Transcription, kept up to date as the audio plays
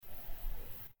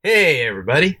Hey,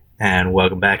 everybody, and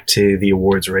welcome back to the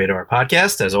Awards Radar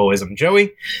podcast. As always, I'm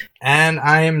Joey, and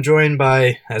I am joined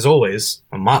by, as always,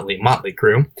 a motley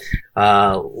crew,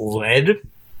 led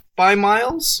by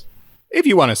Miles. If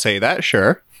you want to say that,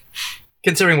 sure.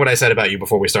 Considering what I said about you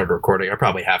before we started recording, I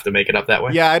probably have to make it up that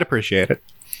way. Yeah, I'd appreciate it.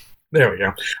 There we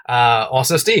go.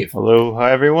 Also, Steve. Hello,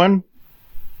 hi, everyone.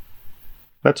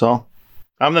 That's all.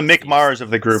 I'm the Mick Mars of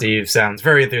the group. Steve sounds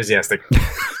very enthusiastic.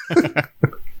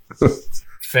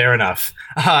 Fair enough.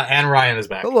 And Ryan is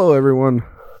back. Hello, everyone.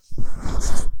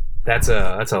 That's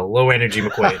a low energy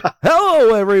McQuaid.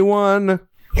 Hello, everyone.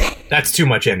 That's too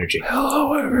much energy.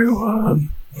 Hello,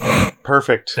 everyone.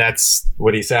 Perfect. That's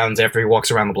what he sounds after he walks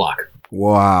around the block.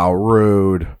 Wow,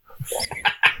 rude.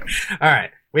 All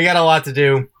right, we got a lot to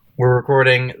do. We're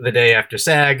recording the day after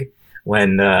SAG,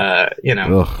 when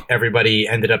Ugh. everybody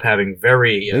ended up having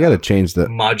very They got to change that.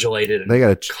 modulated and They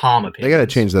got to. calm opinions. They got to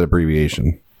change that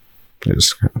abbreviation.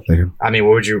 I mean,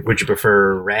 would you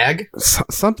prefer RAG?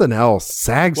 Something else.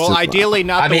 SAG's. Well, just- ideally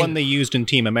not I the mean- one they used in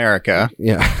Team America.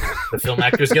 Yeah. The Film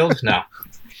Actors Guild? No.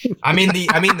 I mean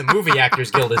the Movie Actors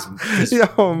Guild is Yo, way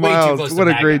too close Miles, to what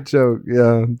a MAGA. great joke.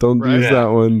 Yeah, don't Right. use Yeah. that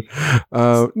one.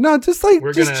 No, just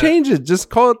We're just gonna- change it.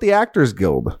 Just call it the Actors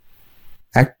Guild.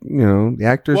 The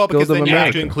Actors Well, because Guild then of you have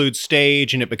America. to include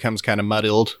stage, and it becomes kind of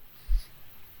muddled.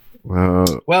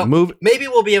 Well, maybe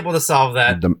we'll be able to solve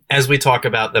that as we talk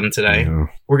about them today. Yeah.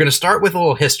 We're going to start with a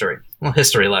little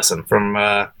history lesson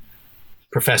from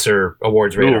Professor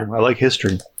Awards Radar. Ooh, I like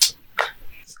history.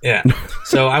 Yeah.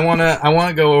 So I want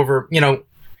to go over,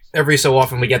 every so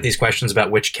often we get these questions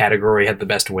about which category had the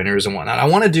best winners and whatnot. I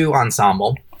want to do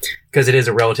ensemble because it is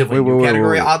a relatively new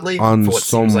category, oddly. For what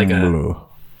seems like ensemble.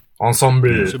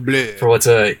 For what's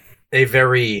a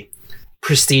very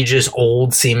prestigious,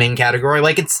 old-seeming category.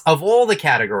 Like, it's, of all the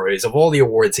categories, of all the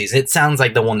award seasons, it sounds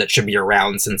like the one that should be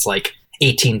around since, like,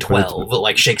 1812,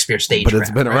 like Shakespeare stage. But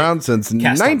it's been around since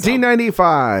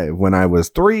 1995 when I was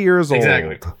 3 years old.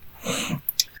 Exactly.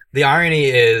 The irony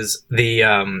is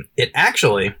it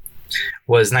actually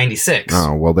was 96.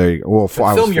 Oh, well, there you go. Well,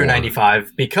 For film year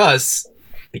 95 because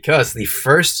the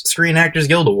first Screen Actors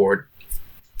Guild Award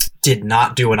did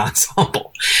not do an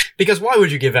ensemble. Because why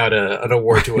would you give out an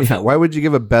award to a film? Why would you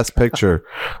give a Best Picture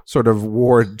sort of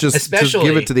award? Just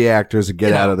give it to the actors and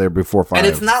get out of there before 5. And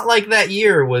it's not like that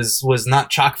year was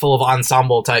not chock full of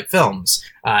ensemble type films.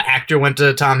 Actor went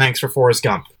to Tom Hanks for Forrest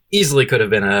Gump. Easily could have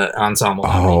been an ensemble.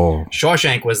 Oh.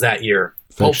 Shawshank was that year.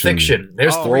 Pulp Fiction.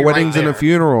 There's 3 Four Weddings right and a there.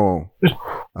 Funeral.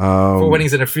 4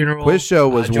 Weddings and a Funeral. Quiz Show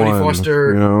was Jodie one.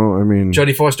 Foster.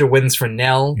 Jodie Foster wins for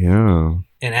Nell. Yeah.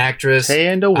 An actress. Pay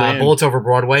and a win. Bullets Over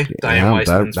Broadway. Diane Weiss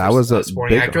wins that for was a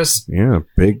supporting big actress. Yeah,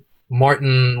 big.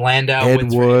 Martin Landau Ed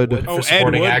wins Wood. for Ed Wood Oh, for Ed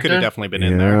supporting Wood actor. could have definitely been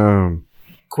in there.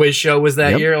 Quiz Show was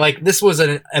that Yep. year. Like, this was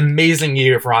an amazing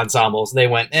year for ensembles. They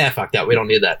went, fuck that. We don't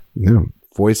need that. Yeah.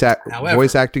 However-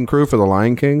 Voice acting crew for The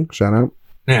Lion King. Shout out.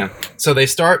 Yeah. So they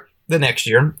start the next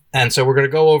year, and so we're going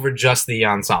to go over just the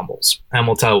ensembles, and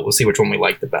we'll see which one we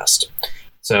like the best.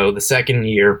 So the second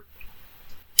year,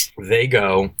 they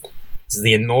go. This is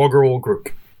the inaugural group.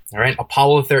 All right.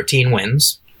 Apollo 13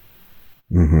 wins.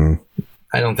 Mm-hmm.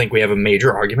 I don't think we have a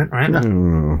major argument,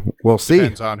 right? We'll see.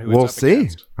 Depends on who it's We'll up see.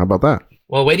 against. How about that?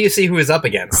 Well, wait till you see who is up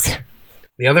against.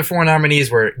 The other 4 nominees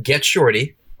were Get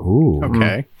Shorty, Ooh.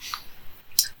 Okay.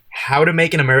 How to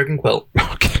Make an American Quilt,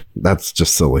 Okay. That's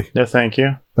just silly. No, thank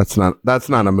you. That's not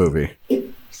a movie.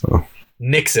 So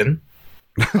Nixon,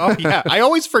 Oh, yeah. I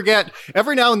always forget.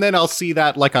 Every now and then I'll see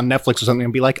that, like, on Netflix or something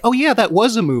and be like, oh, yeah, that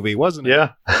was a movie, wasn't it?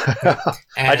 Yeah.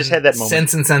 and I just had that moment.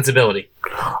 Sense and Sensibility.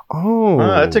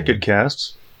 That's a good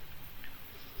cast.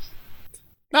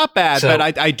 Not bad, So-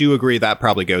 but I do agree that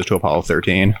probably goes to Apollo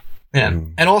 13. Yeah.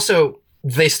 And also,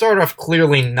 they start off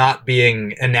clearly not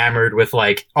being enamored with,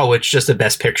 like, oh, it's just a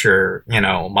Best Picture,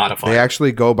 modifier. They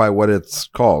actually go by what it's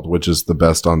called, which is the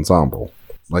best ensemble.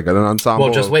 Like an ensemble.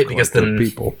 Well, just of wait, because collective then-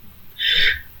 people.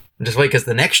 Just wait, because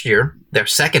the next year, their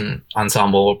second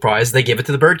ensemble prize, they give it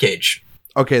to the Birdcage.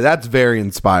 Okay, that's very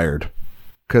inspired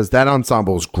because that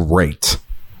ensemble is great.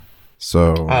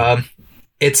 So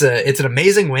It's an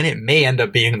amazing win. It may end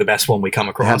up being the best one we come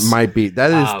across. that might be. That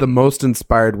is the most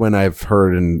inspired win I've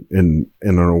heard in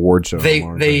an award show. in a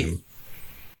long time.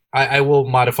 I will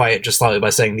modify it just slightly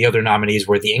by saying the other nominees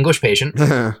were The English Patient,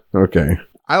 Okay,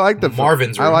 I like the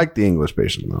Marvin's I Room. like the English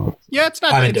Patient though. Yeah, it's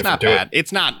not I'm it's indifferent not to it. bad.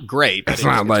 It's not great, but It's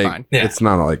not like fine. Yeah. it's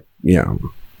not like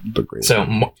the great.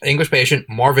 So English Patient,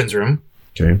 Marvin's Room,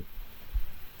 Okay,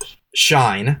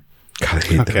 Shine, God, I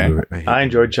hate Okay. that movie. hate I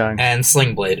enjoyed Chang. and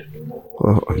Sling Blade.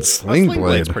 and Sling Blade's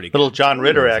Blade. pretty good. Little John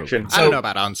Ritter action. I don't know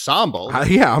about ensemble.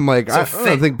 Yeah, I'm like, So I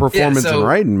don't think performance so- and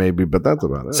writing maybe, but that's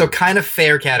about it. So kind of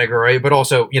fair category, but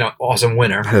also, awesome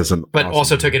winner. that is an But awesome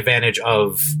also movie. took advantage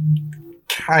of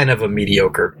kind of a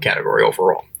mediocre category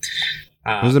overall.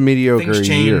 It was a mediocre things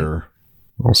change. year.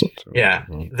 Also, too. Yeah.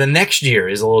 The next year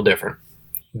is a little different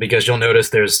because you'll notice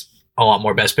there's a lot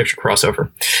more Best Picture crossover.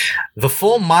 The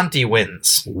Full Monty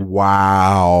wins.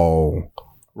 Wow.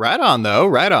 Right on, though.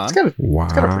 Right on. Wow.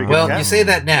 got a pretty good Well, cast. you say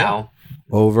that now,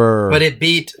 Over. but it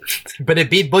beat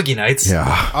Boogie Nights.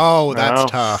 yeah. Oh, that's Wow.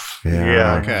 tough.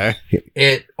 Yeah. Okay.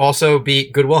 It also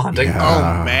beat Good Will Hunting.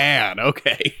 Yeah. Oh, man.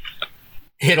 Okay.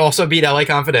 It also beat LA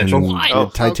Confidential, And Oh,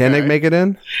 did Titanic okay. make it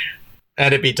in?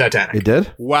 and it beat Titanic. It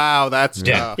did? Wow, that's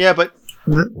Yeah. tough. Yeah, but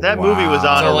that movie was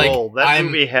on So, a like, roll. That I'm-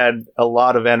 movie had a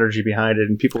lot of energy behind it,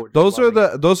 and people were just Those are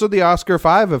loving the Oscar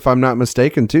 5, if I'm not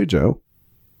mistaken, too, Joe.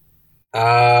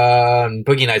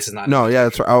 Boogie Nights is not. No, yeah,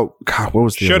 that's right. Oh God, what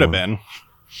was the Should other have one? been.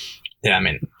 Yeah, I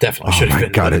mean, definitely Oh should have my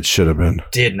been. God, but it should have been.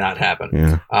 did not happen.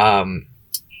 Yeah,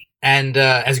 And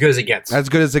As Good as It Gets, as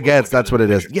good as it gets. That's what it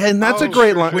is. Yeah, and that's a Oh,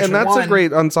 great sure. line, Which and that's a one?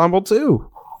 great ensemble too.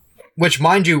 which,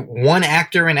 mind you, one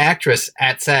actor and actress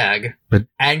at SAG, But-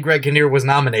 and Greg Kinnear was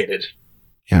nominated.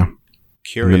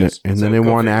 Curious. And So then it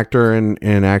go won figure. actor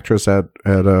and actress at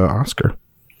Oscar.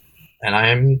 And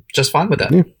I'm just fine with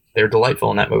that. Yeah. They're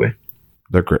delightful in that movie.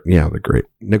 They're great. Yeah, they're great.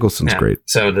 Nicholson's Yeah. great.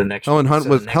 So the next Helen Hunt so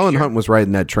the was next Helen year- Hunt was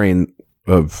riding that train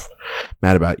of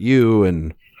Mad About You,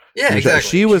 and Yeah, exactly.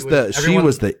 she was everyone,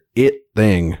 the it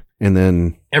thing, and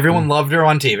then Everyone loved her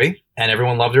on TV, and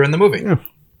everyone loved her in the movie. Yeah.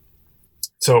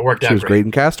 So it worked she out was great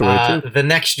in Castaway too. The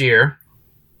next year,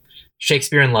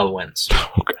 Shakespeare in Love wins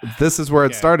This is where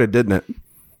it Yeah. started, didn't it?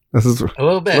 This is a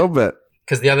little a little bit bit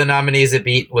because the other nominees it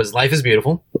beat was Life is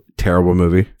Beautiful. terrible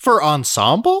movie. For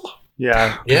ensemble?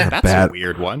 Yeah. Yeah. That's Bad. a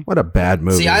weird one. What a bad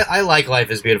movie. See, I like Life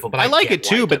is Beautiful, but I like get it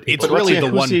too, why but people it's But really what's the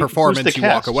the- one who's the performance you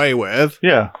walk cast? away with.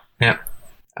 Yeah.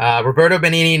 Roberto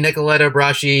Benigni, Nicoletta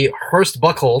Braschi, Horst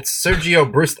Buchholz, Sergio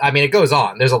Bruce. I mean, it goes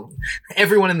on.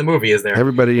 Everyone in the movie is there.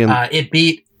 Everybody in It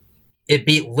beat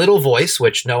Little Voice,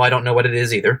 which no, I don't know what it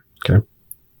is either. Okay.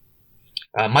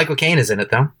 Michael Caine is in it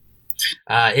though.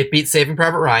 It beat Saving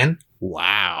Private Ryan.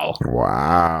 Wow.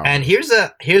 wow. And here's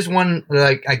one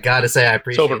that I gotta say I It's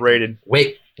appreciate. overrated.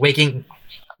 Waking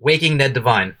Ned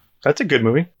Devine. That's a good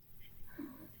movie.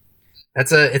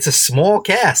 It's a small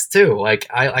cast too. Like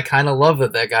I kind of love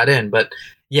that got in, but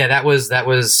yeah, that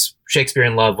was Shakespeare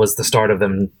in Love was the start of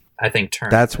them. I think turn.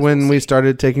 That's when we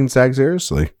started taking SAG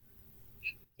seriously.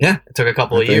 Yeah, it took a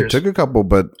couple I of think years. It took a couple,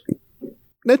 but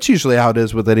that's usually how it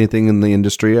is with anything in the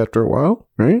industry after a while,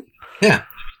 right? Yeah,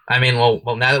 I mean, well,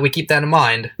 now that we keep that in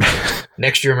mind,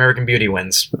 next year American Beauty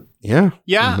wins. Yeah.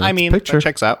 Yeah, That's I a mean, picture. that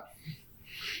checks out.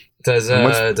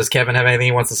 Does Kevin have anything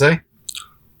he wants to say?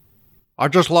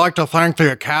 I'd just like to thank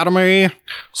the Academy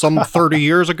some 30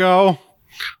 years ago.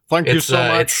 Thank you so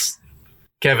much. It's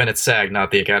Kevin. It's SAG,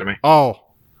 not the Academy. Oh,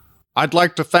 I'd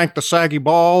like to thank the Saggy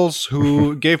Balls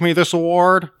who gave me this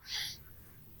award.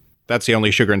 That's the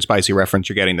only sugar and spicy reference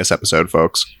you're getting this episode,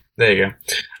 folks. There you go.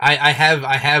 I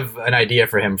have an idea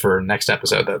for him for next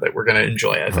episode though that we're gonna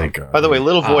enjoy. I think. Okay. By the way,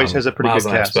 Little Voice has a pretty Miles good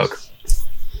and I cast. spoke.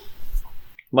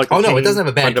 Michael Oh no, it Caine, doesn't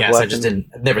have a bad Brenda cast. I Blethyn.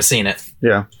 just I've never seen it.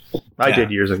 Yeah. I Yeah.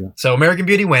 did years ago. So American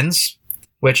Beauty wins,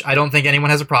 which I don't think anyone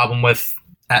has a problem with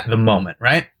at the moment,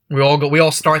 right? We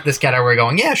all start this category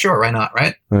going, yeah, sure, why not,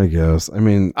 right? I guess. I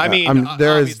mean, there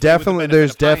is obviously, definitely, with the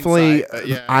there's benefit of definitely, hindsight, but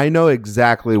yeah. I know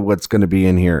exactly what's going to be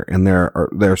in here, and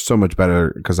they're so much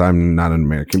better because I'm not an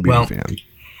American Beauty Well, fan.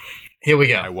 Here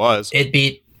we I go. was. It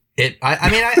beat it. I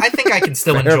mean, I think I can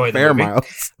still enjoy the Fair, movie.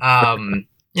 Miles.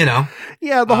 You know,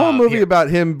 Yeah, the whole movie here. about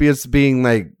him being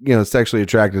like, sexually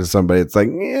attracted to somebody. It's like,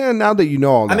 yeah, now that you know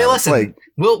all that, I mean, it's listen,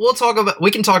 like,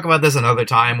 we can talk about this another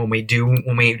time when we do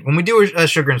a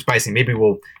sugar and spicy. Maybe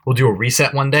we'll do a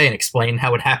reset one day and explain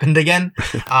how it happened again.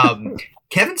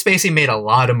 Kevin Spacey made a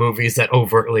lot of movies that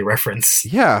overtly reference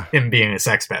yeah, him being a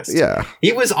sex pest. yeah,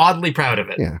 He was oddly proud of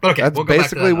it. yeah. But okay, That's we'll go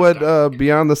basically back to that another what time.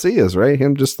 Beyond the Sea is, right?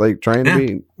 Him just like trying to Yeah.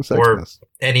 be a sex Or- pest.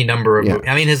 Any number of Yeah. movies.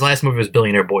 I mean, his last movie was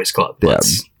Billionaire Boys Club. Yeah.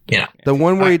 Let's, The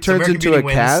one where he Alright, so turns American into Beauty a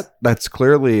wins. cat, that's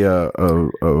clearly a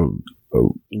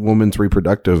woman's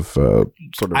reproductive sort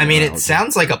of. I mean, it analogy.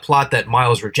 sounds like a plot that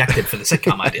Miles rejected for the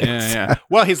sitcom idea. Yeah.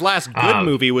 Well, his last good Um,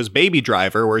 movie was Baby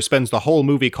Driver, where he spends the whole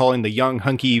movie calling the young,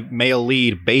 hunky male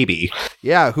lead Baby.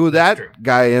 Yeah, who that true.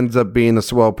 guy ends up being a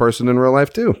swell person in real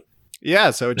life too.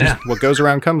 Yeah, so it just what goes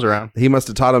around comes around. He must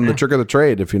have taught him the trick of the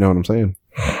trade, if you know what I'm saying.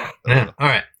 Yeah. All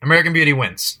right, American Beauty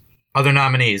wins. other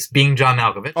nominees being John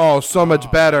Malkovich, Oh, so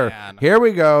much better. man. Here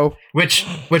we go. which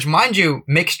mind you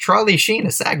makes Charlie Sheen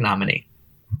a SAG nominee.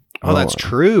 Oh, that's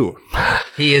true.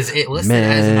 He is listed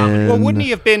as a nominee. Well, wouldn't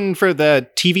he have been for the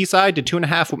TV side? Did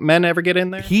 2.5 Men ever get in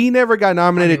there? He never got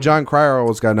nominated. John Cryer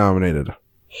always got nominated.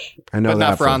 I know But that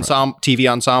not for a fact. TV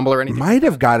ensemble or anything. Might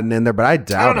have gotten in there, but I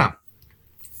doubt I don't know. it.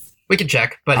 We can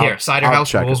check, but here, Cider I'll House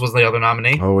check Rules was the other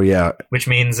nominee, Oh yeah. which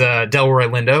means Delroy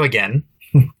Lindo again.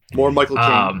 More Michael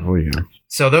Caine. Oh yeah.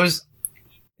 So those,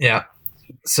 yeah.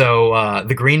 So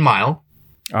The Green Mile,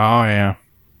 Oh, yeah.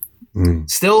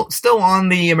 still on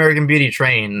the American Beauty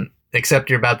train, except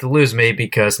you're about to lose me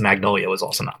because Magnolia was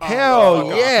also nominated. Hell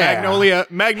yeah.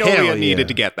 Magnolia Hell needed yeah.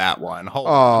 to get that one. Hold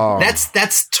on. Oh.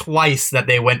 That's twice that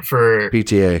they went for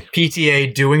PTA.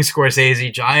 PTA doing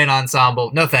Scorsese, giant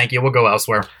ensemble. No, thank you. We'll go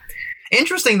elsewhere.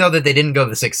 Interesting though that they didn't go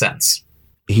The Sixth Sense.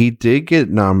 He did get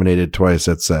nominated twice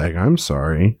at SAG. I'm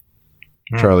sorry.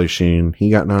 Charlie Sheen. He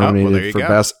got there nominated you for go.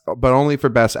 best, but only for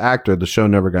best actor. The show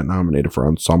never got nominated for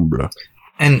ensemble.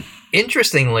 And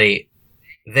interestingly,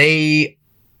 they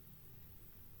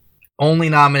only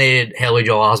nominated Haley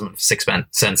Joel Osment for Sixth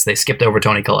Sense. They skipped over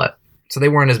Toni Collette, so they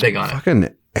weren't as big on it. Fucking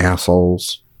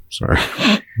assholes. Sorry.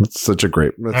 It's such a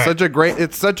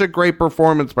great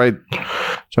performance by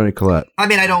Toni Collette. I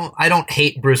mean, I don't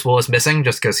hate Bruce Willis missing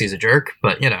just because he's a jerk,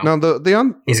 but you know, No,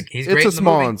 he's great. it's in a the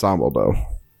small movie. ensemble though.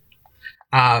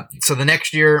 So the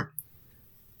next year,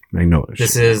 Magnolia.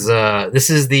 this is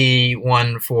the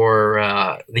one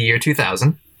for the year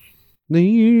 2000. The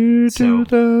year So-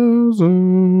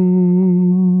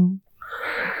 2000.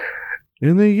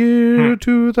 In the year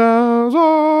 2000.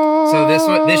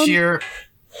 So this year,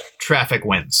 Traffic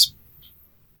wins.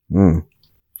 Mm.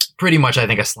 Pretty much, I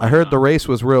think a slam I heard dunk. the race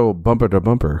was real bumper to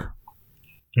bumper.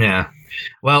 Yeah.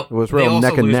 Well, It was they real also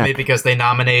neck and lose neck. me because they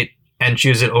nominate and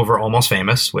choose it over Almost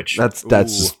Famous, which That's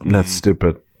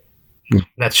stupid.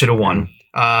 that should have won.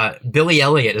 Billy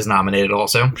Elliot is nominated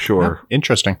also. Sure.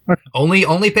 Interesting. Okay.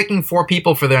 Only picking 4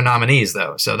 people for their nominees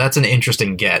though, so that's an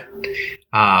interesting get.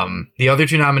 The other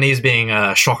 2 nominees being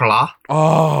Chocolat,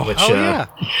 Oh, which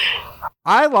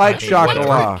I like I mean, what a Great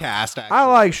Chocolat. cast, actually. I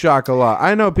like Chocolat.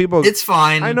 I know people. it's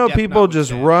fine. I know Death people Note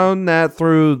just fan. run that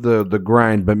through the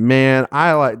grind, but man,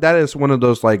 I like that. Is one of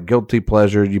those like guilty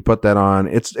pleasures. You put that on.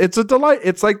 It's a delight.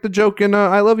 It's like the joke in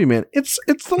 "I Love You, Man." It's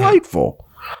delightful.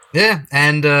 Yeah,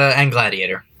 and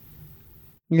Gladiator.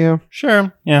 Yeah.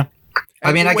 Sure. Yeah.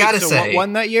 I mean, I gotta so say- what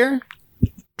won that year?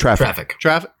 Traffic.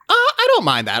 Traffic. I don't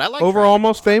mind that. I like Over Traffic.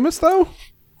 Almost Famous though.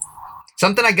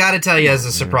 Something I gotta tell you as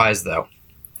a surprise though.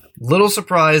 Little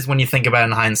surprised when you think about it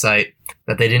in hindsight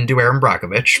that they didn't do Aaron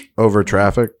Brockovich Over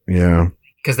Traffic. Yeah.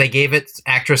 because they gave it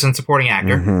actress and supporting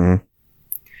actor. Mhm.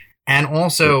 And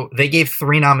also, they gave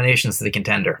 3 nominations to The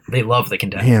Contender. They love The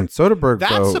Contender. Man, Soderbergh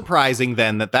That's though. surprising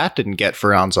then that didn't get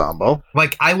for ensemble.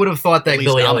 Like, I would have thought that At least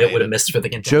Billy Elliot nominated. would have missed for The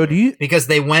Contender. Joe, do you? Because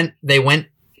they went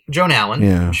Joan Allen.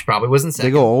 Yeah. She probably wasn't They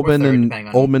second. go or Oldman third, and depending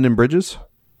on- Oldman and Bridges.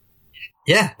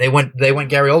 Yeah, they went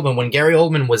Gary Oldman when Gary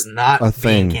Oldman was not A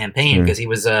being thing. campaigned Yeah. because he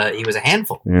was a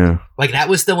handful. Yeah. Like, that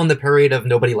was still in the period of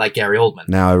nobody liked Gary Oldman.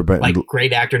 Now everybody. Like,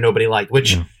 great actor nobody liked.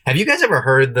 Which, Yeah. have you guys ever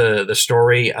heard the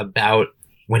story about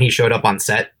when he showed up on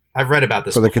set? I've read about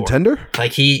this for the before. Contender.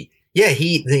 Like he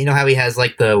you know how he has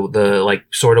like the like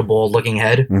sort of bald looking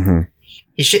head. Mm-hmm.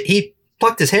 He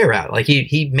plucked his hair out. Like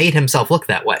he made himself look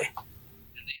that way,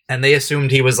 and they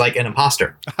assumed he was like an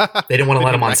imposter. They didn't want to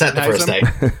let him on set the first day.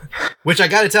 Which I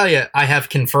got to tell you, I have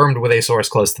confirmed with a source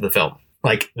close to the film.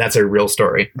 Like that's a real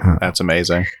story. That's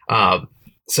amazing.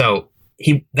 So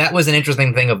that was an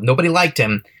interesting thing of nobody liked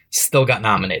him, still got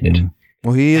nominated. Mm.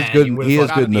 Well, he is And good. you would've He is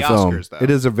thought good out in of the the film. Oscars, though. It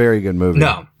is a very good movie.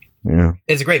 No, Yeah.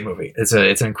 it's a great movie. It's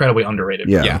an incredibly underrated.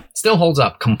 Yeah. movie. Yeah. Still holds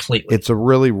up completely. It's a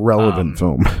really relevant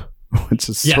film, which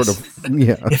is Yes. sort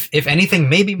of if anything,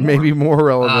 maybe more. maybe more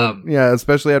relevant. Um, Yeah,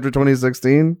 especially after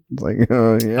 2016. It's like,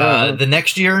 yeah. The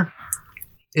next year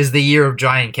is the year of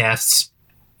giant casts.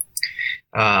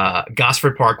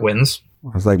 Gosford Park wins, I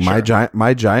was like, My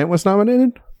Giant was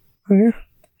nominated. Oh, yeah.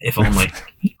 if only.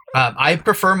 I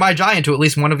prefer My Giant to at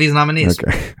least one of these nominees.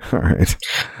 Okay. All right.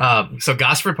 So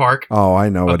Gosford Park, Oh, I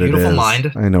know what it is. Beautiful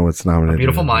Mind. I know what's nominated. A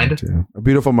Beautiful Mind. Too. A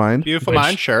Beautiful Mind. Beautiful Which-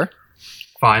 Mind, sure.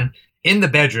 fine. In the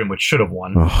Bedroom, which should have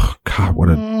won. Oh God, what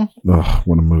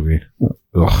a movie.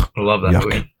 Ugh. I love that Yuck.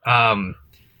 movie.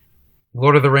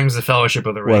 Lord of the Rings: The Fellowship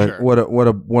of the Ring, What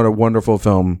a wonderful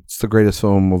film. It's the greatest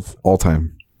film of all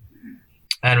time.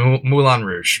 and Moulin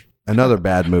Rouge. Another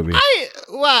bad movie.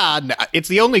 No, it's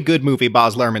the only good movie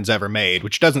Baz Luhrmann's ever made,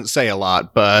 which doesn't say a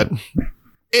lot, but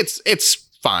it's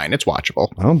fine. It's watchable.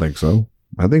 I don't think so.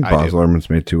 I think I Baz do. Luhrmann's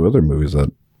made 2 other movies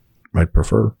that I'd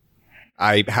prefer.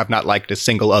 I have not liked a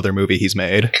single other movie he's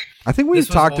made. I think we've This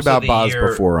was talked also about the Boz year-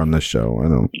 before on this show. I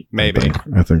don't. Maybe.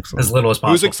 I think so. As little as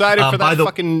possible. Who's excited for by that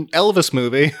fucking Elvis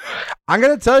movie? I'm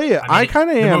gonna tell you, I mean, kind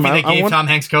of the am. movie that I gave want. Tom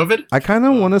Hanks COVID. I kind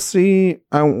of want to see.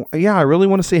 I really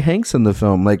want to see Hanks in the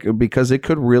film, like because it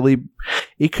could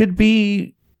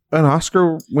be an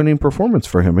Oscar-winning performance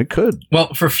for him. It could.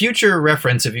 Well, for future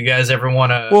reference, if you guys ever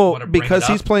want to, Well, because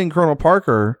he's playing Colonel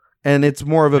Parker, and it's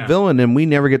more of a villain, and we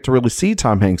never get to really see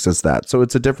Tom Hanks as that, so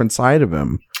it's a different side of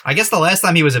him. I guess the last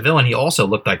time he was a villain, he also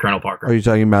looked like Colonel Are Parker. you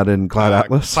talking about in Cloud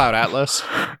Atlas? Cloud Atlas.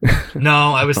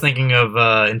 No, I was thinking of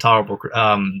Intolerable,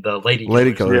 the Lady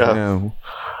Lady Killers, Killer. Yeah. Yeah.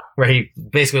 where he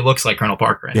basically looks like Colonel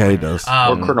Parker. Yeah, he does.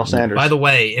 Or Colonel Sanders. By the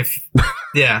way,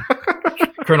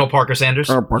 Colonel Parker Sanders.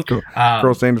 Colonel Parker.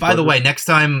 Colonel Sanders By the Parker. way, next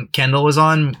time Kendall is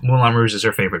on, Moulin Rouge is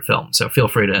her favorite film, so feel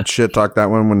free to. Shit talk that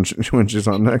one when she's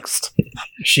on next.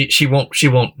 She won't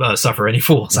suffer any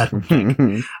fools. I don't think.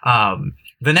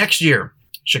 The next year,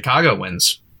 Chicago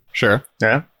wins. Sure.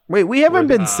 Yeah. Wait, we haven't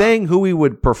been saying who we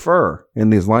would prefer in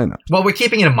these lineups. Well, we're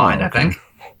keeping it in mind, Oh, I think.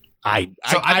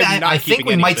 I think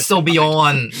we might still be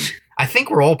on. I think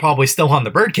we're all probably still on the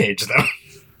Birdcage, though.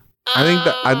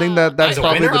 I think that's As a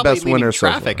probably winner, the best winner so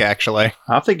Traffic, far. actually.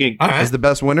 I'm thinking. All right. Is the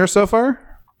best winner so far?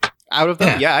 Out of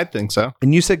them, Yeah. yeah, I think so.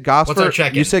 And you said What's our Gosford.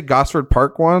 check-in? You said Gosford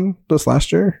Park won this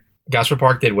last year. Gosford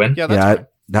Park did win. Yeah, that's Yeah, right.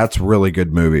 that's a really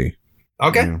good movie.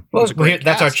 Okay. Yeah. Well, It's a great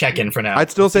that's our cast. check-in for now. I'd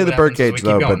still Let's say see the what happens as we Birdcage keep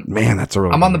though, going. but man, that's a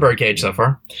really. I'm on the good Birdcage so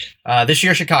far. This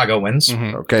year, Chicago wins. Mhm.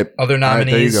 one. Okay, Other All right, there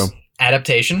you nominees: go.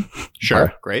 Adaptation, Sure.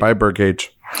 Bye. Great. Bye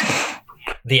Birdcage.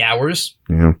 The Hours,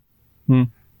 Yeah.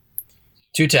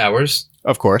 Two Towers,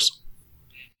 Of course.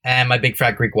 and My Big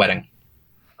Fat Greek Wedding.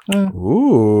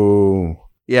 Ooh.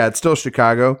 Yeah, it's still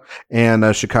Chicago,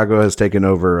 and Chicago has taken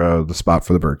over the spot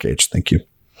for the Birdcage. Thank you.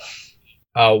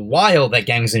 While that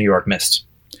Gangs in New York missed.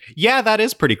 Yeah, that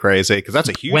is pretty crazy because that's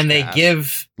a huge. When they cast.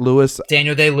 give Lewis,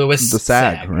 Daniel Day-Lewis the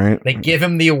SAG, right? they give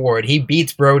him the award. He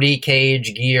beats Brody,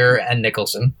 Cage, Gere, and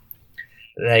Nicholson.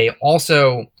 They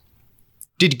also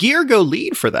Did Gear go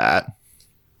lead for that?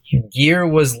 Gere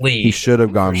was lead. He should have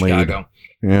for gone lead. Chicago.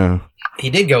 Yeah. He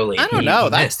did go lead. I don't He know.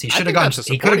 missed. He I should have think gone. That's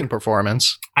a He supporting could.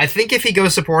 performance. I think if he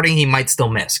goes supporting, he might still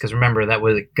miss. Because remember, that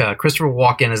was Christopher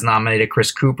Walken is nominated.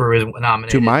 Chris Cooper is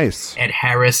nominated. Two mice. Ed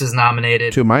Harris is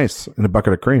nominated. Two mice and a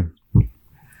bucket of cream.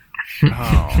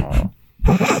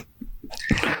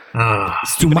 Oh,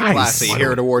 It's two mice. classy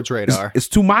here at Awards Radar. It's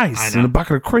two I mice know. and a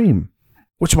bucket of cream.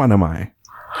 Which one am I?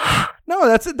 No,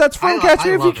 that's fun. I Catch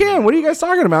me if you love can. him. What are you guys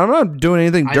talking about? I'm not doing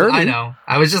anything dirty. I know.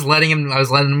 I was just letting him. I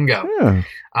was letting him go. Yeah.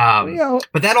 Yeah.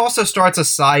 But that also starts a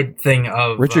side thing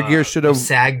of Richard Gere should have of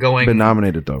SAG going Been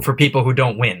nominated though. for people who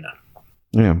don't win,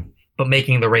 Yeah. but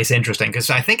making the race interesting. Because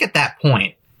I think at that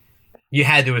point, you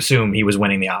had to assume he was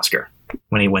winning the Oscar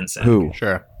when he wins it. Who?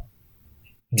 Sure.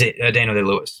 Daniel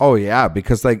Day-Lewis. Oh yeah,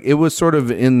 because like it was sort of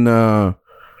in.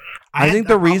 I think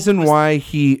the reason why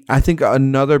I think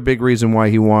another big reason why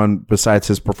he won, besides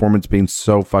his performance being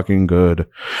so fucking good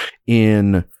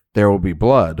in There Will Be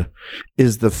Blood,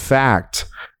 is the fact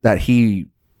that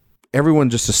everyone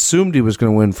just assumed he was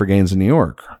going to win for Gangs in New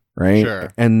York, right?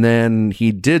 Sure. And then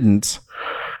he didn't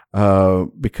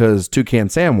because Toucan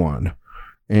Sam won.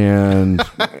 And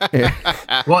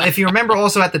Well, if you remember,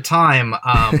 also at the time,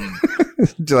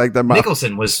 do you like that?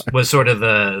 Nicholson was sort of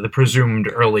the presumed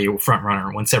early front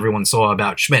runner. Once everyone saw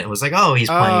about Schmidt, it was like, oh, he's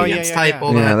playing against type.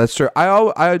 All Yeah, that. that's true.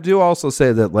 I do also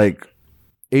say that like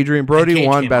Adrian And Brody Cage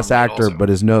won came Best on late Actor, also. but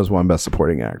his nose won Best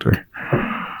Supporting Actor.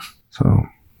 So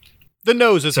The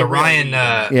nose is So a real Ryan,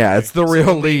 lead. yeah, it's the real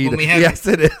when lead. we have- Yes,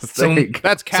 it is. So-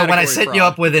 That's So when I category set you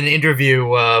fraud. up with an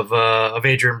interview of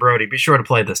Adrian Brody, be sure to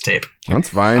play this tape. That's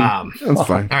fine. That's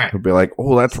fine. all right. He'll be like,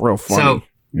 "Oh, that's real funny." So-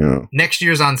 yeah. Next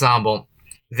year's ensemble,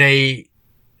 they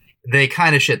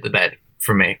kind of shit the bed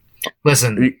for me.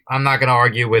 Listen, I'm not going to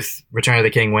argue with Return of the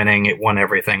King winning. It won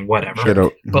everything, whatever. Shit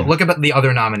out. But look at the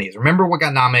other nominees. Remember what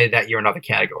got nominated that year in other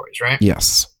categories, right?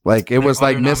 Yes, like it There was are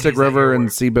like other Mystic nominees that River year and were-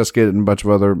 Seabiscuit and a bunch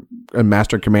of other and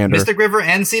Master and Commander. Mystic River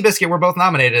and Seabiscuit were both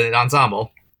nominated in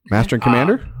ensemble. Master and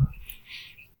Commander.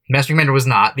 Master Commander was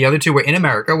not. The other two were In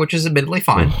America, which is admittedly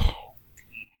fine.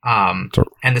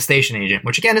 And The Station Agent,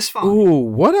 which again is fine. Ooh,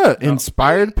 what a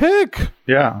inspired pick!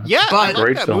 Yeah. Yeah, But- I like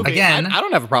Great that film. movie. Again- I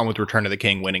don't have a problem with Return of the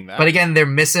King winning that. But again, they're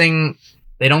missing.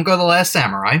 They don't go The Last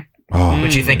Samurai.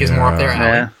 which you think is more up their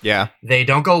alley. Yeah. Yeah. They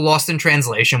don't go Lost in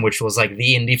Translation, which was like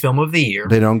the indie film of the year.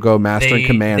 They don't go Master and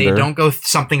Commander. They don't go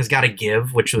Something's Gotta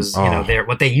Give, which was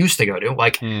what they used to go to.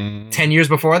 Like 10 years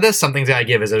before this, Something's Gotta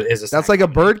Give is a that's like a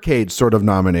Birdcage sort of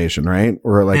nomination, right?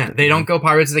 Or like they don't go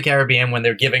Pirates of the Caribbean when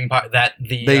they're giving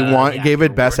gave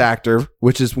it Best Actor,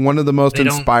 which is one of the most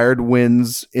inspired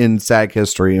wins in SAG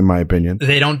history, in my opinion.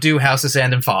 They don't do House of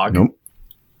Sand and Fog. Nope.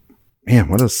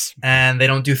 Man, and they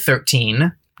don't do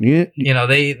 13. Yeah,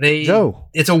 they Joe.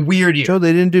 It's a weird year. Joe,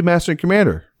 they didn't do Master and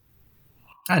Commander,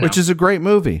 which is a great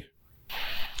movie.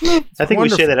 I think we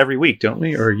say that every week, don't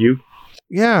we? Or you?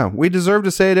 Yeah, we deserve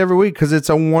to say it every week because it's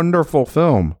a wonderful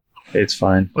film. It's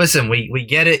fine. Listen, we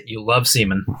get it. You love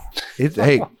semen.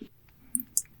 Hey,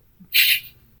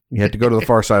 you had to go to the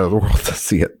far side of the world to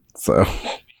see it. So,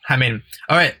 I mean,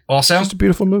 all right. Also, just a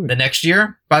beautiful movie. The next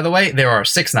year, by the way, there are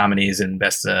 6 nominees in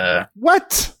Best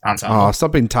what Ensemble. Oh,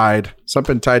 something tied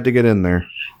to get in there.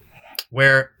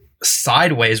 Where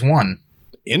Sideways won.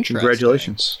 Interesting.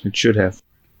 Congratulations. It should have.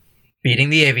 Beating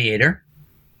The Aviator,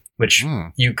 which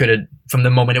you could have, from the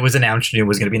moment it was announced, you knew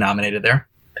was going to be nominated there.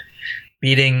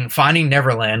 Beating Finding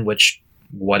Neverland, which,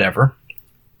 whatever.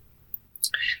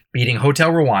 Beating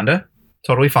Hotel Rwanda,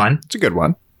 totally fine. It's a good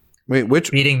one. Wait,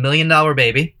 which? Beating $1 Million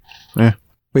Baby. Yeah.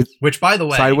 Wait, which, by the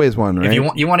way, Sideways one, right? If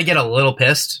you want to get a little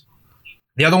pissed,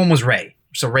 the other one was Ray.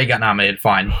 So Ray got nominated,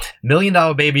 fine. $1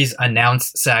 Million Baby's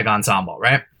announced SAG Ensemble,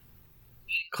 right?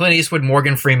 Clint Eastwood,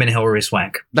 Morgan Freeman, Hilary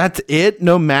Swank. That's it?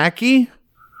 No Mackie?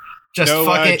 Just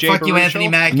fuck it. Fuck you, Anthony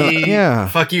Mackie. No, yeah.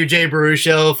 Fuck you, Jay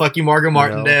Baruchel. Fuck you, Margot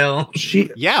Martindale.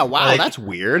 Yeah, wow, that's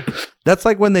weird. That's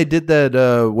like when they did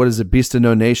that, Beast of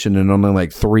No Nation, and only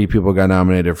like 3 people got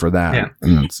nominated for that.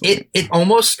 Yeah. It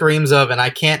almost screams of, and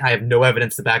I have no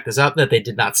evidence to back this up, that they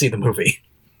did not see the movie.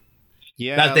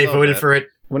 Yeah. That they voted for it.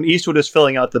 When Eastwood was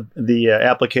filling out the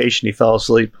application, he fell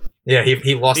asleep. Yeah,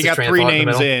 he lost his train of thought. He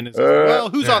got 3 names in. Well,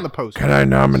 who's on the poster? Can I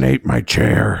nominate my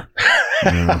chair?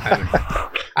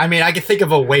 I mean, I could think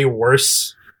of a way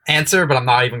worse answer, but I'm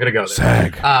not even going to go there.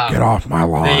 SAG, get off my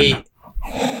lawn.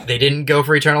 They didn't go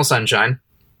for Eternal Sunshine.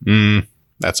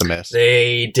 That's a miss.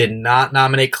 They did not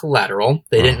nominate Collateral.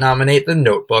 They didn't nominate The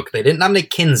Notebook. They didn't nominate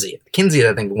Kinsey. Kinsey,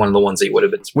 I think, one of the ones that would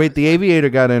have been. Wait, The Aviator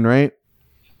got in, right?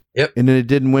 Yep. And then it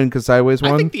didn't win because Sideways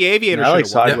won? I think The Aviator I like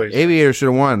should have won. Sideways. Aviator should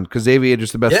have won because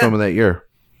Aviator's the best film of that year.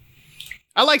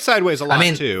 I like Sideways a lot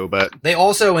too, but they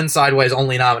also in Sideways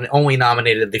only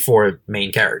nominated the 4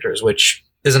 main characters, which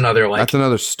is another that's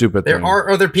another stupid thing. There are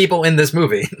other people in this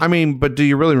movie. I mean, but do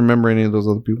you really remember any of those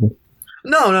other people?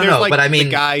 No. Like but I mean,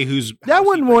 the guy who's that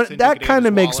one that kind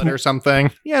of makes or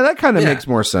something. Yeah, that kind of makes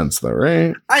more sense though,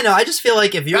 right? I know. I just feel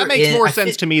like if you're that makes more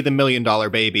sense to me than $1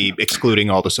 Million Baby, excluding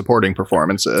all the supporting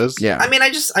performances. Yeah. I mean, I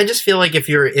just feel like if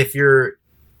you're,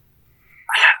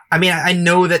 I mean, I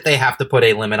know that they have to put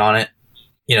a limit on it.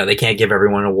 They can't give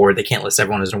everyone an award. They can't list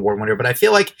everyone as an award winner. But I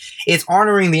feel like it's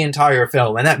honoring the entire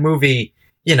film. And that movie,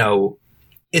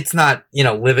 it's not,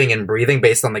 living and breathing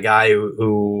based on the guy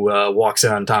who walks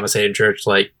in on Thomas Hayden Church,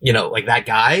 like that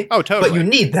guy. Oh, totally. But you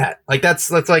need that. Like,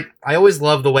 that's like, I always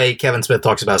love the way Kevin Smith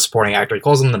talks about a supporting actor. He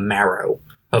calls them the marrow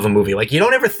of a movie. Like, you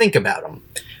don't ever think about them,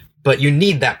 but you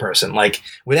need that person. Like,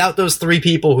 without those 3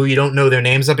 people who you don't know their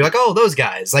names, I'll be like, oh, those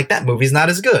guys, like, that movie's not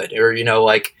as good. Or,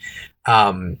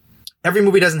 every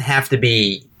movie doesn't have to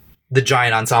be the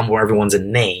giant ensemble where everyone's a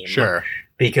name. Sure.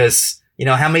 Because,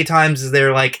 how many times is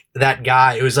there, like, that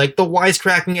guy who's, like, the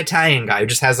wisecracking Italian guy who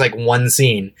just has, like, one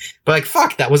scene. But, like,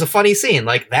 fuck, that was a funny scene.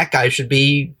 Like, that guy should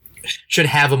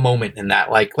have a moment in that.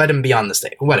 Like, let him be on the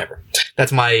stage. Whatever.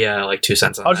 That's my, 2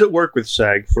 cents on that. How does it work with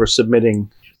SAG for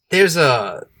submitting? There's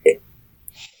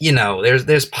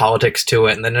there's politics to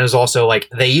it. And then there's also, like,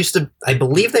 I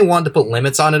believe they wanted to put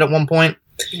limits on it at one point.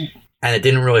 And it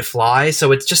didn't really fly,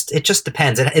 so it just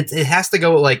depends. It has to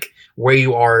go like where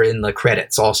you are in the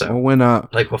credits, also. When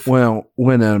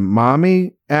a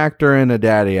mommy actor and a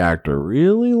daddy actor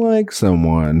really like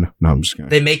someone, no, I'm just kidding.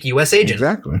 They make U.S. agent.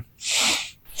 Exactly.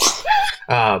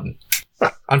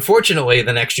 Unfortunately,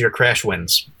 the next year Crash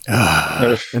wins,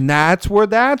 and that's where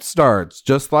that starts.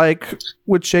 Just like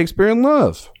with Shakespeare in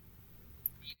Love,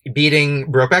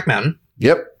 beating Brokeback Mountain.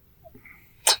 Yep.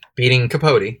 Beating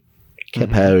Capote.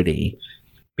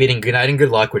 Beating Good Night and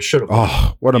Good Luck, which should have.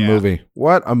 Oh, what a movie!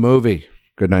 What a movie!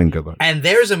 Good Night and Good Luck. And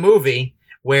there's a movie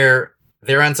where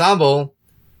their ensemble.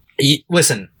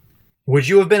 Listen, would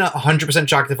you have been 100%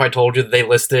 shocked if I told you that they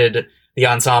listed the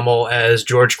ensemble as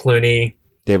George Clooney,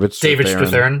 David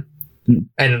Strathairn,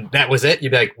 and that was it? You'd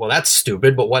be like, "Well, that's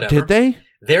stupid," but whatever. Did they?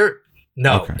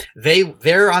 No, Okay.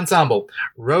 their ensemble: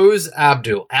 Rose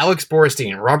Abdul, Alex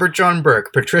Borstein, Robert John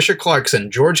Burke, Patricia Clarkson,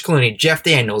 George Clooney, Jeff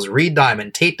Daniels, Reed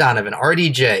Diamond, Tate Donovan,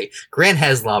 RDJ, Grant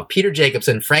Heslov, Peter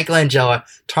Jacobson, Frank Langella,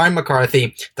 Ty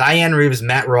McCarthy, Diane Reeves,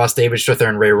 Matt Ross, David Strather,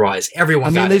 and Ray Wise.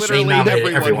 Everyone got it. They Literally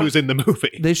nominated everyone who's in the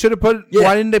movie. They should have put.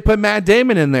 Why didn't they put Matt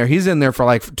Damon in there? He's in there for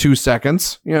like 2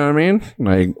 seconds. You know what I mean?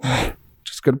 Like,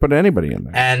 just could have put anybody in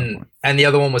there. And the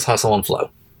other one was Hustle and Flow.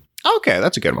 Okay,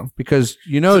 that's a good one. Because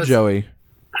Joey,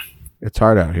 it's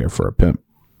hard out here for a pimp.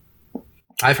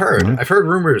 I've heard. I've heard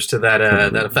rumors to that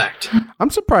effect. I'm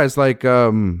surprised. Like,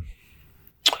 man,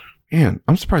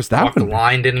 I'm surprised that Walk the one.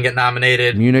 Line didn't get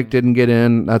nominated. Munich didn't get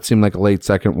in. That seemed like a late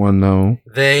second one, though.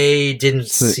 They didn't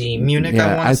see Munich.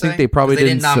 Yeah, I think they probably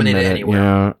didn't nominate submit it it. anywhere.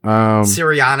 Yeah.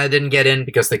 Syriana didn't get in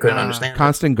because they couldn't understand.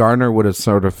 Constant Gardner would have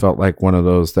sort of felt like one of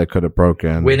those that could have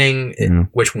broken. Winning,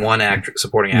 which one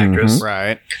supporting actress?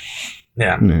 Right.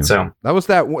 Yeah. So that was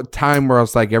that time where I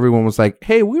was like, everyone was like,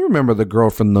 "Hey, we remember the girl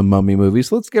from the Mummy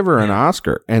movies. Let's give her an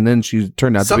Oscar." And then she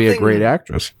turned out to be a great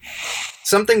actress.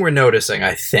 Something we're noticing,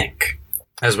 I think,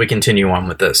 as we continue on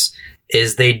with this,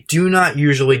 is they do not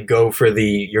usually go for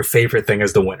your favorite thing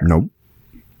as the winner. Nope.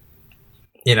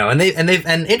 And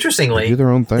interestingly, They do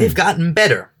their own thing. they've gotten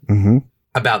better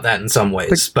about that in some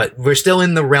ways, but we're still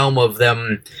in the realm of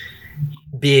them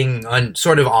being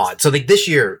sort of odd. So like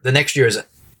the next year is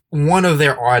one of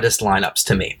their oddest lineups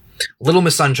to me. Little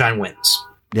Miss Sunshine wins.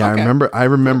 Yeah, Okay. I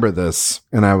remember this,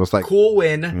 and I was like, Cool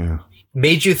win. Yeah.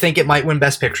 Made you think it might win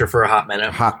Best Picture for a hot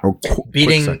minute.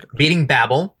 Beating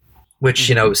Babel,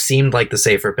 which seemed like the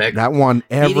safer pick. That won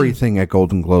everything at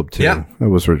Golden Globe too. Yeah. That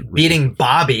was Beating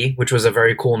Bobby, which was a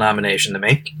very cool nomination to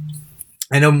me.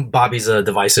 I know Bobby's a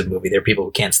divisive movie. There are people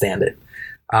who can't stand it.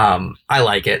 I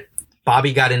like it.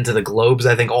 Bobby got into the Globes,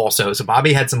 I think, also. So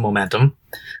Bobby had some momentum.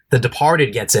 The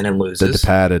Departed gets in and loses. The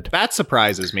padded. That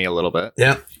surprises me a little bit.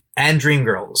 Yeah. And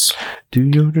Dreamgirls. Do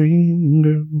your dream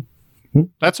girl.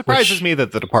 That surprises me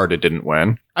that The Departed didn't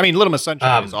win. I mean, Little Miss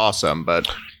Sunshine is awesome, but...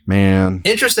 Man.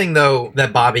 Interesting, though,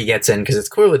 that Bobby gets in because it's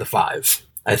clearly the 5,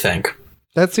 I think.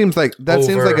 That seems like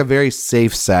a very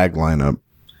safe SAG lineup.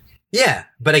 Yeah.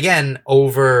 But again,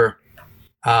 over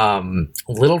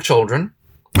Little Children.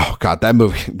 Oh God, that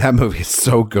movie is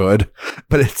so good,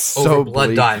 but it's so over Blood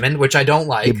bleak. Diamond, which I don't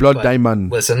like. The Blood but Diamond.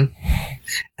 Listen,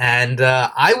 and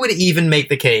I would even make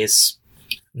the case.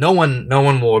 No one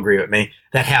will agree with me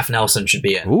that Half Nelson should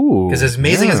be in. Ooh, because as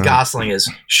amazing as Gosling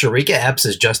is, Sharika Epps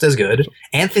is just as good.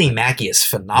 Anthony Mackie is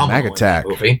phenomenal in that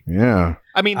movie. Yeah,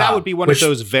 I mean that would be one of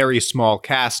those very small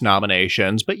cast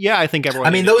nominations, but yeah, I think everyone.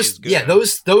 I mean those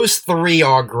three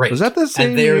are great. Was that the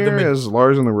same year as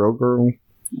Lars and the Real Girl?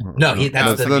 No,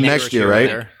 that's the next year,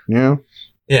 right? Yeah.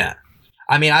 Yeah.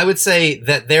 I mean, I would say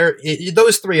that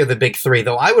those three are the big three,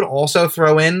 though I would also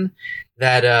throw in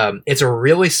that it's a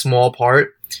really small part.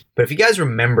 But if you guys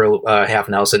remember Half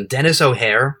Nelson, Dennis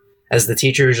O'Hare as the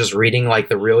teacher who's just reading like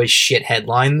the really shit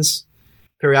headlines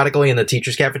periodically in the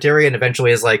teacher's cafeteria and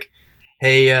eventually is like,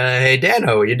 hey,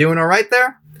 Dano, you doing all right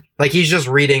there? Like he's just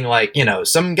reading like,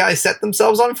 some guys set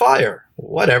themselves on fire.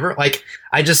 Whatever. Like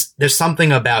there's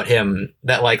something about him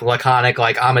that like laconic,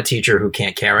 like I'm a teacher who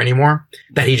can't care anymore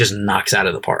that he just knocks out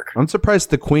of the park. I'm surprised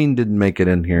the Queen didn't make it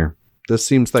in here. This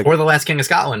seems like, or The Last King of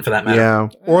Scotland for that matter. Yeah.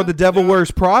 Or The Devil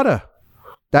Wears Prada.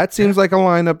 That seems like a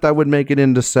lineup that would make it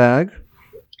into SAG.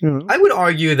 I would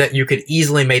argue that you could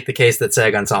easily make the case that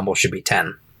SAG Ensemble should be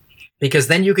 10. Because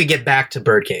then you could get back to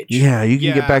Birdcage. Yeah, you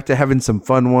can get back to having some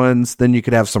fun ones. Then you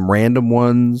could have some random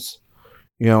ones.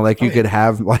 You could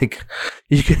have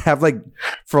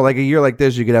for like a year like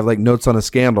this, you could have like Notes on a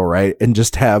Scandal, right? And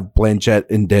just have Blanchett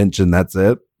and Dench and that's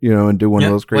it, and do one of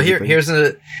those crazy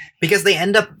things. Because they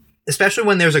end up, especially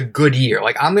when there's a good year.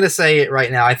 Like I'm going to say it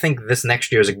right now. I think this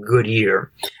next year is a good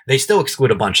year. They still exclude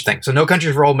a bunch of things. So No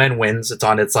Country for Old Men wins. It's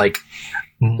on its like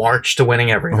march to winning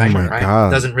everything, right?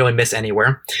 God. Doesn't really miss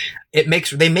anywhere.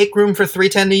 They make room for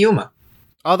 310 to Yuma.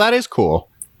 Oh, that is cool.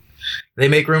 They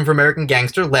make room for American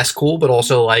Gangster, less cool, but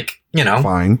also like,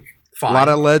 fine. A lot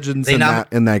of legends in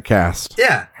that cast.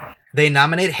 Yeah. They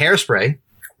nominate Hairspray,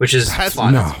 which is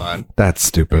fun. No, fun. That's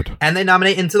stupid. And they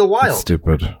nominate Into the Wild. That's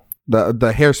stupid.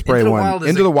 The Hairspray one.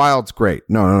 Into the Wild's great.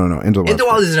 No. Into the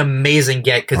Wild is an amazing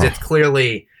get because it's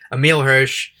clearly Emile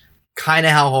Hirsch, kind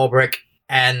of Hal Holbrook,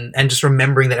 and just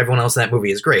remembering that everyone else in that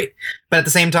movie is great. But at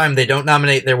the same time, they don't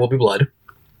nominate There Will Be Blood.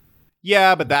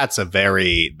 Yeah, but that's a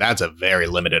very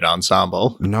limited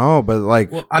ensemble. No, but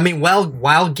like,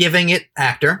 while giving it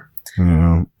actor,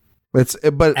 But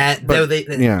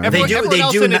yeah. Everyone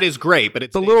else in it is great, but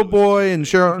it's the little boy and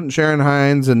Sharon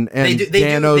Hines and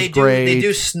Dano's great. They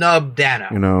do snub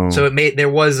Dano, So there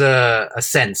was a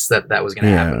sense that was going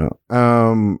to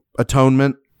happen.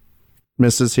 Atonement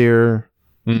misses here.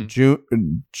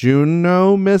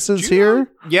 Juno misses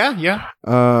here. Yeah.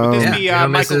 Would this be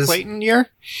Michael Clayton year?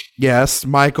 Yes,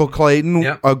 Michael Clayton,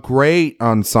 a great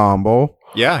ensemble.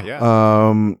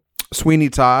 Yeah. Sweeney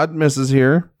Todd misses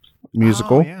here.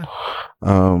 Musical.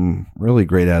 Really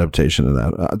great adaptation of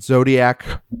that. Zodiac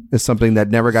is something that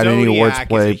never got any awards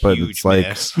play, but it's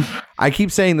like I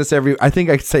keep saying this I think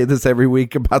I say this every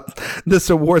week about this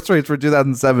awards race for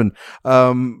 2007.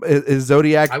 Is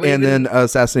Zodiac then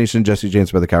Assassination of Jesse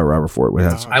James by the Coward Robert Ford.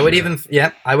 I would even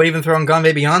throw in Gone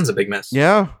Baby Gane's a big miss.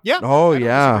 Yeah. Oh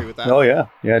yeah. Oh yeah.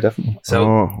 Yeah, definitely.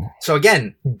 So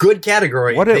again, good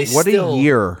category. What a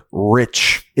year.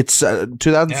 Rich. It's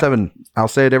 2007. Yeah. I'll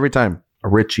say it every time. A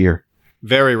rich year.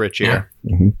 Very rich year.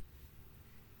 Yeah. Mm-hmm.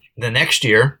 The next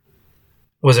year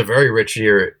was a very rich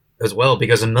year as well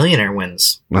because a Millionaire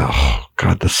wins. Oh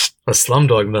God, a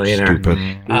Slumdog Millionaire.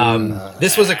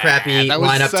 This was a crappy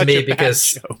lineup to me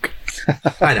because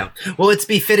I know. Well, it's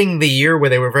befitting the year where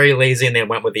they were very lazy and they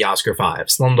went with the Oscar 5.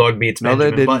 Slumdog beats. No,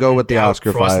 they didn't go with the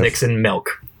Oscar 5. Frost Nixon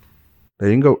Milk. They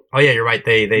didn't go. Oh yeah, you're right.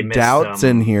 They missed Doubts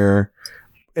in here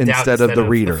instead of the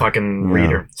Reader. The fucking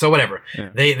Reader. So whatever. Yeah.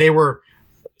 They were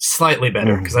slightly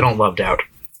better because I don't love Doubt.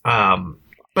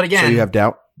 But again, so you have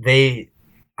Doubt. I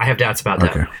have doubts about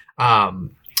that. Okay.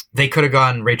 They could have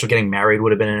gone Rachel Getting Married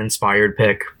would have been an inspired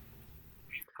pick.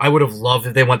 I would have loved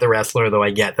if they went The Wrestler, though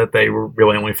I get that they were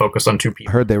really only focused on two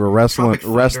people. I heard they were wrestling would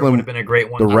have been a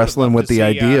great one. The wrestling with the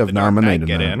idea of nominating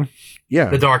them. Yeah.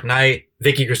 The Dark Knight,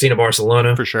 Vicky Cristina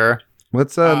Barcelona. For sure.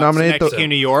 Let's nominate Next to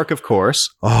New York, of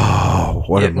course. Oh,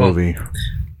 what a movie.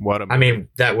 What a movie. I mean,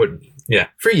 that would... Yeah,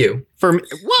 for you. For me,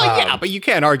 but you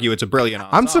can't argue it's a brilliant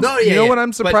ensemble. You know what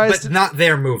I'm surprised? But not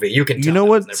their movie. You can. You know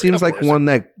what seems like one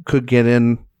that could get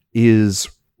in is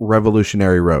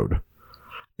Revolutionary Road.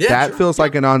 Yeah, that feels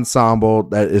like an ensemble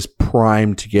that is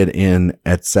primed to get in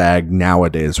at SAG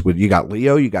nowadays. You got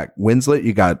Leo, you got Winslet,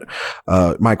 you got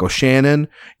Michael Shannon,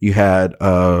 you had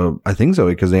I think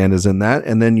Zoe Kazan is in that,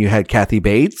 and then you had Kathy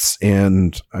Bates,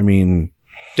 and I mean.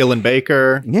 Dylan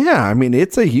Baker. Yeah, I mean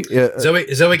it's a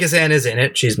Zoe Kazan is in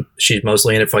it. She's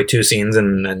mostly in it for like 2 scenes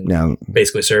and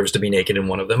basically serves to be naked in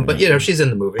one of them. But she's in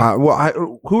the movie.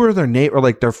 Who are their name or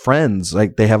like their friends?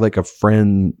 Like they have like a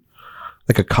friend,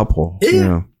 like a couple.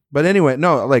 Yeah. But anyway,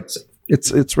 no, like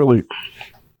it's really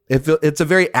it's a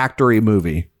very actory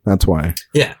movie. That's why.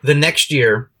 Yeah, the next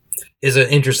year is an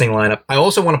interesting lineup. I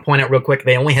also want to point out real quick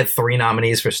they only had 3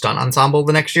 nominees for stunt ensemble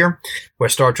the next year, where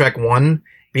Star Trek won.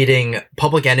 Beating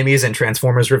Public Enemies and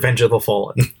Transformers Revenge of the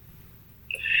Fallen.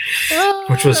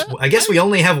 Which was, I guess we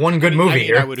only have one good movie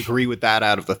here. I would agree with that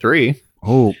out of the 3.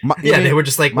 Oh, they were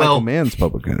just like, Michael Mann's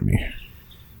Public Enemy.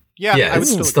 Yeah,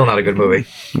 it's still not a good movie.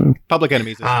 Public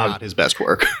Enemies is not his best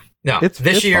work. No,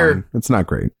 this year, fine. It's not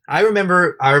great. I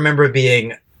remember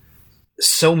being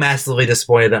so massively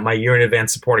disappointed that my year in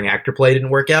advance supporting actor play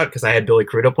didn't work out because I had Billy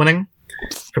Crudup winning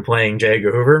for playing J.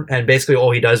 Edgar Hoover, and basically all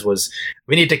he does was,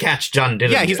 we need to catch John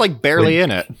Dillinger. Yeah, he's like barely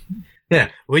in it. Yeah,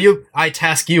 I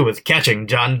task you with catching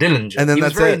John Dillinger. And then he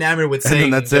was very enamored with saying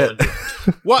that's it.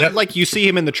 What? Like you see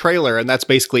him in the trailer, and that's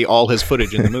basically all his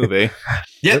footage in the movie.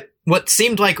 Yep. What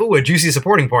seemed like a juicy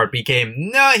supporting part became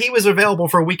he was available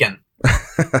for a weekend.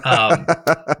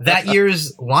 That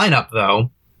year's lineup,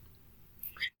 though,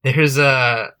 there's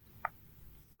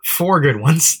 4 good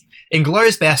ones.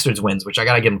 Inglourious Bastards wins, which I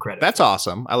gotta give him credit. That's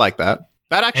awesome. I like that.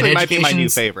 That actually might be my new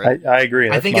favorite. I agree.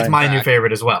 I think it's my new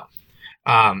favorite as well.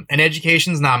 And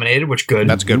Education's nominated, which good.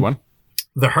 That's a good one.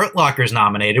 The Hurt Locker's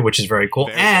nominated, which is very cool.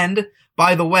 And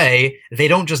by the way, they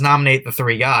don't just nominate the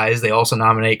 3 guys; they also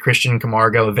nominate Christian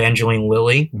Camargo, Evangeline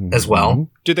Lilly as well.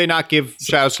 Did they not give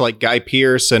shout-outs to like Guy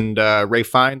Pearce and Ray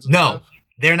Fiennes? No,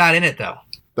 they're not in it though.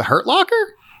 The Hurt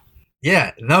Locker?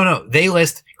 Yeah, no. They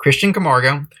list Christian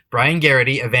Camargo, Brian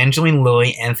Garrity, Evangeline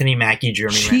Lilly, Anthony Mackie,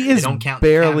 Jeremy Renner. She is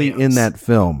barely in that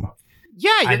film.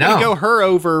 Yeah, you're going to go her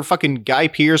over fucking Guy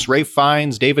Pearce, Ray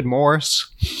Fiennes, David Morse.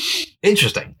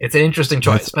 Interesting. It's an interesting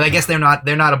choice, but I guess they're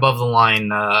not above the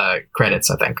line credits,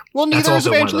 I think. Well, neither is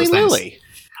Evangeline Lilly.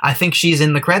 I think she's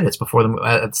in the credits before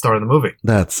at the start of the movie.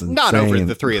 That's insane. Not over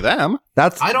the 3 of them. I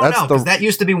don't know, because that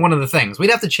used to be one of the things.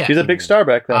 We'd have to check. She's a big star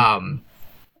back then.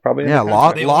 Probably. Yeah,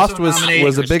 They Lost also was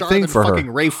nominated a big thing for her.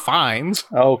 Fucking Ray Fiennes.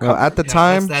 Oh, At the Yeah,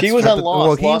 time, that's he was true. on Lost.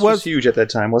 well, he Lost was was- huge at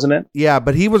that time, wasn't it? yeah,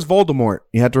 but he was Voldemort.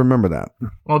 You have to remember that.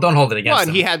 Well, don't hold it against Well, and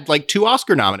him. he had like 2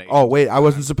 Oscar nominations. Oh wait, I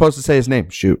wasn't supposed to say his name.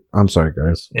 Shoot, I'm sorry,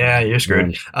 guys. Yeah, you're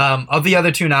screwed. Of the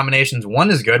other 2 nominations, one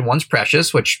is good, one's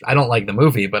Precious, which I don't like the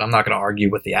movie, but I'm not going to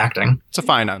argue with the acting. It's a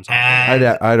fine ensemble. And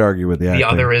I'd argue with the the acting.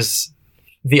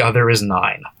 other is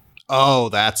 9. Oh,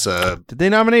 that's a. Did they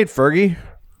nominate Fergie?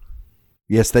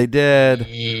 Yes, they did.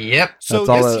 Yep. So That's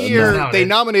all this that- year no. they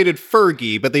nominated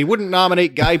Fergie, but they wouldn't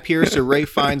nominate Guy Pearce or Ray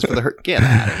Fiennes for the. Get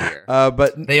out of here.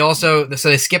 But They also they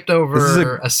skipped This is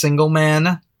over a Single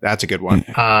Man, That's a good one.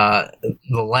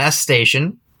 The Last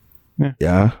Station,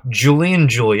 yeah, Julie and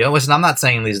Julia. Listen, I'm not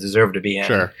saying these deserve to be in.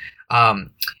 Sure.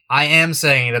 I am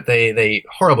saying that they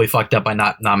horribly fucked up by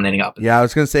not nominating Up. yeah, I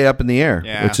was gonna say Up in the Air,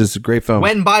 Yeah. which is a great film.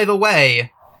 When, by the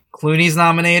way, Clooney's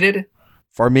nominated,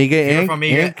 Farmiga and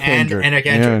Farmiga and Kendrick. Anna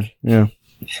Kendrick. Yeah.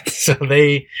 so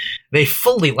they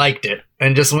fully liked it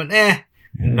and just went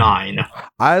 9.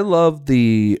 I love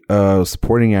the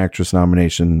supporting actress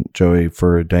nomination, Joey,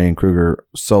 for Diane Kruger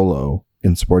solo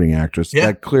in supporting actress. Yeah.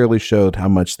 That clearly showed how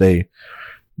much they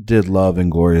did love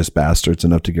Inglourious Bastards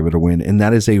enough to give it a win, and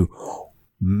that is a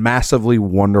massively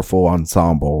wonderful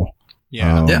ensemble.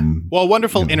 Yeah. Yeah. Well,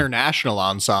 wonderful you know. international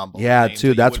ensemble. Yeah, names too.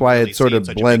 that you That's wouldn't why really it sort see in of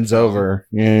such a big blends film. over.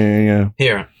 Yeah.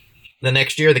 Here, the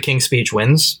next year, The King's Speech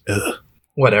wins.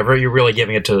 Whatever, you're really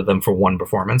giving it to them for one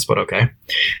performance, but okay.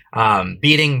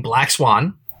 Beating Black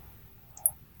Swan,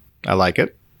 I like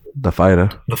it. The Fighter.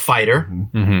 The Fighter,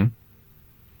 Mm-hmm.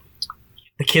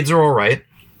 The Kids Are All Right,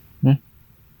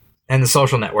 and The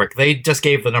Social Network. They just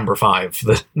gave the number 5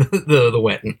 the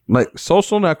win. Like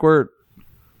Social Network,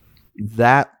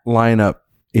 that lineup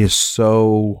is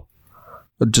so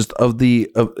just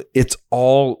it's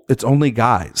only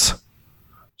guys.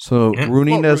 So Yeah.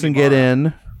 Rooney Well, doesn't Rooney get Mara.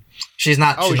 in. She's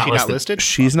not. Oh, she's is she not not listed. listed?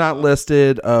 She's not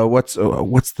listed. What's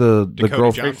the Dakota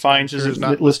girl? Johnson. Ray Fiennes is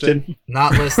not listed.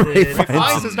 Not listed. Ray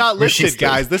Fiennes is not listed, Rashida-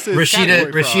 guys. This is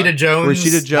Rashida category Jones.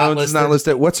 Rashida Jones is not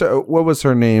listed. What was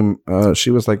her name?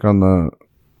 She was like on the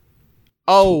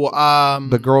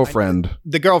girlfriend,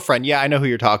 The girlfriend. Yeah, I know who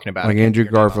you're talking about. like I can't Andrew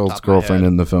think of her name off the Garfield's top of my girlfriend head.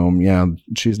 in the film. Yeah,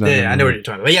 she's not. Yeah, I know what you're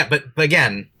talking about. Yeah, but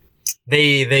again,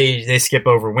 they skip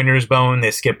over Winter's Bone.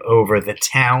 They skip over The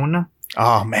Town.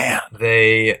 Oh man.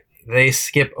 They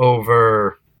skip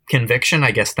over Conviction,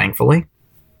 I guess, thankfully.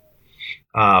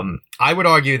 I would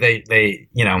argue they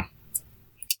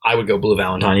I would go Blue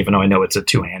Valentine, even though I know it's a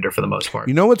 2-hander for the most part.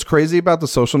 You know what's crazy about the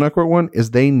Social Network one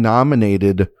is they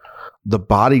nominated the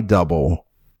body double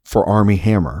for Army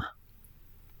Hammer.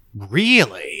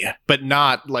 Really? But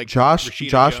not like Josh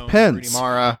Rashida Pence. Rooney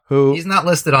Mara. Who He's not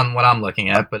listed on what I'm looking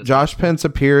at, but Josh Pence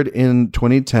appeared in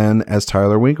 2010 as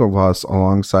Tyler Winklevoss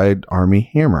alongside Army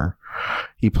Hammer.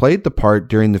 He played the part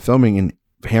during the filming, and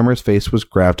Hammer's face was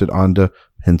grafted onto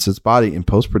Pence's body in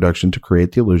post-production to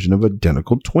create the illusion of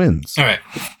identical twins. all right.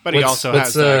 But he Let's- also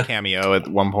let's, has a cameo at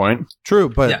one point. True,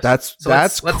 but Yes. that's So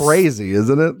let's- crazy,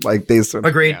 isn't it? Like they sort of,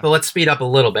 Agreed, Yeah. but let's speed up a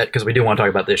little bit because we do want to talk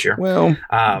about this year. well,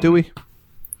 do we?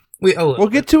 We'll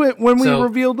get to it when we So,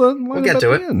 reveal the lineup we'll get at to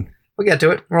the it. end. We'll get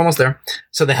to it. We're almost there.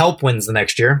 So The Help wins the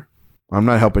next year. I'm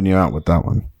not helping you out with that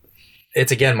one.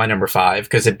 It's again my number 5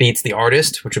 because it beats The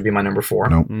Artist, which would be my number 4.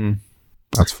 No.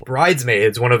 That's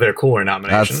Bridesmaids, one of their cooler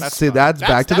nominations. That's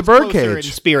back to the closer in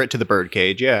Birdcage. spirit to the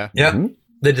Birdcage, yeah. Yep. Mhm.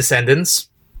 The Descendants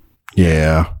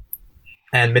Yeah,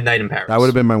 and Midnight in Paris. that would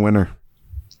have been my winner.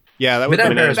 Yeah, that would,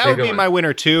 Midnight in Paris that would would be be going. my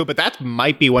winner too, but that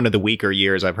might be one of the weaker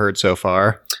years I've heard so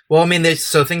far. Well, I mean,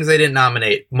 so things they didn't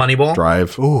nominate: Moneyball,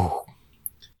 Drive. Ooh,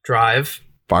 Drive,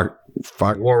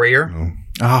 fuck. Warrior, No.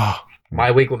 Oh. My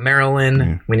Week with Marilyn.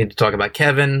 Yeah. We need to talk about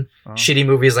Kevin. Oh. Shitty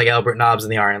movies like Albert Nobbs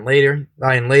and the Iron Lady.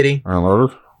 Iron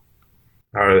Lord.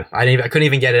 I couldn't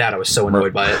even get it out. I was so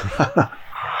annoyed by it.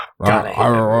 God,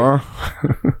 I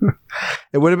hate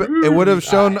It would have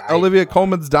shown Olivia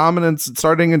Colman's dominance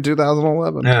starting in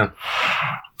 2011. Yeah.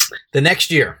 The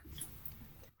next year,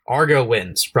 Argo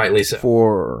wins, rightly so.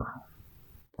 For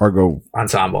Argo,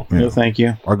 Ensemble. No, thank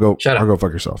you. Argo, Shut up. Argo,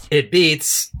 fuck yourself. It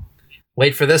beats.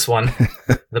 Wait for this one.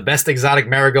 The Best Exotic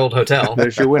Marigold Hotel.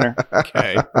 There's your winner.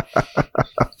 Okay.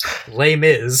 Les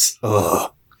Mis.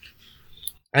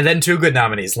 And then 2 good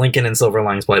nominees, Lincoln and Silver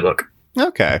Linings Playbook.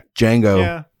 Okay. Django,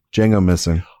 Yeah. Django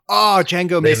missing. Oh,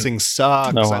 Django Missing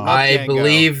sucks. No, I love I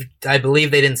Django.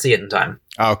 believe they didn't see it in time.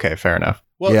 Okay, fair enough.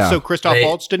 Well, Yeah. so Christoph They-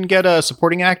 Waltz didn't get a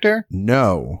supporting actor? Oh,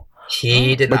 No,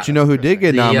 He did not. but you know who did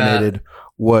get The, nominated? It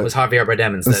was Was Javier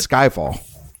Bardem instead. Skyfall?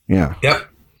 Yeah, Yep.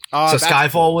 Oh, So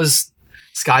that's- Skyfall was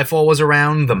Skyfall was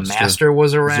around. The Master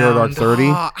was around. Zero Dark 30.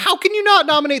 How can you not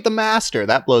nominate The Master?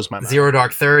 That blows my mind. Zero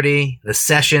Dark 30. The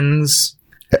Sessions.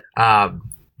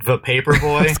 The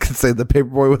Paperboy. I was gonna say the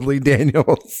Paperboy with Lee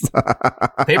Daniels.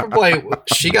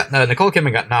 Paperboy. Nicole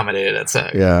Kidman got nominated at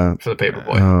SAG. Yeah. For the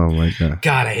Paperboy. Oh my god.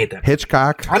 God, I hate that.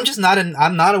 Hitchcock. I'm just not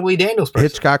I'm not a Lee Daniels person.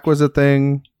 Hitchcock was a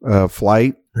thing.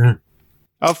 Flight.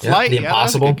 Oh, Flight. The Yeah,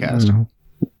 that's a Impossible. good cast.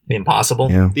 The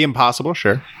Impossible. Yeah. The Impossible,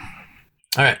 sure.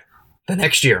 All right. The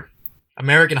next year,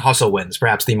 American Hustle wins,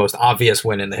 perhaps the most obvious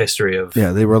win in the history of.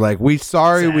 Yeah, they were like, we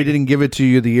SAG. didn't give it to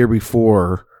you the year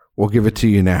before. We'll give it to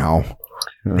you now.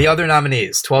 The other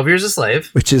nominees: 12 Years a Slave,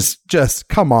 Which is just,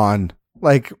 come on.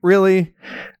 Like, really?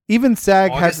 Even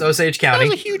SAG August has... Osage That was a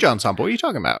County. huge ensemble. What are you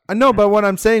talking about? I know, but what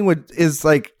I'm saying is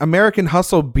like American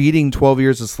Hustle beating 12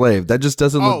 Years a Slave. That just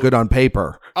doesn't look Oh. good on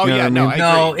paper. Oh, You know yeah, what I no,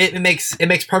 mean? No, it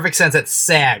makes perfect sense at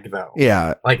SAG though.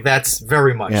 Yeah. Like that's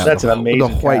very much. Yeah. That's an the- amazing The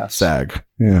white cast. SAG.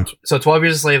 Yeah. So 12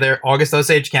 Years a Slave there. August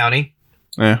Osage County.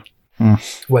 Yeah.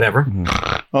 Whatever.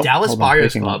 Oh, Dallas hold on,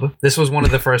 Buyers taking- Club. This was one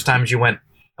of the first times you went,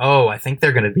 oh, I think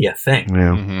they're going to be a thing.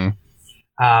 Yeah.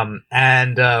 Mm-hmm.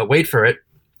 And wait for it,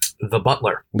 The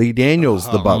Butler. Lee Daniels,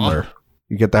 the Uh-huh. butler.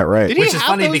 You get that right. Did Which he is have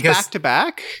funny those because- back to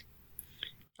back?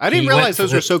 I didn't He realize went for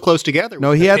those the- were so close together.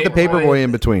 No, he had the Paperboy- Paperboy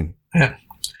in between.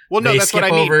 Well, no, they that's what I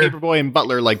skip mean. over- Paperboy and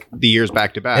Butler, like the years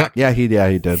back to back. Yeah, he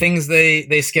did. Things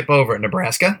they skip over: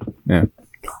 Nebraska. Yeah.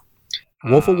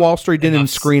 Wolf of Wall Street didn't enough-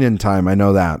 screen in time. I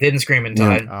know that. Didn't scream in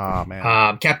Yeah. time. Oh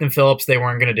man. Captain Phillips, they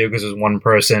weren't going to do because it was one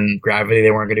person. Gravity,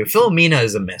 they weren't going to do. Philomena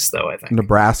is a miss, though, I think.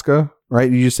 Nebraska, right?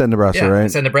 You just said Nebraska, Yeah, I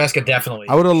right? said Nebraska definitely.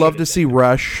 I would have loved to should see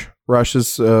Rush. Rush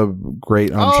is a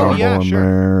great ensemble yeah, in sure.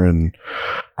 there, and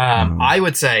I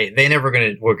would say they never were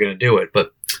going to do it,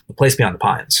 but The Place Beyond the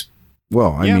Pines.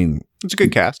 well, Yeah. I It's a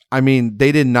good cast. mean,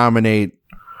 they didn't nominate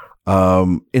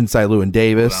Inside Llewyn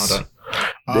Davis.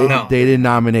 Well They, no. they didn't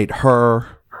nominate her.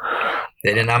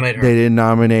 They didn't nominate her. They didn't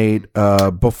nominate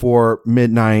Before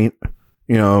Midnight.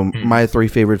 You know, my three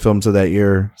favorite films of that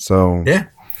year. So Yeah.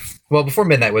 Well, Before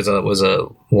Midnight was a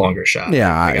longer shot.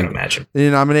 Yeah, I I- can imagine. they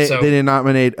didn't nominate. So- they didn't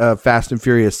nominate Fast and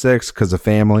Furious 6 because of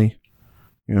family.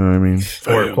 You know what I mean?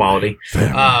 For quality.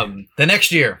 The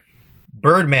next year,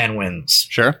 Birdman wins,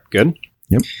 Sure. Good.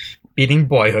 beating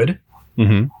Boyhood.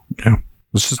 Mm-hmm.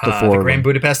 It's just the The four. of Grand them.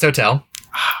 Budapest Hotel.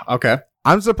 Okay.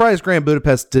 I'm surprised Grand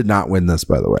Budapest did not win this.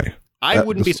 By the way, I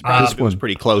wouldn't be this surprised if it was one.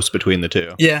 pretty close between the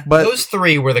two. Yeah, But- those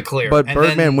three were the clear. but And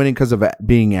Birdman then, winning because of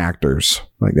being actors,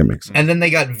 like that makes sense. And then they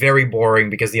got very boring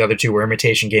because the other two were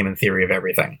Imitation Game and Theory of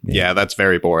Everything. Yeah, that's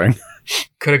very boring.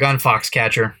 Could have gone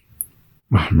Foxcatcher.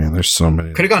 Oh man, there's so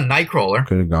many. Could have gone Nightcrawler.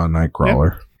 Could have gone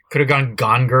Nightcrawler. Could have gone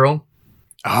Gone Girl.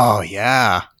 Oh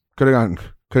yeah. Could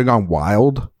have gone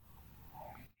Wild.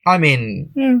 I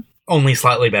mean, only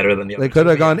slightly better than the other They could two,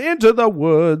 have but gone Into the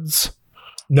Woods.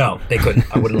 No, they couldn't.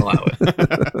 I wouldn't allow it.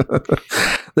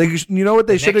 You know what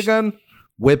they The should have next- done?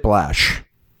 Whiplash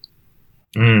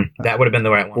That would have been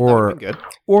the right one. or Good.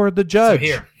 The So Judge.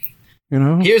 here, You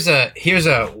know, here's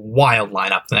a wild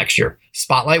lineup the next year.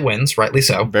 Spotlight wins, rightly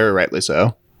so. Very rightly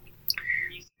so.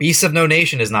 Beasts of No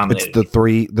Nation is it's nominated. the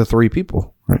three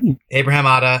people, right? Abraham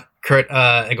Atta, Kurt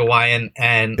Egoyan,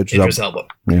 and Idris Idris Elba.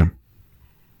 Yeah.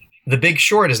 The Big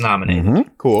Short is nominated. Mhm.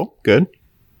 Cool. Good.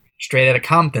 Straight Outta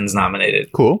Compton's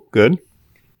nominated. Cool. Good.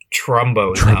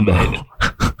 Trumbo is Trumbo. nominated.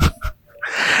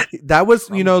 That was,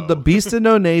 the Beast of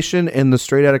No Nation and the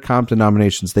Straight Outta Compton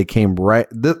nominations. They came right.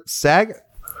 The SAG,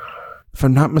 if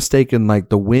I'm not mistaken, like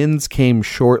the wins came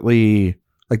shortly.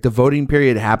 Like the voting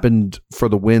period happened for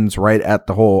the wins right at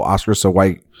the whole Oscar So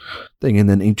White thing, and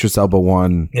then Idris Elba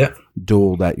won Yep.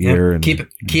 duel that year. And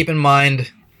Keep in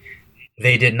mind,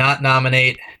 they did not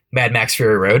nominate Mad Max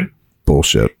Fury Road.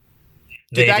 bullshit.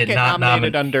 They Did that did get not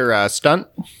nominated under stunt?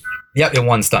 Yep, it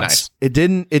won stunts. Nice. It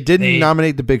didn't They-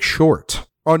 nominate The Big Short.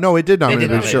 Oh no, it did nominate The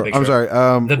Big nominate Short. Big I'm Short.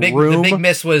 sorry. The big Room.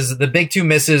 miss was the big two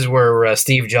misses were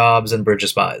Steve Jobs and Bridge of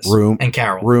Spies. Room. And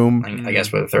Carol. Room. I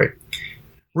guess were the three.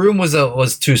 Room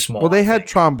was too small. Well, they I had think,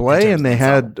 Tremblay in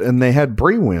terms and of they had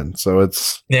Brie win, so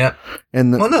it's Yeah.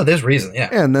 and Well, no, there's reason. Yeah.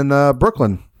 and then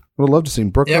Brooklyn. Would have loved to see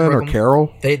Brooklyn, or Brooklyn.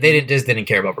 Carol. They just didn't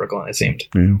care about Brooklyn. It seemed.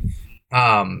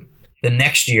 Yeah. The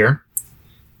next year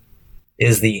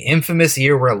is the infamous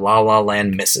year where La La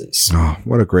Land misses, Oh,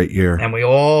 what a great year! and we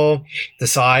all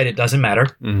decide it doesn't matter,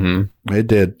 Mm-hmm. It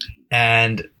did.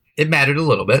 and it mattered a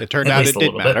little bit. It turned at out least it a did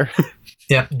little bit. matter.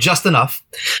 Yeah, just enough.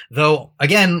 Though,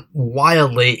 again,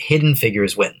 wildly, Hidden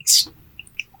Figures wins.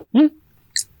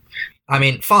 I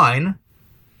mean, fine,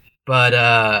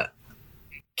 but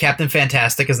Captain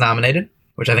Fantastic is nominated,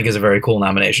 which I think is a very cool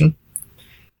nomination.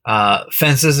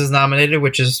 Fences is nominated,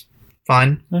 which is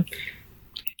fine.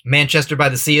 Manchester by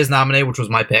the Sea is nominated, which was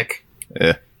my pick.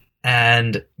 Yeah.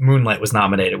 And Moonlight was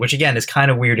nominated, which again is kind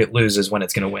of weird. It loses when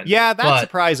it's going to win. Yeah, that But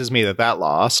surprises me that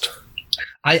lost.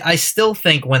 I still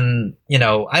think when,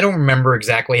 I don't remember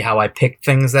exactly how I picked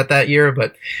things that year,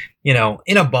 but, in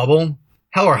a bubble,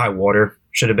 Hell or High Water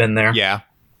should have been there. Yeah.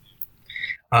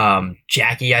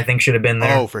 Jackie, I think, should have been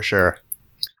there. Oh, for sure.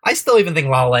 I still even think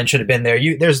La La Land should have been there.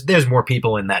 There's more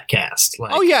people in that cast.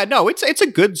 Like, Oh yeah, no, it's a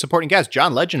good supporting cast.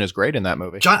 John Legend is great in that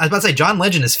movie. I was about to say, John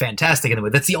Legend is fantastic in the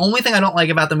movie. That's the only thing I don't like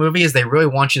about the movie is they really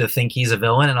want you to think he's a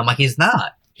villain, and I'm like, he's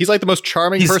not. He's like the most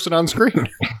charming person on screen.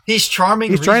 He's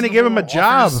charming. He's trying to give him a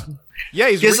job.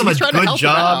 Yeah, Gives him a trying to good help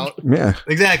job. him out. Yeah,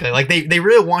 Exactly. Like they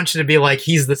really want you to be like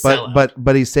he's the sellout.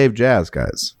 but he saved jazz,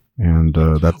 guys, and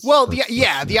that's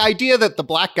the idea that the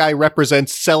black guy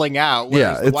represents selling out.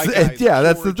 Yeah, the white guy's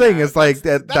that's the pure thing. jazz, It's like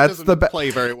that's doesn't the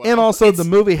play very well. And also, the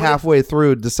movie halfway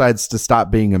through decides to stop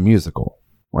being a musical.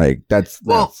 Like that's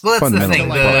that's the fundamentally thing.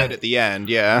 like right at the end,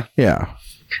 yeah. Yeah.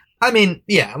 I mean,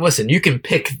 yeah. Listen, you can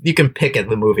pick at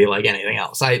the movie like anything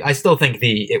else. I still think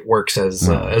it works as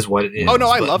what it is. Oh no,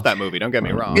 I but- love that movie. Don't get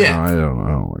me wrong. Yeah. No, I don't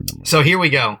know. So here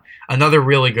we go. Another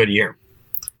really good year.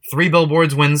 3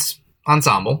 Billboards wins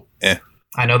ensemble.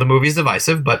 I know the movie's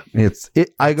divisive, but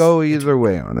I go either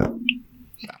way on it.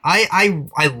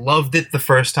 I loved it the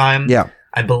first time. Yeah.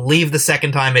 I believe the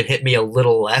second time it hit me a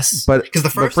little less. But because the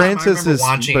first time I remember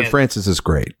watching it. Francis is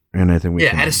great, and I think we.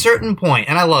 At a certain point,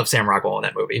 and I love Sam Rockwell in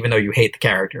that movie, even though you hate the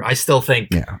character. I still think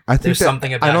I think there's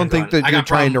something about. I don't think that you're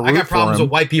trying to root I got problems for him.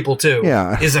 with white people too.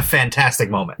 Yeah. Is a fantastic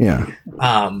moment. Yeah.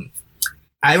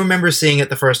 I remember seeing it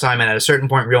the first time, and at a certain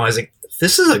point realizing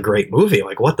this is a great movie.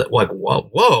 Like what the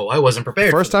whoa! I wasn't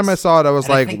prepared. First for time I this. saw it, I was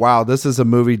And I like, think- "Wow, this is a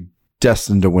movie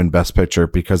destined to win Best Picture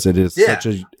because it is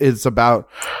it's about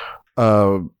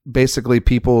basically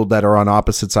people that are on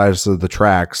opposite sides of the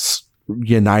tracks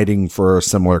uniting for a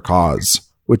similar cause,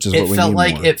 which is what we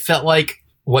need more. It felt like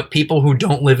what people who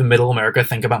don't live in Middle America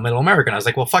think about Middle America. And I was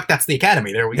like, well, fuck, that's the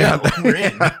Academy. There we go. We're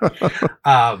in.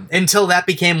 Until that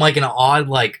became like an odd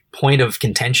point of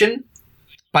contention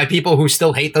by people who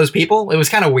still hate those people. It was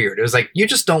kind of weird. It was like, you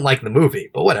just don't like the movie,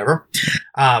 but whatever.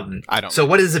 I don't. So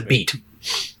what does it beat?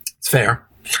 It's fair.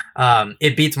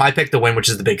 It beats my pick to win, which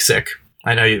is The Big Sick.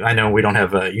 I know we don't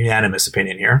have a unanimous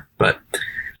opinion here, but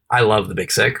I love The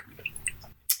Big Sick.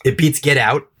 It beats Get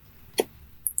Out.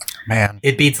 Man.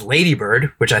 It beats Lady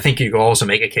Bird, which I think you could also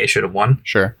make a case should have won.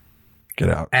 Sure. Get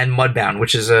Out. And Mudbound,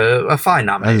 which is a fine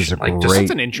nomination. That is a just- great-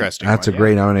 That's an interesting That's one, a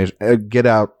great nomination. Get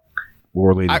Out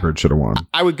or Lady Bird should have won.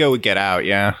 I would go with Get Out,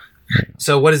 yeah.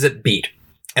 So what does it beat?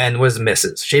 And was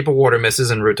misses. Shape of Water misses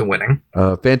en route to winning.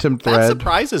 Phantom That Thread.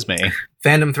 surprises me.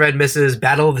 Phantom Thread misses.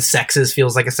 Battle of the Sexes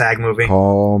feels like a SAG movie.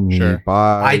 Call Me Sure.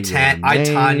 by I,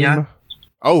 Tanya.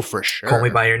 Oh, for sure. Call Me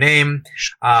by Your Name.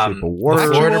 Shape of Water.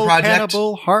 The Florida Actual Project.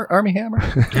 Hannibal Army Hammer.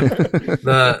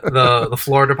 The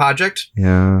Florida Project.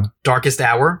 Yeah. Darkest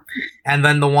Hour. And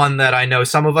then the one that I know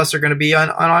some of us are going to be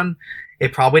on.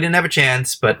 It probably didn't have a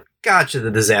chance, but gotcha, the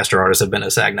Disaster Artists have been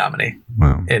a SAG nominee.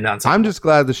 Wow. In ensemble. I'm just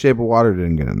glad The Shape of Water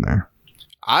didn't get in there.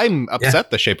 I'm upset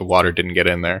The Shape of Water didn't get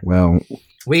in there. Well,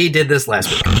 We did this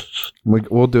last week.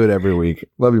 we'll do it every week.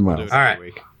 Love you, Miles. All right.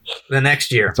 The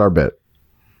next year. It's our bit.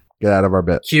 Get out of our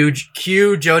bit. Cue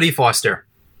Jodie Foster.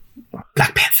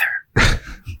 Black Panther.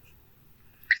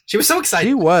 She was so excited.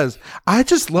 She was. I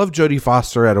just love Jodie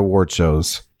Foster at award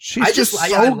shows. She's just I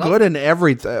so love- good in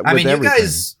everything. I mean, you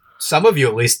guys, some of you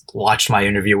at least watched my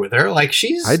interview with her. Like,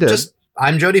 she's I did. just,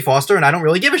 I'm Jodie Foster, and I don't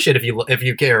really give a shit if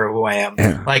you care who I am.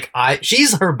 Yeah. Like,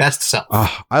 she's her best self.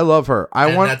 I love her.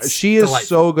 And that's She is delightful.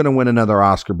 so going to win another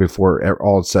Oscar before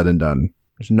all is said and done.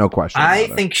 There's no question. I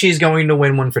about it. think she's going to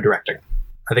win one for directing.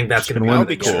 I think that's She's going to gonna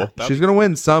be win. the That'd be goal. cool. She's going to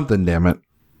win something. Damn it.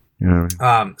 You know what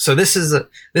I mean? So this is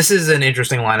an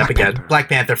interesting lineup again. Panther. Black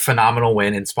Panther, phenomenal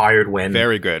win, inspired win.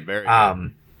 Very good. Very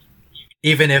good.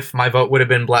 Even if my vote would have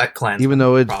been Black Klansman, Even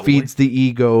though it probably. feeds the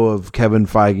ego of Kevin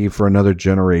Feige for another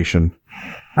generation.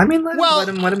 I mean, let Well,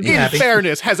 him be in happy.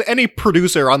 fairness, has any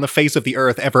producer on the face of the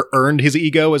earth ever earned his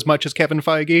ego as much as Kevin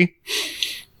Feige?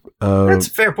 That's a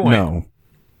fair point. No.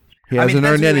 He I mean, hasn't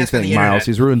that's earned what he asked for anything, the Miles. internet.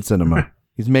 He's ruined cinema.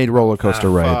 He's made roller coaster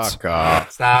rides. Fuck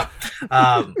off. Stop.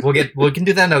 We can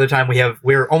do that another time.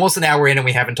 We're almost an hour in and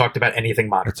we haven't talked about anything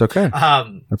modern. It's okay.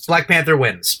 Black Panther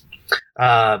wins.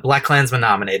 Black Klansman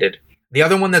nominated. The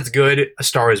other one that's good, A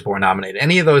Star Is Born nominated.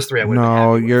 Any of those three, I would.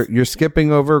 No, you're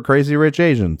skipping over Crazy Rich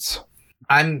Asians.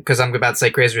 because I'm about to say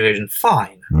Crazy Rich Asians.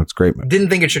 Fine. That's a great movie. Didn't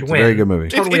think it should It's a win. very good movie.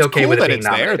 Totally it's okay cool with it that being it's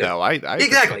nominated. there, though. I Exactly.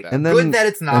 appreciate that. And then, Good that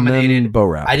it's nominated. And then Bo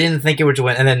Rap. I didn't think it would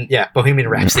win. And then, Bohemian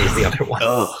Rhapsody is the other one.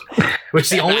 Which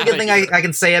the only good thing I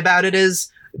can say about it is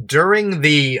during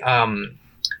the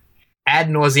ad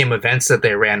nauseum events that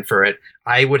they ran for it,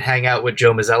 I would hang out with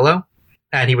Joe Mazzello,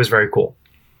 and he was very cool.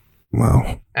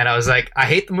 Wow. And I was like, I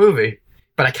hate the movie,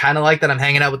 but I kind of like that I'm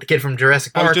hanging out with the kid from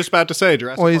Jurassic Park. I was just about to say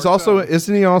Jurassic Well, he's Park also,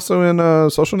 isn't he also in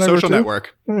Social Network? Social too?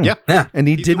 Network. Hmm. Yeah. And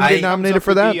he He's didn't the one get that comes nominated up for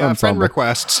with that the, friend ensemble.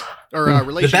 requests or The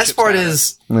relationship best part status.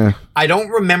 is, Yeah. I don't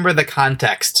remember the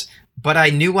context, but I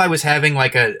knew I was having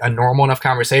like a normal enough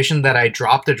conversation that I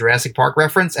dropped a Jurassic Park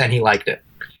reference, and he liked it.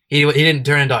 He didn't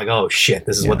turn into like, oh shit,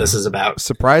 this is what this is about.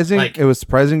 Surprising. Like- It was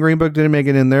surprising Green Book didn't make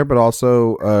it in there, but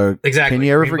also, Exactly. can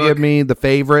you ever Green forgive Book. me? The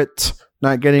Favorite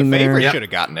not getting The there. favorite Yep. should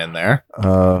have gotten in there.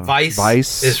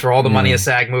 Vice is for all the money Yeah. a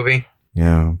SAG movie.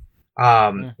 Yeah.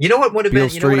 You know what would have Beale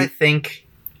been? You know what I Street. think?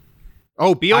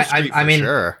 Oh, Beale I Street for mean-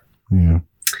 sure. Yeah.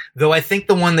 Though I think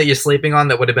the one that you're sleeping on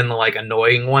that would have been the like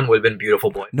annoying one would have been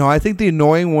Beautiful Boy, No, I think the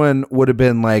annoying one would have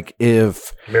been like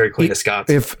if Mary Queen of Scots.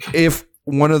 if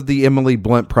one of the Emily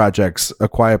Blunt projects, A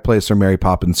Quiet Place or Mary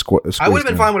Poppins, I would have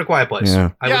been fine with A Quiet Place.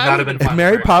 Yeah. I would Yeah, not I have been would've fine. If with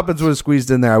Mary Mary Poppins would have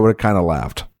squeezed in there, I would have kind of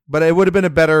laughed. But it would have been a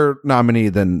better nominee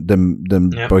than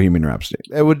Yep. Bohemian Rhapsody.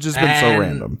 It would just been so And-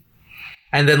 random.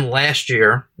 And then last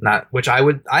year,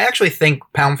 I actually think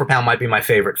pound for pound might be my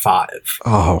favorite 5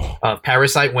 Oh, of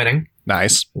Parasite winning.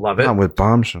 Nice. Love it. not with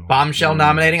Bombshell. Bombshell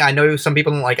nominating. I know some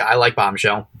people don't like it. I like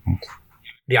Bombshell.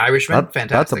 The Irishman, That's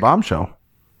fantastic. a bombshell.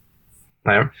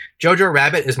 Jojo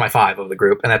Rabbit is my 5 of the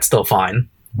group, and that's still fine.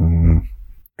 Mm,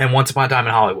 And Once Upon a Time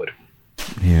in Hollywood.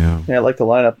 yeah. Yeah, I like the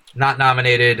lineup. Not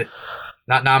nominated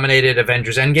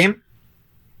Avengers Endgame,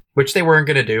 which they weren't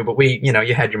going to do, but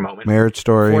you had your moment. Marriage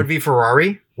Story. Ford v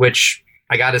Ferrari, which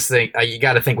I got to think, you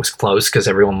got to think was close because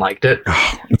everyone liked it.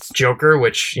 It's Joker,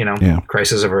 which, Yeah.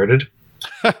 crisis averted.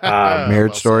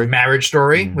 Marriage Story. Marriage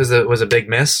Story Mm. was a big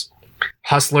miss.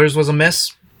 Hustlers was a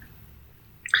miss.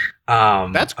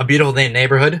 That's- A Beautiful Day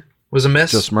Neighborhood was a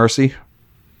miss. Just Mercy.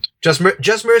 Just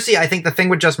Mercy. I think the thing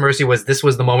with Just Mercy was this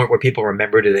was the moment where people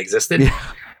remembered it existed, Yeah.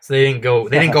 so they didn't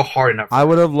go hard enough. I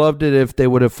would have loved it if they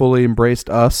would have fully embraced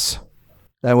Us.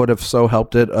 That would have so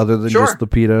helped it, other than Sure. just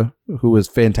Lupita, who was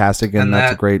fantastic, and And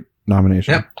that's a great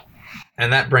nomination. Yep.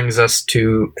 And that brings us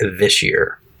to this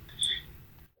year,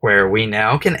 where we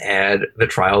now can add the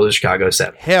Trial of the Chicago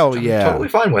 7. Hell I'm yeah. totally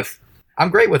fine with. I'm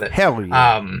great with it. Hell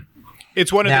yeah.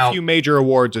 It's one of Now- the few major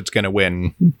awards it's going to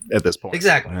win at this point.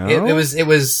 Exactly. Well.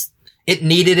 It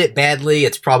needed it badly.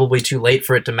 It's probably too late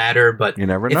for it to matter, but You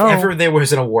never if know. ever there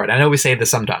was an award, I know we say this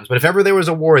sometimes, but if ever there was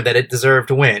an award that it deserved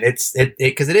to win, it's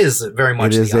because it is very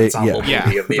much It is the ensemble yeah.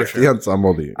 movie of the year. the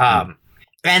ensemble.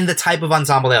 And the type of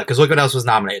ensemble they like, because look what else was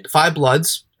nominated. Five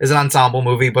Bloods is an ensemble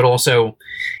movie, but also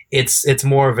it's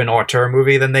more of an auteur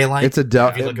movie than they like. It's a If you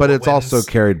look at but what it's also wins.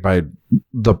 carried by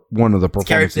one of the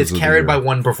performances. It's carried by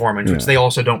one performance, which Yeah. they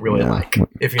also don't really Yeah. like.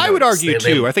 If you I would notice. argue,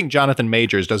 too. I think Jonathan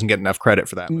Majors doesn't get enough credit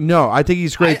for that. No, I think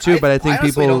he's great too, but I think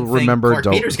honestly people don't think remember.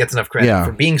 Clark Peters gets enough credit Yeah.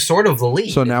 for being sort of the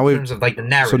lead. So now in we- terms of like the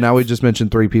narrative. So now we just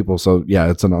mentioned 3 people. So yeah,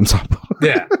 it's an ensemble.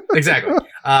 Yeah, exactly.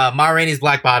 Ma Rainey's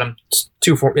Black Bottom.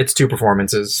 It's 2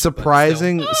 performances.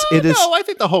 Surprising. It is. No, I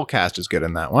think the whole cast is good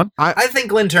in that one. I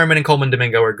think Lynn Turman and Coleman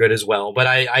Domingo are good as well, but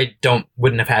I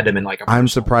wouldn't have had them in like a. I'm personal-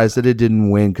 surprised that it didn't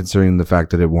win, considering the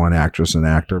fact that it won actress and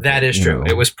actor. That but, is you true. know.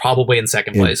 It was probably in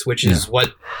second place, which is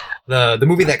what the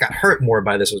movie that got hurt more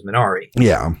by this was Minari,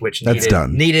 Yeah, which That's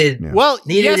done. needed Yeah. Well,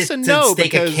 Needed yes it and to no,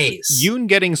 stake a because case. Yoon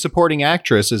getting supporting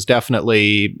actress is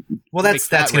definitely well makes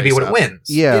that's that going to be what race it up. wins.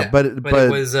 yeah, but it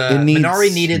was it needs-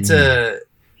 Minari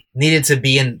needed to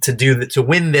be in to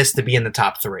win this to be in the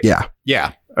top 3.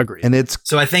 Yeah, agreed. and it's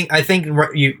So I think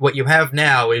what you have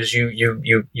now is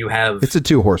you have a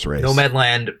 2-horse race.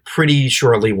 Nomadland pretty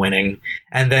surely winning,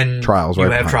 and then Trials you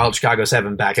right have behind. Trial of Chicago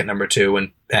 7 back at number 2,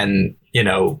 and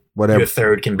Whatever. your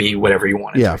third can be whatever you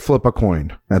want. Yeah, flip a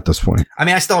coin at this point. I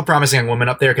mean, I still have Promising Young Woman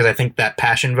up there because I think that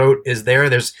passion vote is there.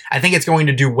 I think it's going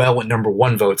to do well with number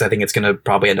 1 votes. I think it's going to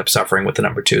probably end up suffering with the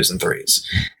number 2s and 3s.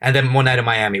 And then One Night in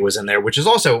Miami was in there, which is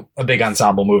also a big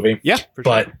ensemble movie. Yeah, for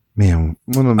But sure. Man,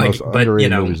 one of the most but,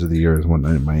 underrated movies of the year is One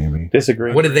Night in Miami.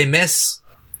 Disagree. what did they miss?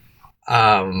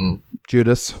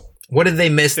 Judas. What did they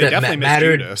miss They that definitely missed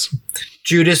mattered? Judas.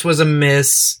 Judas was a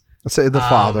miss. Let's say the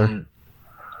father.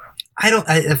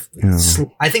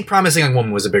 I think Promising Young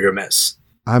Woman was a bigger miss.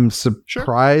 I'm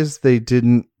surprised they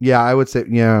didn't. Yeah, I would say.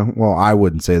 Yeah, well, I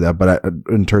wouldn't say that, but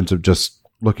in terms of just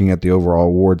looking at the overall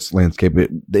awards landscape,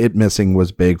 it missing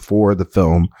was big for the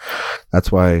film.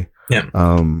 That's why. Yeah.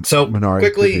 So Minari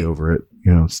quickly could be over it.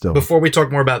 Still. before we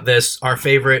talk more about this, our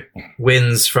favorite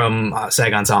wins from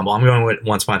SAG Ensemble. I'm going with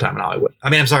Once Upon a Time in Hollywood. I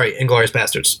mean, I'm sorry, Inglourious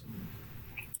Bastards.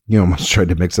 You almost tried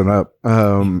to mix it up. I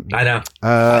know.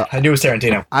 I knew it was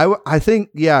Tarantino. I think,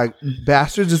 yeah,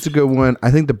 Bastards is a good one.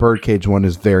 I think the Birdcage one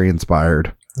is very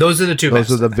inspired. Those are the two Those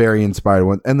best. are the very inspired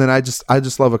ones. And then I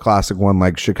just love a classic one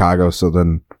like Chicago. So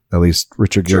then at least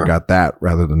Richard Gere got that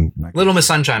rather than Little Miss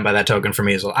Sunshine by that token for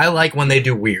me as well. I like when they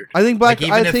do weird. I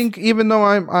think even though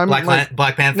I'm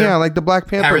Black Panther. Yeah, like the Black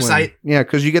Panther Parasite. one. Yeah,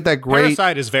 because you get that great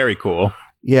Parasite is very cool.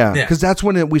 Yeah, because that's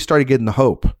when we started getting the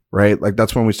hope, right? Like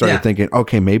that's when we started thinking,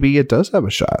 okay, maybe it does have a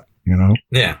shot, you know?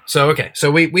 Yeah. So okay, so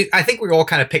we I think we all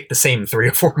kind of picked the same 3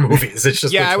 or 4 movies. It's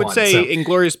just I would one, say so.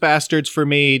 Inglourious Bastards for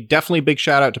me. Definitely big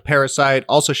shout out to Parasite.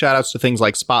 Also shout outs to things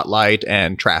like Spotlight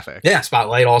and Traffic. Yeah,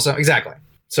 Spotlight also exactly.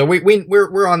 So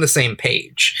we're on the same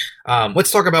page.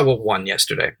 Let's talk about what won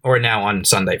yesterday, or now on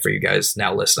Sunday for you guys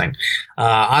now listening.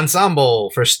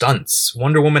 Ensemble for stunts,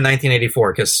 Wonder Woman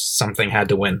 1984, because something had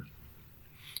to win.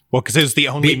 Well, because it was the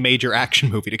only major action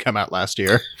movie to come out last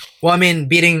year. Well, I mean,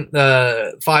 beating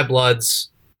the Five Bloods,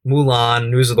 Mulan,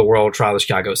 News of the World, Trial of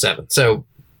Chicago 7. So,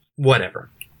 whatever.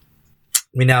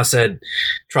 We now said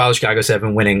Trial of Chicago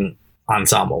 7 winning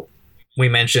ensemble. We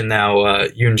mentioned now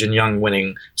Yoon Jin Young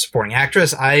winning supporting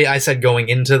actress. I said going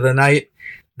into the night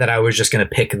that I was just going to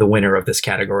pick the winner of this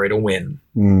category to win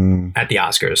at the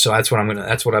Oscars. So that's what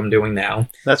I'm doing now.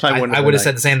 That's my winner. I would have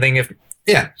said the same thing if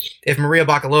Maria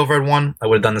Bakalova had won, I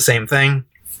would have done the same thing.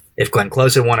 If Glenn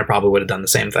Close had won, I probably would have done the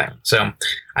same thing. So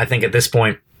I think at this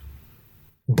point,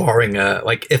 barring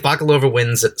if Bakalova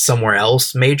wins somewhere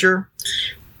else major,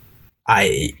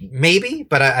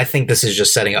 but I think this is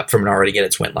just setting up for Minari to get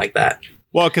its win like that.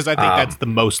 Well, because I think that's the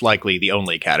most likely the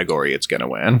only category it's going to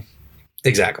win.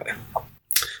 Exactly.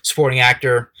 Supporting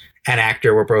actor and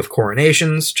actor were both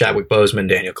coronations, Chadwick Boseman,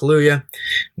 Daniel Kaluuya.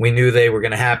 We knew they were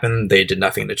going to happen. They did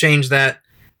nothing to change that.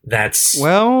 That's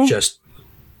just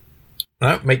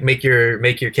make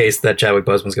your case that Chadwick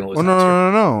Boseman's going to lose.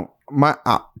 Well, no. My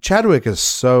Chadwick is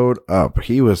sewed up.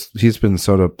 He's been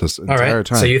sewed up this entire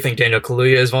time. So you think Daniel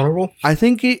Kaluuya is vulnerable? I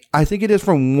think it is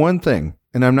from one thing,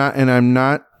 and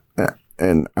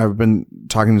I've been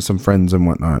talking to some friends and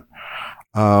whatnot.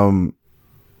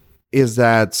 Is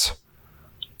that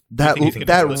the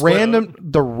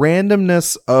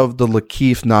randomness of the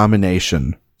Lakeith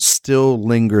nomination still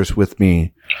lingers with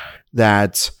me?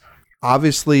 That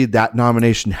obviously that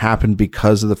nomination happened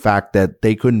because of the fact that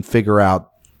they couldn't figure out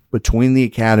between the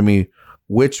Academy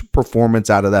which performance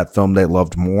out of that film they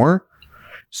loved more.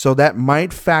 So that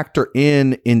might factor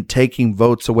in taking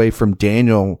votes away from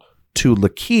Daniel to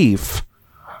Lakeith,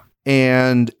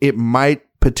 and it might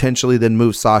potentially then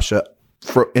move Sasha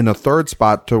in a third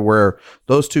spot to where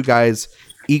those two guys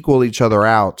equal each other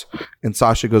out and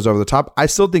Sasha goes over the top. I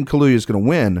still think Kaluuya is going to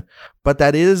win, but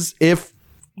that is if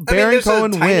Baron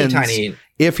Cohen wins.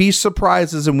 If he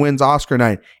surprises and wins Oscar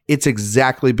night, it's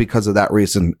exactly because of that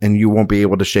reason, and you won't be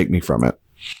able to shake me from it.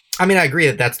 I mean, I agree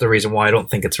that that's the reason why I don't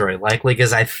think it's very likely,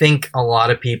 because I think a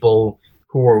lot of people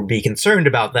who would be concerned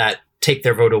about that take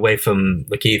their vote away from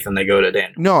Lakeith and they go to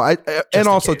Dan. No, and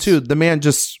also too, the man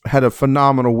just had a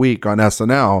phenomenal week on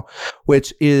SNL,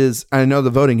 which is, I know the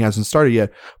voting hasn't started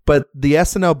yet, but the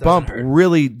SNL bump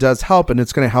really does help, and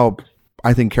it's going to help,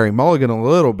 I think, Carey Mulligan a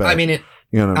little bit. I mean,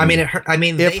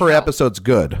 if her episode's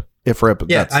good, they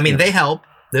help.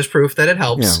 There's proof that it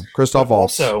helps. Yeah, Christoph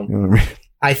Waltz. Also,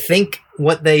 I think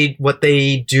what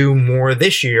they do more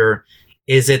this year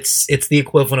is it's the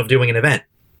equivalent of doing an event.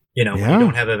 You know, when you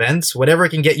don't have events, whatever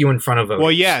can get you in front of voters.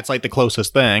 Well, yeah, it's like the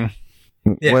closest thing.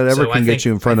 Yeah, whatever can get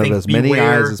you in front of as many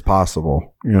eyes as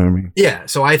possible. You know what I mean? Yeah.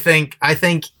 So I think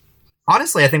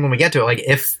honestly, when we get to it, like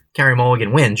if Carey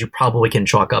Mulligan wins, you probably can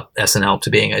chalk up SNL to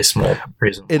being a small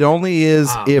reason. It only is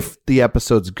if the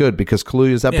episode's good, because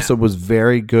Kaluuya's episode was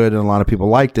very good and a lot of people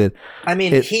liked it. I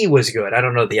mean, he was good. I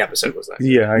don't know that the episode was that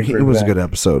good. Yeah, it was a good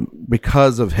episode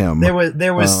because of him. There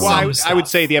was I would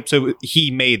say the episode,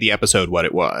 he made the episode what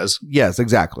it was. Yes,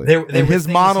 exactly. And his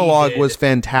monologue was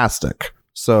fantastic.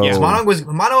 So his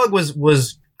monologue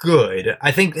was good.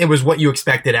 I think it was what you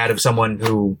expected out of someone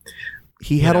who.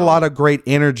 He had a lot of great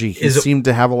energy. He seemed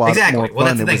to have a lot more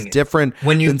fun. It was different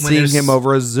than seeing him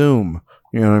over a Zoom.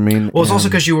 You know what I mean? Well, it's also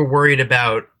because you were worried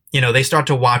about, they start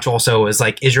to watch also as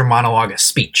like, is your monologue a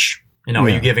speech? Are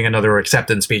you giving another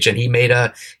acceptance speech? And he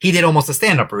did almost a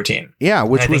stand-up routine. Yeah,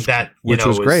 which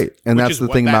was great. And that's the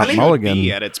thing about Mulligan.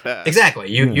 At its best. Exactly.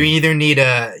 You either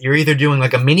you're either doing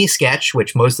like a mini sketch,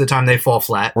 which most of the time they fall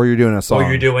flat, or you're doing a song, or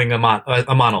you're doing a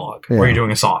monologue, or you're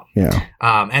doing a song. Yeah.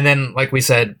 And then, like we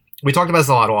said, we talked about this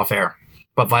a lot off air,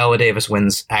 but Viola Davis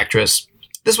wins actress.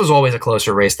 This was always a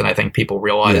closer race than I think people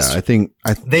realized. Yeah, I think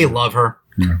they love her.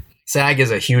 Yeah. SAG is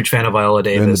a huge fan of Viola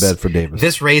Davis. In the bed for Davis.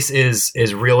 This race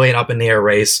is really an up in the air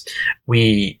race.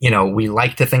 We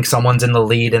like to think someone's in the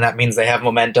lead, and that means they have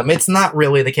momentum. It's not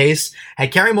really the case.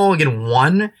 Had Carey Mulligan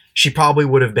won, she probably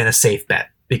would have been a safe bet,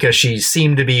 because she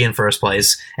seemed to be in first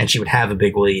place and she would have a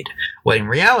big lead. What in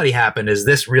reality happened is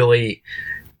this really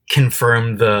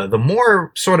confirmed the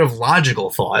more sort of logical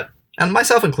thought, and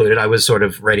myself included, I was sort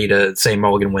of ready to say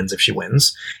Mulligan wins if she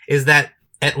wins, is that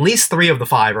at least 3 of the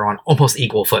 5 are on almost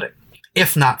equal footing,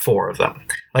 if not 4 of them.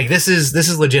 Like, this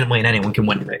is legitimately an anyone can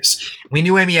win race. We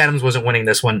knew Amy Adams wasn't winning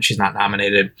this one. She's not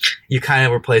nominated. You kind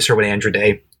of replace her with Andra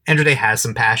Day. Andra Day has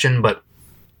some passion, but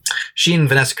she and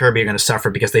Vanessa Kirby are going to suffer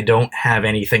because they don't have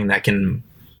anything that can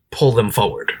pull them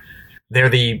forward. They're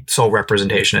the sole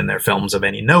representation in their films of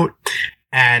any note.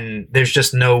 And there's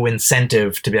just no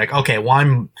incentive to be like, okay, well,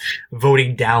 I'm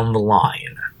voting down the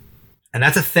line. And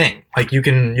that's a thing. Like, you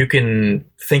can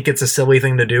think it's a silly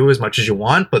thing to do as much as you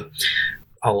want, but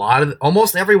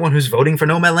almost everyone who's voting for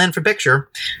Nomadland for Picture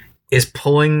is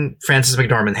pulling Frances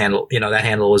McDormand that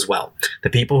handle as well. The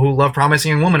people who love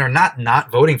Promising Young Woman are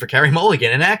not voting for Carey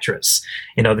Mulligan, an actress.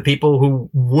 The people who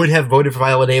would have voted for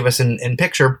Viola Davis in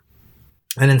Picture,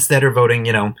 and instead are voting,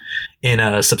 in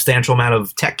a substantial amount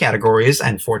of tech categories,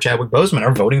 and for Chadwick Boseman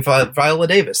are voting for Viola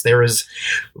Davis. There is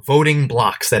voting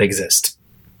blocks that exist.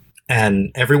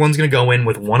 And everyone's going to go in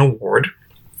with one award.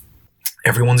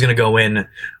 Everyone's going to go in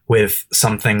with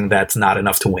something that's not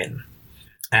enough to win.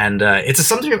 And it's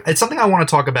something I want to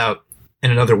talk about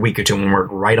in another week or two when we're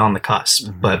right on the cusp.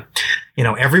 Mm-hmm. But,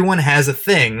 everyone has a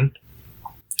thing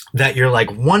that you're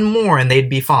like, one more and they'd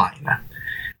be fine.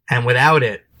 And without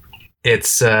it,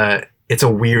 it's a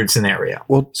weird scenario.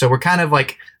 Well, so we're kind of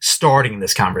like starting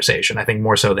this conversation, I think,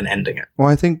 more so than ending it. Well,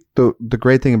 I think the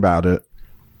great thing about it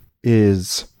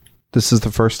is this is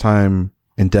the first time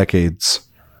in decades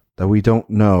that we don't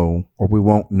know, or we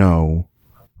won't know,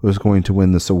 who's going to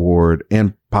win this award,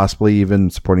 and possibly even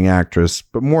supporting actress,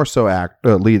 but more so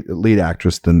lead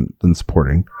actress than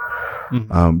supporting.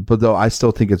 Mm-hmm. But though I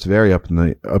still think it's very up in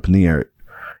the air,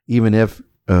 even if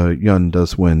Yeon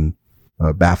does win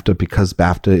BAFTA, because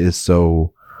BAFTA is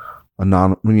so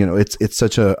it's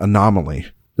such a anomaly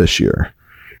this year,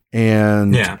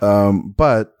 and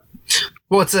but.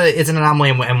 Well, it's an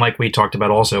anomaly, and like we talked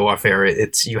about also off air,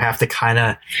 you have to kind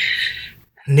of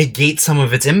negate some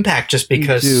of its impact just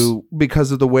because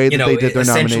of the way that they did their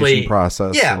nomination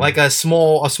process. Yeah, like a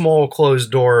small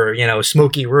closed door,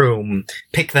 smoky room,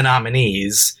 pick the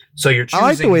nominees. So you're choosing. I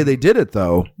like the way they did it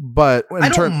though, but I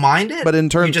don't mind it. But in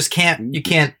terms, you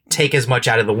can't take as much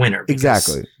out of the winner.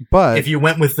 Exactly. But if you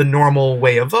went with the normal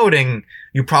way of voting,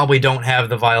 you probably don't have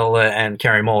the Viola and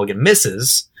Carey Mulligan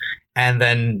misses. And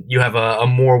then you have a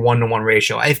more 1-to-1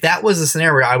 ratio. If that was the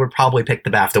scenario, I would probably pick the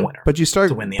BAFTA winner. But you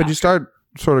start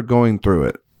sort of going through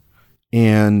it,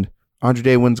 and Andra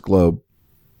Day wins Globe.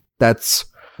 That's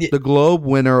the Globe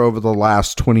winner over the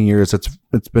last 20 years.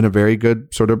 It's been a very good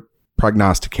sort of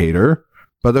prognosticator.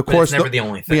 But of course, it's never the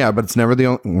only thing. Yeah, but it's never the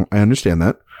only. I understand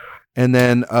that. And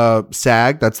then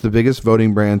SAG, that's the biggest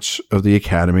voting branch of the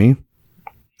Academy.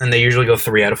 And they usually go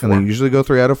 3 out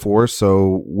of 4.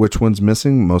 So which one's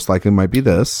missing? Most likely might be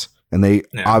this. And they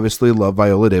obviously love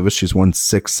Viola Davis. She's won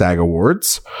 6 SAG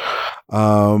awards.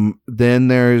 Then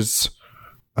there's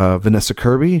Vanessa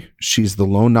Kirby. She's the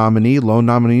lone nominee. Lone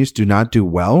nominees do not do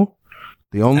well.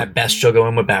 At best, she'll go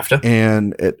in with BAFTA.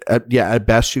 And at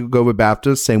best, she'll go with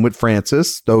BAFTA. Same with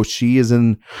Frances, though she is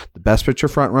in the Best Picture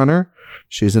frontrunner.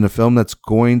 She's in a film that's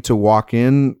going to walk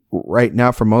in right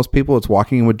now. For most people, it's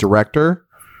walking in with director.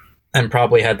 And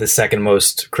probably had the second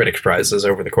most critics prizes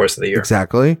over the course of the year.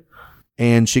 Exactly.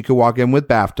 And she could walk in with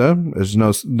BAFTA. There's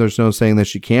no saying that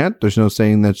she can't. There's no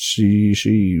saying that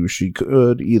she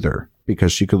could either,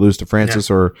 because she could lose to Frances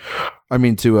to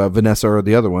Vanessa or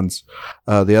the other ones,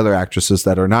 the other actresses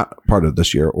that are not part of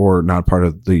this year or not part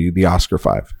of the Oscar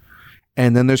 5.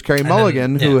 And then there's Carey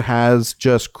Mulligan, who has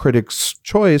just Critics'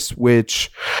 Choice, which,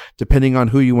 depending on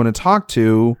who you want to talk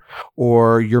to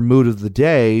or your mood of the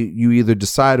day, you either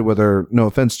decide whether, no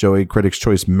offense, Joey, Critics'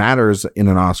 Choice matters in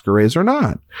an Oscar race or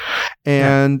not.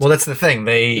 And well, that's the thing.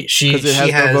 Because it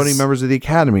has no voting members of the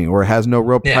Academy, or it has no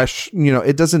real pressure.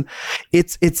 It doesn't.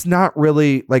 It's not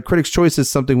really like Critics' Choice is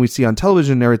something we see on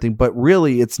television and everything, but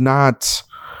really, it's not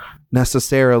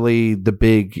necessarily the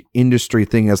big industry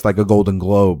thing as like a Golden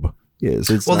Globe.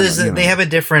 They have a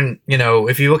different,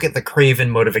 if you look at the Craven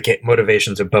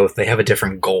motivations of both, they have a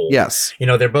different goal. Yes.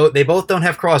 They both don't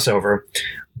have crossover,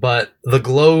 but the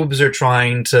Globes are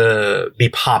trying to be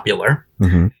popular,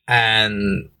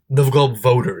 and the Globe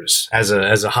voters as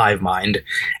a hive mind,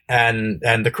 and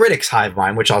the critics' hive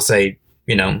mind, which I'll say,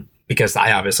 because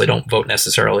I obviously don't vote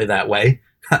necessarily that way.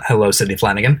 Hello, Sidney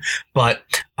Flanagan. But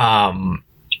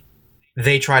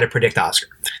they try to predict Oscar.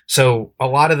 So a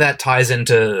lot of that ties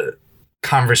into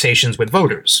conversations with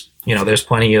voters. There's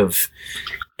plenty of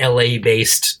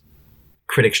LA-based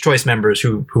Critics' Choice members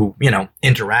who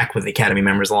interact with the Academy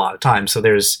members a lot of times. So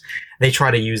they try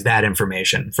to use that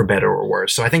information for better or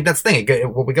worse. So I think that's the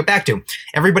thing. What we go back to,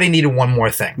 everybody needed one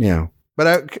more thing. Yeah.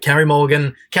 But Carey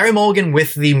Mulligan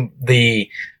with the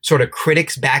sort of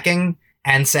critics backing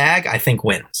and SAG, I think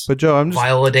wins. But Joe,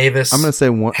 Viola Davis, I'm going to say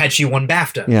one. Had she won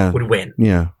BAFTA, would win.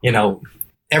 Yeah.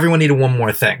 Everyone needed one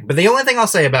more thing. But the only thing I'll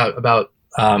say about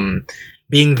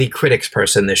being the critics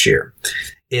person this year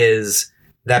is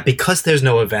that because there's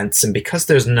no events and because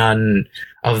there's none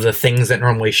of the things that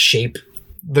normally shape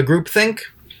the groupthink,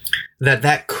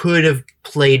 that could have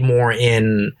played more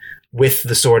in with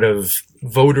the sort of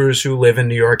voters who live in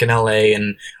New York and LA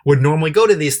and would normally go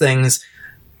to these things.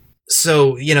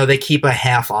 So, they keep a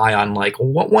half eye on like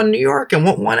what won New York and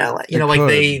what won LA.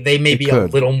 They may be a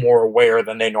little more aware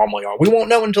than they normally are. We won't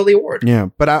know until the award. Yeah,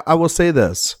 but I will say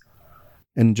this.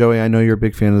 And Joey, I know you're a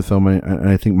big fan of the film, and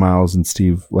I think Miles and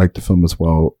Steve like the film as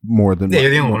well more than. Yeah, you're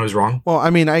the only one who's wrong. Well, I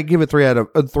mean, I give it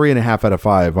 3.5 out of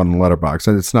 5 on the Letterboxd,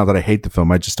 and it's not that I hate the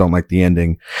film. I just don't like the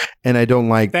ending, and I don't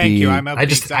like. Thank you. I'm of the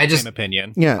exact same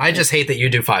opinion. Yeah, I just hate that you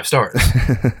do 5 stars.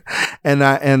 and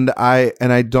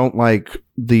I don't like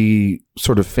the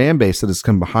sort of fan base that has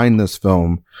come behind this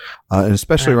film, and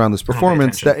especially around this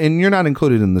performance. And you're not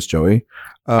included in this, Joey.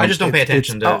 I just don't pay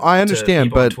attention to. I understand, to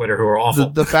people on but Twitter who are awful.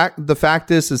 The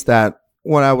fact is that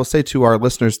what I will say to our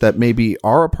listeners that maybe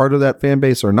are a part of that fan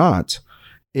base or not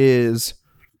is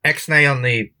X-nay on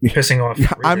the pissing off.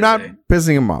 I'm not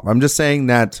pissing him off. I'm just saying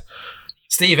that.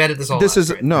 Steve, edit this all. This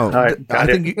is right. No. Right, I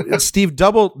think Steve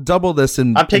double this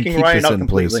and I'm taking and Ryan out please.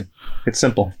 completely. It's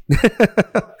simple.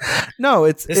 No,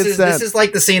 this is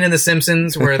like the scene in The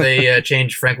Simpsons where they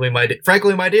change frankly, my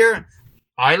dear,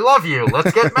 I love you.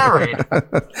 Let's get married.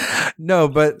 No,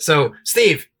 but so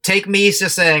Steve, take me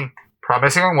just saying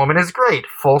promising a woman is great.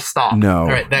 Full stop. No, all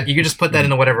right. That you can just put that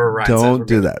into whatever. Ryan don't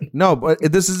do that. No, but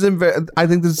this is. I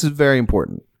think this is very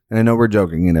important, and I know we're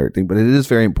joking and everything, but it is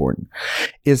very important.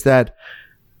 Is that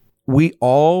I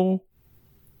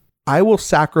will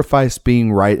sacrifice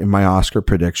being right in my Oscar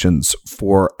predictions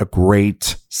for a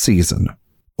great season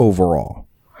overall.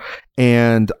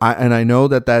 And I know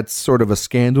that that's sort of a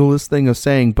scandalous thing of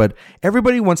saying, but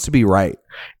everybody wants to be right.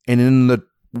 And in the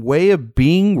way of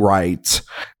being right,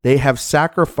 they have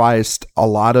sacrificed a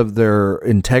lot of their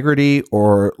integrity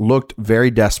or looked very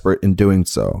desperate in doing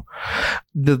so.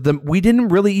 We didn't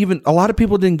really even, a lot of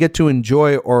people didn't get to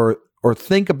enjoy or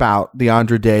think about the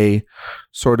Andra Day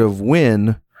sort of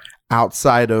win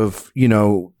outside of,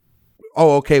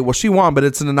 oh, okay, well, she won, but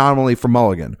it's an anomaly for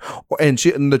Mulligan. And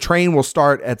the train will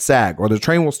start at SAG or the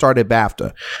train will start at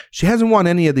BAFTA. She hasn't won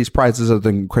any of these prizes other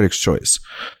than Critics' Choice.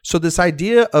 So this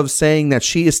idea of saying that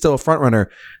she is still a frontrunner,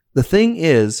 the thing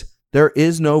is, there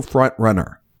is no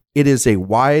frontrunner. It is a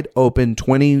wide open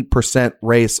 20%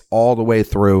 race all the way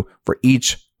through for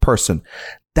each person.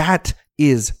 That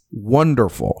is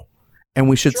wonderful. And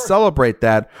we should celebrate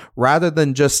that rather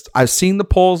than just, I've seen the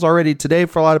polls already today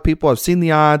for a lot of people. I've seen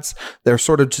the odds. They're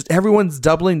sort of just, everyone's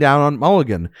doubling down on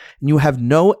Mulligan. And you have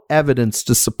no evidence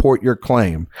to support your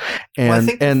claim. And,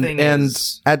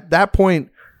 at that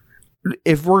point,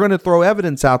 if we're going to throw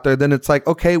evidence out there, then it's like,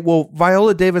 okay, well,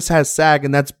 Viola Davis has SAG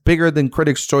and that's bigger than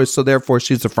Critics' Choice. So therefore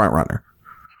she's a front runner.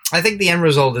 I think the end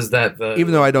result is that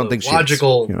even though I don't think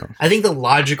logical, she is, I think the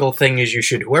logical thing is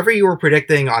whoever you were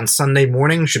predicting on Sunday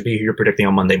morning should be who you're predicting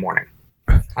on Monday morning.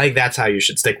 I think that's how you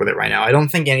should stick with it right now. I don't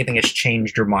think anything has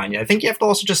changed your mind. I think you have to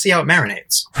also just see how it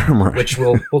marinates, which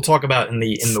we'll talk about in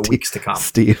the weeks to come.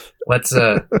 Steve, let's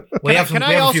Can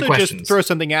I also just throw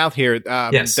something out here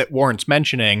that warrants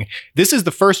mentioning? This is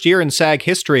the first year in SAG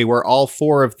history where all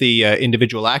 4 of the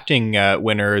individual acting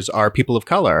winners are people of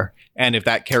color. And if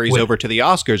that carries over to the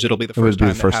Oscars, it'll be the first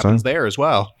time that happens there as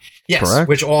well. Yes, correct.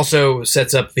 Which also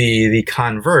sets up the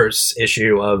converse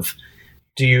issue of,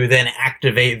 do you then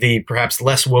activate the perhaps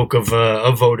less woke of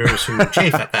voters who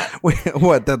chafe at that?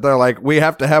 What? That they're like, we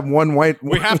have to have one white.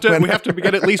 We have to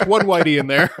get at least one whitey in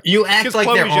there. You act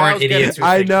like there aren't idiots.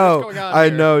 I know.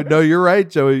 No, you're right,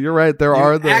 Joey. You're right. There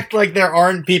are. Act like there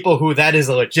aren't people who that is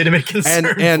a legitimate concern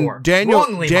and for.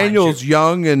 Daniel's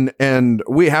young and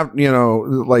we have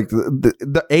like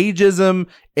the ageism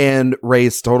and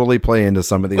race totally play into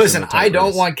some of these. Listen, I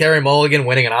don't want Carey Mulligan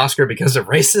winning an Oscar because of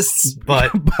racists, but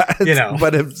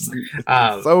but if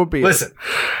so be it. Listen,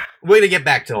 we're going to get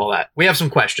back to all that. We have some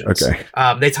questions. Okay.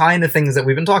 They tie into things that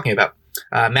we've been talking about.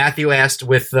 Matthew asked,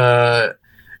 with Yoon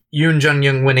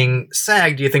Jung-young winning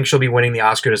SAG, do you think she'll be winning the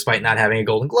Oscar despite not having a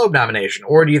Golden Globe nomination?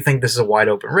 Or do you think this is a wide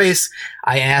open race?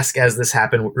 I ask, as this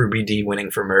happened with Ruby Dee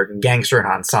winning for American Gangster and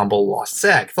Ensemble lost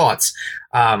SAG. Thoughts?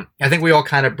 I think we all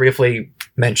kind of briefly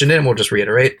mentioned it, and we'll just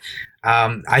reiterate.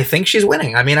 I think she's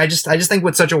winning. I mean, I just think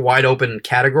with such a wide open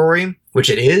category, which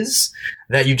it is,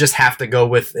 that you just have to go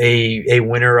with a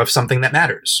winner of something that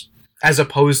matters, as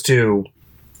opposed to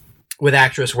with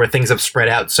actress where things have spread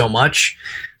out so much.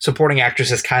 Supporting actress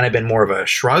has kind of been more of a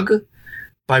shrug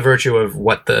by virtue of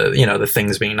what the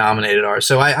things being nominated are.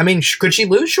 So I mean, could she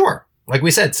lose? Sure. Like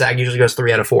we said, SAG usually goes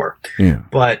 3 out of 4. Yeah.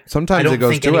 But sometimes I don't it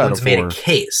goes think 2 out of anyone's 4. made a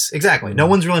case. Exactly. No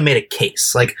one's really made a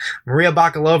case. Like Maria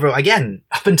Bakalova, again,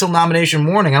 up until nomination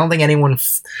morning, I don't think anyone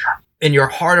in your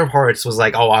heart of hearts was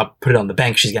like, oh, I'll put it on the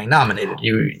bank. She's getting nominated.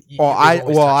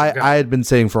 I had been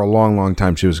saying for a long, long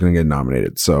time she was going to get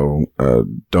nominated. So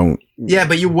don't. Yeah,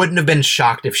 but you wouldn't have been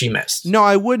shocked if she missed. No,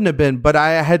 I wouldn't have been. But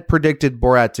I had predicted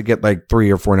Borat to get like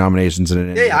 3 or 4 nominations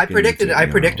in it. Yeah, I predicted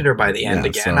her by the end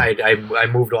again. So I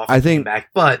moved off. I think back.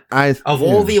 But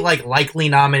all the like likely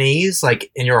nominees, like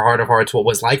in your heart of hearts, what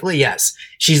was likely? Yes,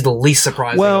 she's the least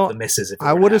surprising of the misses.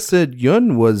 I would have said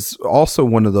Yun was also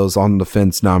one of those on the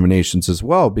fence nominations as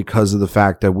well, because of the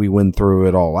fact that we went through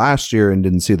it all last year and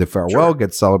didn't see The Farewell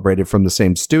get celebrated from the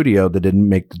same studio that didn't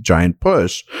make the giant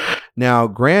push. Now,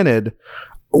 granted,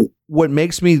 what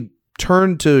makes me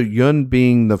turn to Yun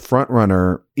being the front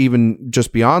runner, even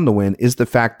just beyond the win, is the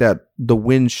fact that the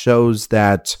win shows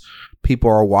that people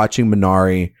are watching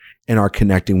Minari and are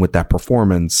connecting with that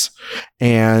performance.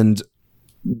 And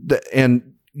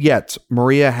yet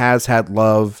Maria has had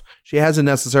love. She hasn't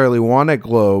necessarily won at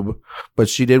Globe, but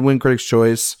she did win Critics'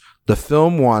 Choice. The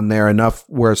film won there enough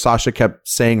where Sasha kept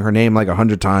saying her name like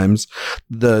 100 times.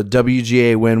 The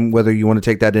WGA win, whether you want to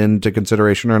take that into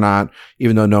consideration or not,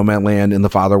 even though Nomadland and The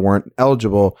Father weren't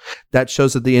eligible, that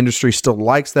shows that the industry still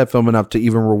likes that film enough to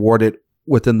even reward it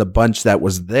within the bunch that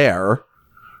was there.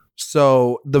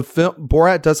 So the film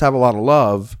Borat does have a lot of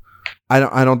love. I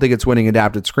don't think it's winning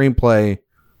adapted screenplay.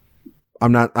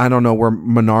 I don't know where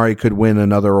Minari could win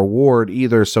another award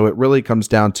either. So it really comes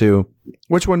down to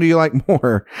which one do you like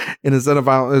more in a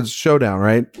cinephile showdown,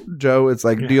 right, Joe? It's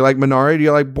like, do you like Minari? Do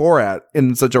you like Borat?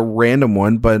 In such a random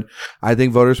one, but I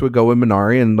think voters would go with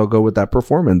Minari and they'll go with that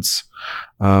performance.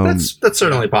 That's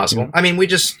certainly possible. I mean, we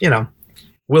just,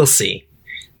 we'll see.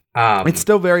 It's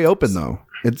still very open though.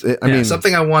 I mean,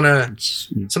 something I want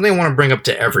to bring up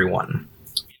to everyone.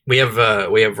 We have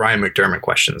Ryan McDermott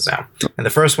questions now, and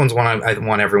the first one's one I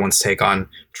want everyone's take on.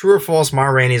 True or false? Ma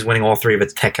Rainey's winning all 3 of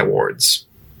its tech awards.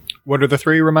 What are the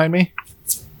 3? Remind me.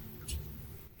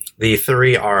 The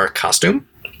 3 are costume,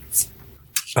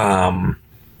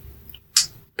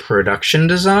 production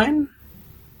design,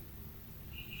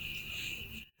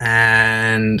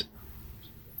 and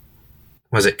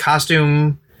was it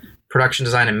costume, production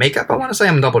design, and makeup? I want to say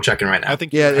I'm double checking right now. I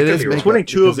think it is. It's winning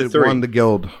 2 of the 3. Won the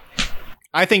Guild.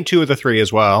 I think 2 of the 3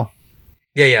 as well.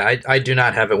 Yeah. I do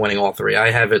not have it winning all 3.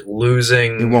 I have it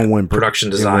losing. It won't win production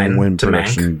design to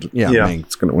Mank. Yeah,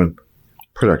 Mank's going to win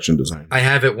production design. I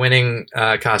have it winning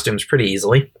costumes pretty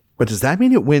easily. But does that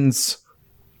mean it wins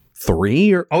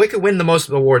 3? Or it could win the most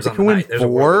awards on the night. There's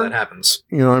 4 that happens.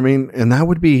 You know what I mean? And that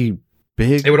would be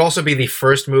big. It would also be the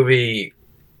first movie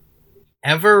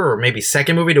ever, or maybe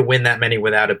second movie, to win that many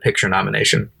without a picture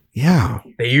nomination. Yeah.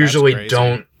 They usually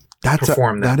don't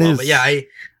perform that well. But yeah,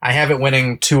 I have it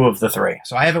winning 2 of the 3.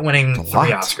 So I have it winning 3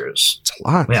 Oscars. It's a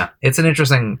lot. Yeah, it's an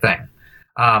interesting thing.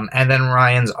 And then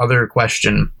Ryan's other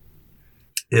question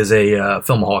is a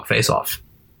Filmaholic face-off.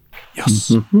 Yes.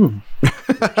 Mm-hmm.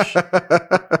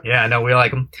 Yeah, no, we like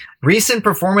them. Recent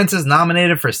performances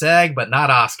nominated for SAG, but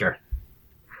not Oscar.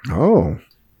 Oh.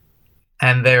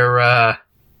 And they're...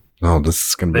 this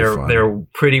is going to be fun. They're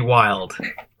pretty wild.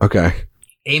 Okay.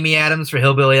 Amy Adams for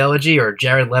Hillbilly Elegy or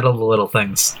Jared Leto, The Little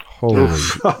Things?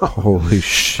 Holy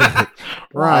shit.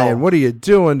 Ryan, what are you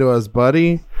doing to us,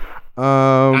 buddy?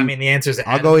 I mean, the answer is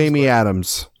Adams. I'll go Amy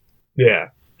Adams. Yeah.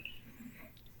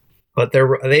 But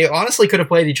they honestly could have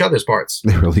played each other's parts.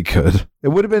 They really could. It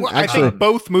would have been I think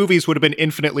both movies would have been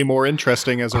infinitely more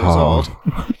interesting as a result.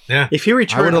 Yeah. If he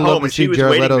returned home and she was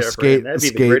Jared waiting Leto there for him, that'd be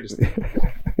the greatest.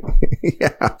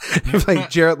 Yeah, it's like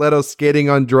Jared Leto skating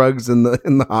on drugs in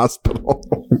the hospital.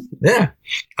 Yeah.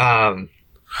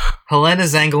 Helena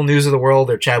Zengel, News of the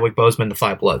World, or Chadwick Boseman, The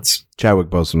Five Bloods? Chadwick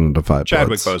Boseman, The Five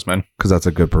Chadwick Bloods. Boseman. Because that's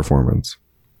a good performance.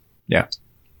 Yeah.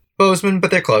 Boseman, but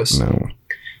they're close. No.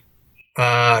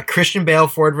 Christian Bale,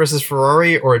 Ford versus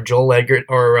Ferrari, or Joel Edgerton,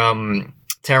 or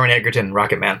Taron Egerton,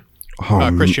 Rocket Man?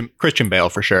 Christian Bale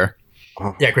for sure.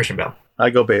 Oh. Yeah, Christian Bale. I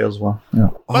go Bale as well. Yeah.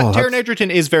 But Taron Egerton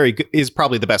is is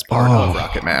probably the best part of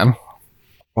Rocket Man.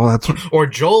 Oh, that's or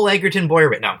Joel Egerton, Boy.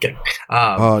 No, I'm kidding.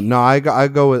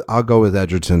 No, I'll go with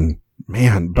Egerton.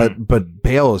 Man, but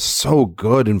Bale is so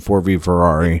good in 4v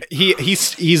Ferrari.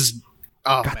 He's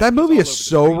Oh, God, that movie is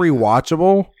so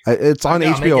rewatchable. It's on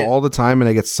HBO all the time, and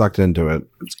I get sucked into it.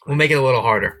 We'll make it a little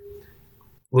harder.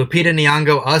 Lupita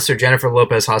Nyong'o, Us, or Jennifer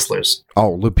Lopez, Hustlers?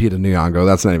 Oh, Lupita Nyong'o.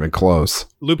 That's not even close.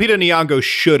 Lupita Nyong'o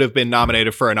should have been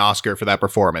nominated for an Oscar for that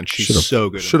performance. She's so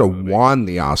good. Should have won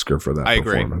the Oscar for that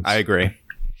performance. I agree.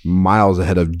 Miles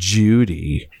ahead of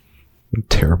Judy.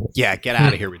 Terrible. Yeah, get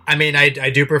out of here. I mean, I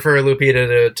do prefer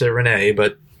Lupita to Renee,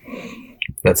 but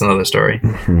that's another story.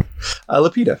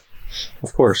 Lupita,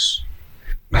 of course.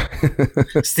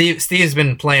 Steve's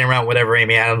been playing around with whatever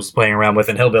Amy Adams was playing around with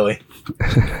in Hillbilly.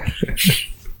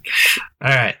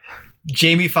 All right.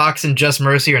 Jamie Foxx in Just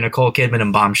Mercy or Nicole Kidman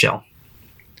in Bombshell?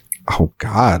 Oh,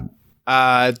 God.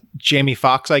 Jamie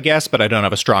Foxx, I guess, but I don't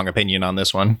have a strong opinion on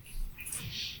this one.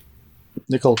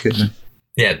 Nicole Kidman.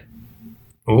 Yeah.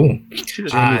 Ooh.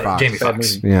 Jamie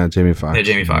Foxx. Yeah, Jamie Foxx. Yeah,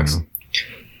 Jamie Foxx.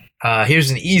 Here's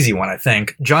an easy one, I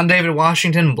think. John David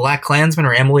Washington, Black Klansman,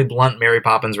 or Emily Blunt, Mary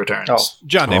Poppins Returns? Oh,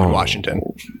 John David Washington.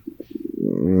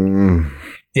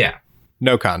 Yeah.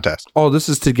 No contest. Oh, this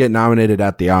is to get nominated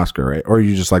at the Oscar, right? Or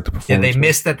you just like the performance? Yeah, they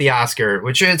missed at the Oscar,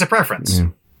 which is a preference. Yeah.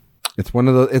 It's one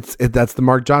of the. That's the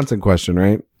Mark Johnson question,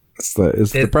 right? It's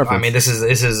the preference. I mean, this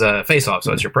is a face-off,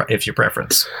 so it's your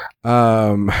preference.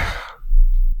 I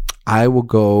will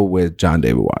go with John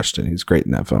David Washington. He's great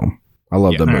in that film. I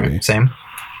love the movie. Right, same.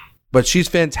 But she's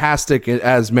fantastic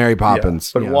as Mary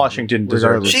Poppins. But Washington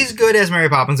deserves. She's good as Mary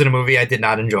Poppins in a movie I did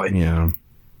not enjoy. Yeah.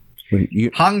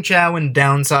 Hong Chow in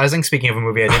Downsizing, speaking of a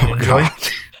movie I didn't enjoy,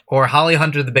 or Holly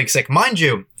Hunter the Big Sick. Mind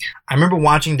you, I remember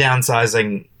watching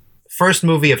Downsizing, first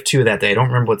movie of 2 that day. I don't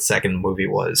remember what the second movie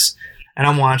was. And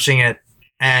I'm watching it,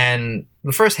 and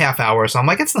the first half hour or so, I'm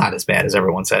like, it's not as bad as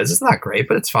everyone says. It's not great,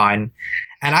 but it's fine.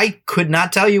 And I could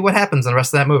not tell you what happens in the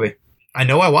rest of that movie. I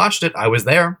know I watched it. I was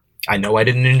there. I know I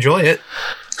didn't enjoy it.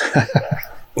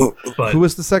 But, who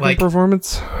was the second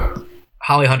performance?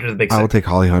 Holly Hunter the Big Sick. I will take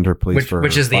Holly Hunter, please.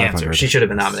 Which is the answer. She should have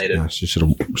been nominated. Yeah, she should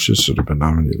have been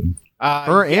nominated.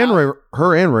 Her and Ray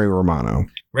Romano.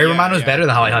 Ray Romano is better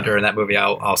than Holly Hunter in that movie.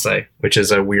 I'll say, which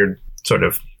is a weird sort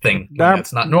of thing.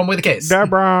 That's not normally the case.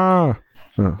 Deborah.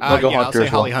 I'll say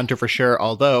Holly Hunter for sure.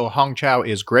 Although Hong Chow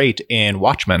is great in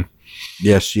Watchmen.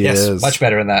 Yes, she is much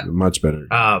better in that. Much better.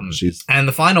 And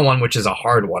the final one, which is a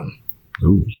hard one.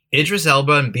 Ooh. Idris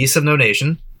Elba in Beasts of No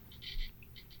Nation.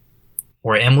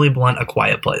 Or Emily Blunt, A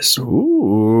Quiet Place.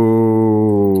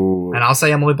 Ooh. And I'll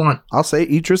say Emily Blunt. I'll say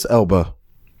Idris Elba.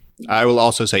 I will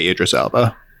also say Idris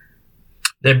Elba.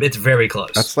 It's very close.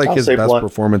 That's like his best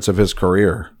performance of his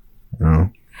career. You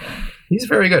know? He's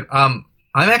very good. I'm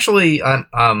actually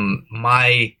I'm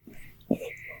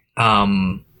not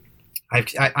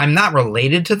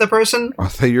related to the person. I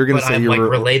thought you were going to say I'm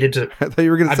related to. I thought you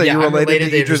were going to say you're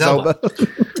related to Idris Elba.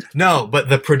 No, but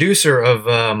the producer of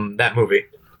that movie.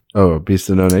 Oh, Beast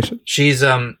of No Nation? She's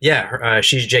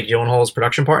she's Jake Gyllenhaal's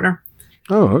production partner.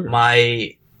 Oh, okay.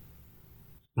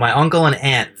 My uncle and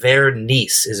aunt, their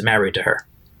niece is married to her.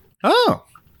 Oh.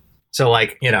 So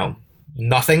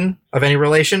nothing of any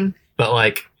relation, but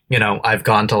I've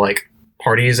gone to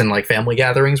parties and family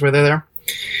gatherings where they're there.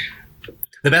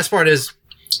 The best part is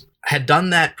had done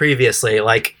that previously,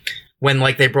 when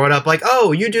they brought up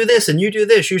oh, you do this and you do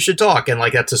this, you should talk, and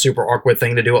that's a super awkward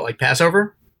thing to do at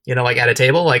Passover. At a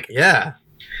table, yeah,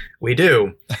 we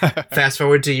do. Fast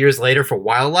forward 2 years later for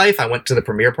Wildlife, I went to the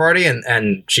premiere party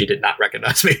and she did not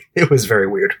recognize me. It was very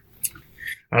weird.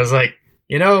 I was like,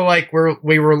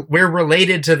 we're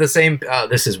related to the same.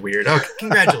 This is weird. Oh,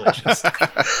 congratulations.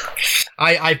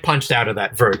 I punched out of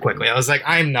that very quickly. I was like,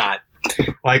 I'm not.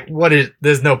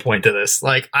 There's no point to this.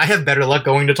 I have better luck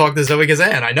going to talk to Zoe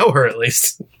Kazan. I know her at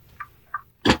least.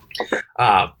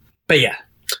 But yeah,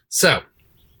 so.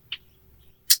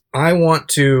 I want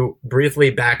to briefly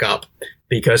back up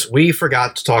because we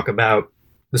forgot to talk about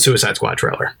the Suicide Squad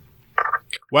trailer.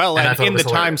 Well, and in the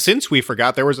time since we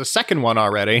forgot, there was a second one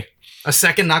already. A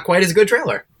second, not quite as good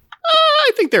trailer.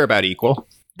 I think they're about equal.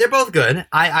 They're both good.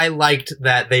 I liked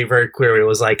that they very clearly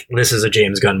was this is a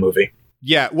James Gunn movie.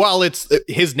 Yeah, well, it's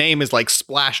his name is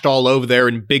splashed all over there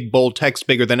in big bold text,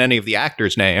 bigger than any of the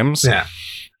actors' names. Yeah,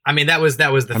 I mean that was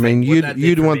the. I mean,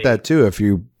 you'd want that too if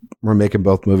you. We're making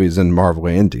both movies in Marvel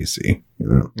and DC.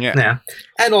 Yeah.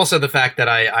 And also the fact that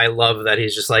I love that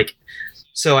he's just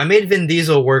so I made Vin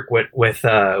Diesel work with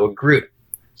Groot.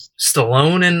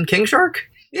 Stallone and King Shark?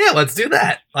 Yeah, let's do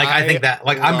that. I think that,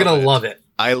 I'm going to love it.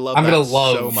 I'm going to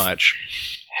love so much.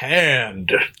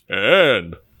 Hand.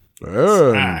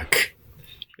 Back.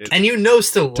 And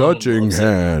Stallone touching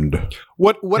hand.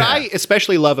 What I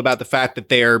especially love about the fact that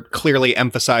they're clearly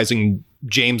emphasizing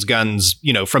James Gunn's,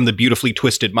 from the beautifully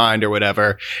twisted mind or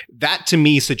whatever, that to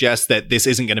me suggests that this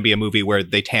isn't going to be a movie where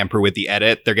they tamper with the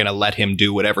edit. They're going to let him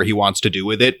do whatever he wants to do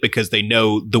with it because they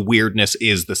know the weirdness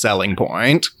is the selling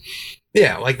point.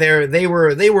 Yeah, like they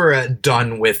were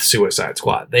done with Suicide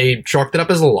Squad. They chalked it up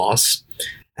as a loss.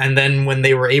 And then when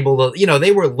they were able to,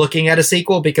 they were looking at a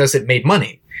sequel because it made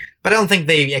money. But I don't think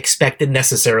they expected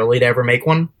necessarily to ever make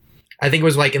one. I think it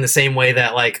was like in the same way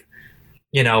that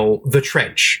The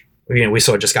Trench, we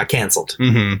saw it just got canceled.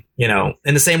 Mm-hmm.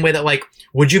 In the same way that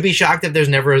would you be shocked if there's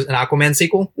never an Aquaman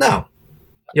sequel? No.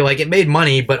 It made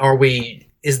money, but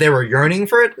is there a yearning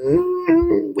for it?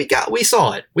 We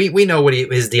saw it. We know what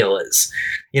his deal is.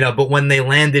 But when they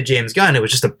landed James Gunn, it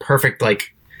was just a perfect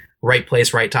right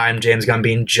place, right time. James Gunn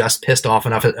being just pissed off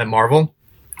enough at Marvel.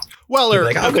 Well, or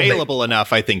available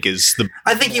enough, I think is the.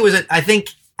 I think he was. I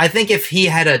think if he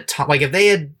had if they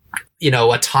had,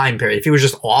 a time period, if he was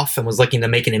just off and was looking to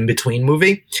make an in-between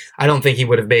movie, I don't think he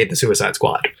would have made the Suicide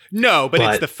Squad. No, but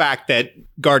it's the fact that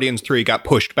Guardians 3 got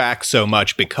pushed back so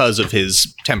much because of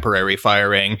his temporary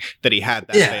firing that he had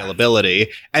that availability.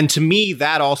 And to me,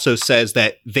 that also says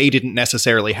that they didn't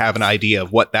necessarily have an idea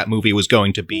of what that movie was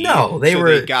going to be. No,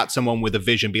 they got someone with a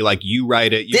vision, be like, you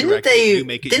write it, you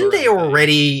make it.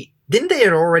 Didn't they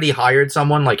had already hired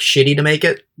someone shitty to make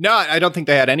it? No, I don't think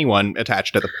they had anyone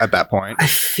attached at that point. I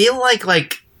feel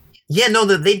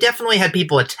they definitely had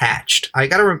people attached. I'm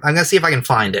gonna see if I can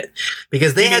find it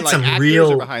because they had some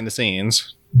real behind the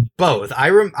scenes. Both. I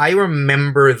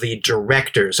remember the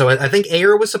director. So I think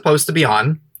Ayer was supposed to be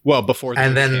on. Well, before the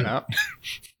movie came out.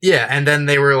 Yeah, and then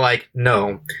they were like,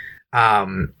 no.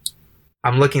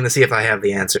 I'm looking to see if I have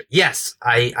the answer. Yes,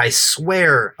 I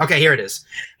swear. Okay, here it is.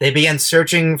 They began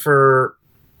searching for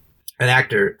an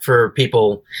actor, for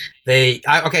people.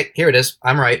 Okay, here it is.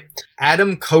 I'm right.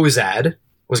 Adam Kozad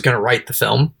was going to write the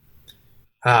film.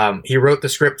 He wrote the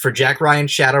script for Jack Ryan's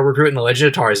Shadow Recruit and The Legend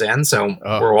of Tarzan, so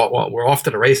we're off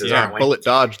to the races, aren't we? Bullet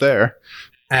dodge there.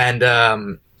 And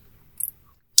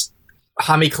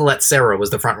Hami Colette Serra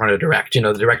was the frontrunner to direct.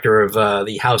 The director of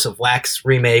the House of Wax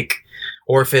remake,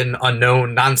 Orphan,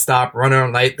 Unknown, Nonstop, Runner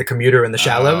All Night, The Commuter, and The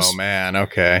Shallows. Oh, man.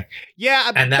 Okay.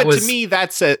 Yeah, but to me,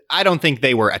 I don't think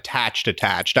they were attached.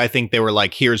 I think they were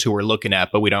like, here's who we're looking at,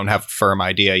 but we don't have a firm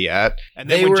idea yet. And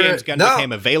then when James Gunn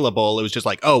became available, it was just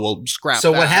like, oh, well, scrap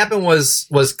So what happened was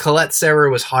Colette Serra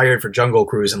was hired for Jungle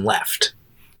Cruise and left.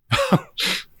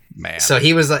 Man. So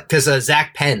he was because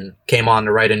Zach Penn came on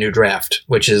to write a new draft,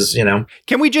 which is,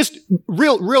 Can we just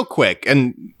real quick,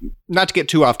 and not to get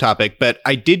too off topic, but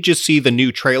I did just see the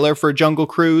new trailer for Jungle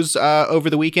Cruise over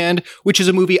the weekend, which is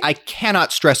a movie I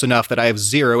cannot stress enough that I have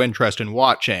zero interest in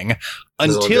watching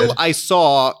until I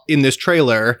saw in this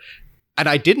trailer, and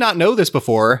I did not know this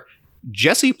before,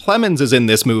 Jesse Plemons is in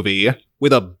this movie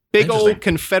with a big old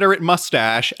Confederate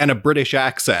mustache and a British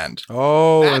accent.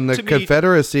 Oh, and the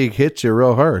Confederacy hits you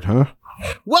real hard, huh?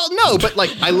 Well, no, but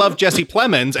I love Jesse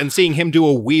Plemons, and seeing him do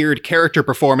a weird character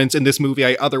performance in this movie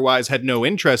I otherwise had no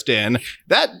interest in,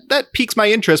 that piques my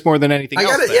interest more than anything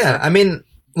else. Yeah. I mean,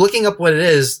 looking up what it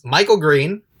is, Michael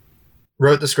Green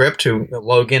wrote the script to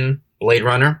Logan, Blade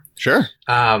Runner. Sure.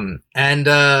 And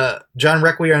John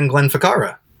Requia and Glenn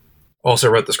Ficarra also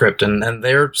wrote the script, and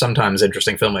they're sometimes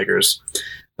interesting filmmakers.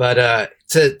 But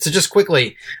to just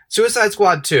quickly, Suicide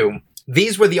Squad 2,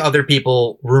 these were the other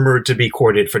people rumored to be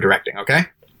courted for directing, okay?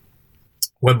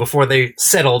 Before they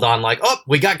settled on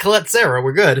we got Colette Serra,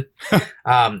 we're good.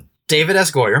 David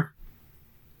S. Goyer,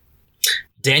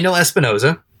 Daniel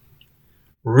Espinosa,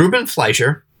 Ruben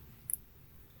Fleischer,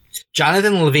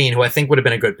 Jonathan Levine, who I think would have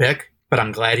been a good pick, but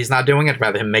I'm glad he's not doing it. I'd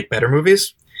rather him make better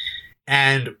movies.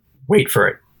 And wait for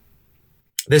it.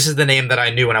 This is the name that I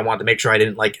knew, and I wanted to make sure I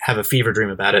didn't have a fever dream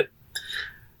about it.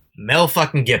 Mel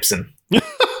fucking Gibson.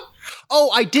 Oh,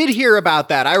 I did hear about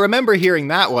that. I remember hearing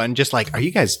that one. Just are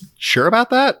you guys sure about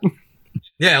that?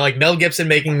 Yeah, Mel Gibson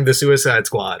making the Suicide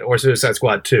Squad or Suicide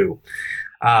Squad 2.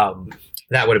 That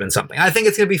would have been something. I think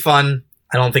it's going to be fun.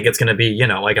 I don't think it's going to be,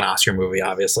 an Oscar movie,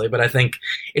 obviously, but I think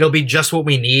it'll be just what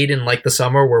we need in the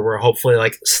summer where we're hopefully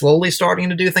slowly starting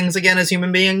to do things again as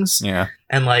human beings. Yeah.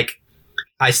 And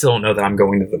I still don't know that I'm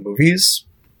going to the movies,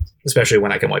 especially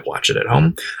when I can watch it at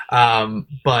home.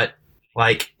 But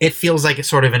it feels like it's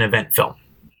sort of an event film.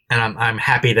 And I'm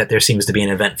happy that there seems to be an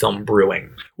event film brewing.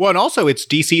 Well, and also it's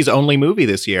DC's only movie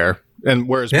this year. And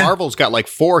whereas Marvel's got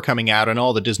 4 coming out and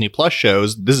all the Disney Plus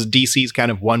shows, this is DC's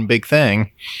kind of one big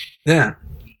thing. Yeah.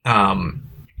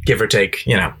 Give or take,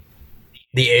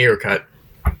 the Ayer cut.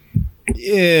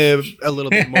 Yeah, a little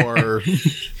bit more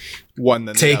one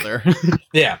than the other.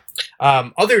 Yeah.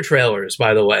 Other trailers,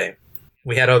 by the way.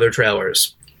 We had other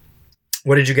trailers.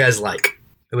 What did you guys like?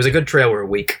 It was a good trailer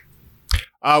week.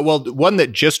 Well, one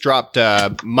that just dropped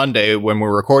Monday when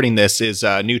we're recording this is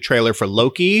a new trailer for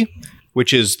Loki,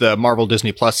 which is the Marvel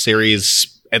Disney Plus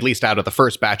series, at least out of the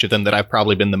first batch of them, that I've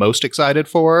probably been the most excited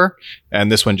for.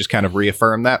 And this one just kind of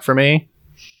reaffirmed that for me.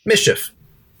 Mischief.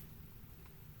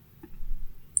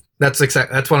 That's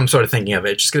what I'm sort of thinking of.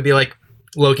 It's just going to be like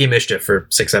Loki Mischief for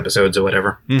 6 episodes or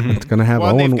whatever. Mm-hmm. It's going to have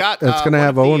Owen. It's going to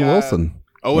have Owen Wilson.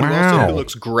 Owen Wilson, who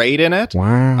looks great in it.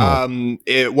 Wow.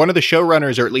 One of the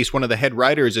showrunners, or at least one of the head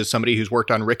writers, is somebody who's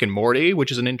worked on Rick and Morty,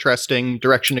 which is an interesting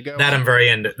direction to go. That I'm very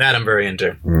into.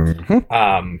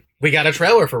 Mm-hmm. We got a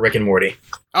trailer for Rick and Morty.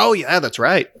 Oh, yeah, that's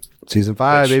right. Season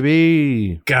 5,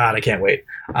 baby. God, I can't wait.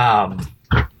 That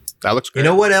looks great. You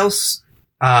know what else?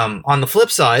 On the flip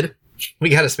side, we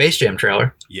got a Space Jam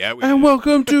trailer. Yeah. And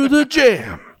welcome to the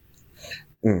jam.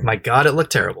 My God, it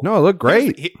looked terrible. No, it looked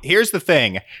great. Here's the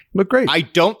thing. Looked great. I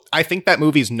think that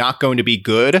movie's not going to be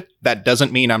good. That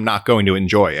doesn't mean I'm not going to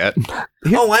enjoy it.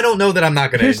 I don't know that I'm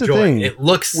not going to enjoy it. It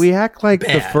looks We act like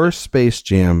bad. the first Space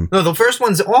Jam. No, the first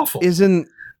one's awful. Isn't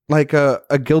like a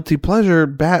guilty pleasure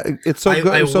bad. It's so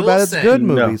good, so bad it's a good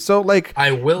movie. No. So like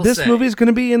this movie's going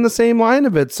to be in the same line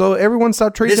of it. So everyone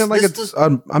stop treating it like it's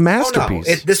a masterpiece.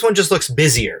 Oh, no. This one just looks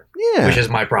busier. Yeah, which is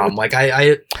my problem. Like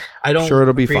I don't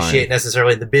appreciate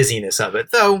necessarily the busyness of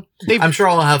it. Though I'm sure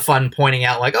I'll have fun pointing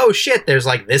out like, oh shit, there's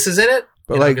like this is in it.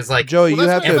 But like Joe, you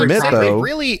have to admit though,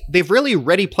 they've really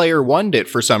Ready Player One'd it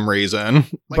for some reason.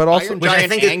 Like, but also, Iron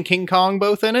Giant and King Kong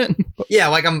both in it. Yeah,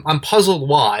 like I'm puzzled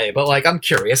why, but like I'm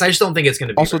curious. I just don't think it's going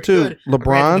to be also too good.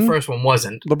 LeBron. The first one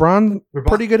wasn't. LeBron,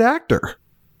 pretty good actor.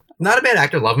 Not a bad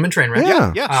actor. Love him in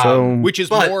Trainwreck. Yeah. So which is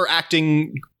more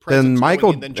acting than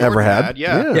Michael ever had.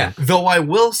 Yeah. Though I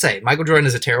will say, Michael Jordan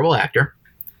is a terrible actor,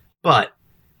 but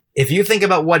if you think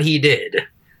about what he did.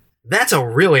 That's a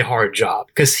really hard job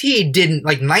because he didn't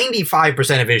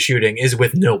 95% of his shooting is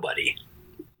with nobody.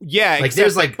 Yeah, like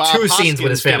there's like Bob 2 scenes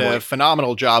with his family. Did a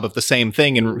phenomenal job of the same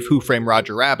thing in Who Framed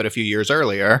Roger Rabbit a few years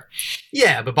earlier.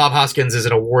 Yeah, but Bob Hoskins is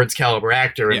an awards caliber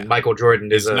actor, and Michael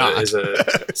Jordan is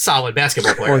a solid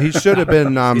basketball player. Well, he should have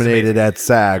been nominated at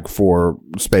SAG for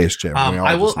Space Jam.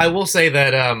 I will say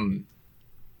that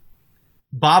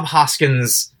Bob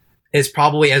Hoskins is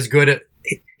probably as good at.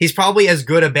 He's probably as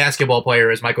good a basketball player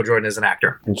as Michael Jordan is an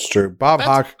actor. It's true. Bob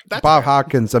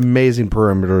Hawkins, amazing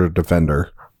perimeter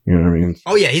defender. You know what I mean?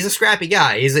 Oh yeah, he's a scrappy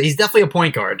guy. He's definitely a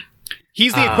point guard.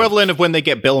 He's the equivalent of when they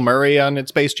get Bill Murray on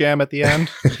Space Jam at the end.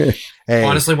 Hey,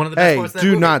 honestly, one of the best parts of that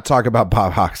movie. Not talk about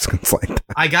Bob Hoskins like that.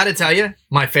 I got to tell you,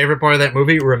 my favorite part of that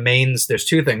movie remains. There's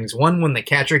 2 things. One, when the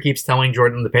catcher keeps telling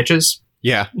Jordan the pitches.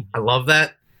 Yeah, I love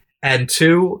that. And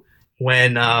 2,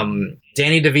 when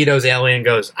Danny DeVito's alien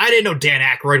goes, I didn't know Dan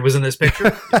Aykroyd was in this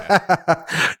picture.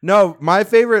 No, my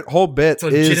favorite whole bit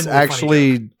is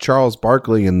actually Charles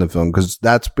Barkley in the film because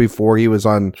that's before he was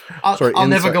on. I'll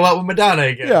never go out with Madonna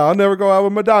again. Yeah, I'll never go out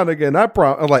with Madonna again. I'm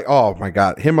like, oh my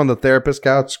God, him on the therapist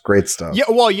couch, great stuff. Yeah,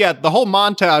 well, the whole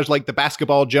montage, like the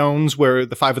Basketball Jones, where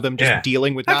the 5 of them just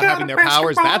dealing with not having their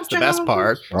powers. That's the best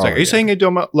part. It's like, are you saying I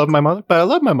don't love my mother? But I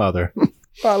love my mother.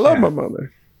 I love my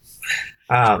mother.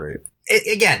 Great.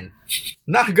 Again,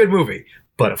 not a good movie,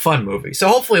 but a fun movie. So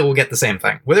hopefully we'll get the same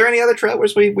thing. Were there any other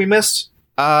trailers we missed?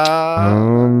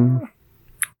 There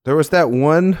was that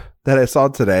one that I saw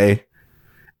today,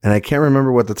 and I can't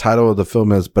remember what the title of the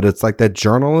film is, but it's like that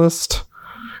journalist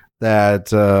that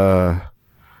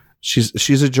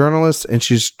she's a journalist and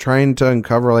she's trying to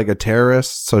uncover like a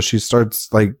terrorist. So she starts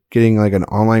like getting like an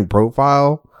online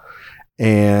profile.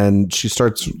 And she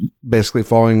starts basically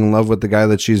falling in love with the guy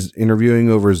that she's interviewing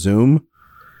over Zoom,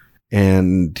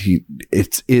 and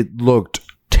it looked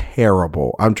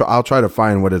terrible. I'll try to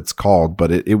find what it's called,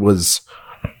 but it was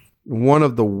one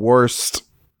of the worst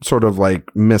sort of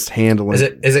like mishandling.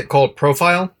 Is it called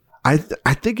Profile? I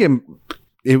think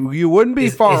you wouldn't be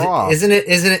far off. Is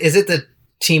it the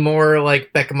Timur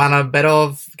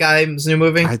Bekmambetov guy's new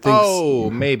movie? I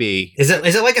think maybe. Is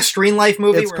it like a Screen Life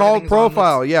movie? It's called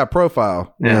Profile. Yeah,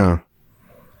 Profile. Yeah.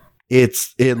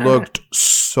 It looked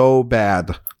so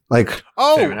bad. Like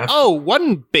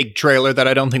one big trailer that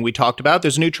I don't think we talked about.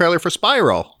 There's a new trailer for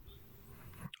Spiral.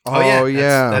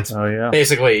 That's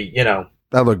basically,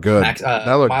 that looked good.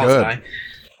 That looked good.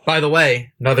 By the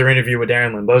way, another interview with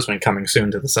Darren Lynn Bousman coming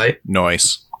soon to the site.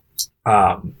 Nice.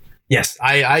 Yes,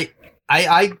 I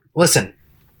listen.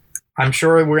 I'm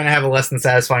sure we're going to have a less than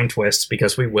satisfying twist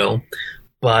because we will,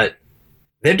 but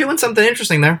they're doing something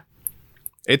interesting there.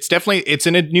 It's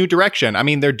in a new direction. I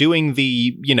mean, they're doing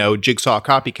the, Jigsaw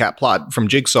copycat plot from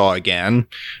Jigsaw again.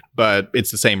 but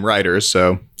it's the same writers,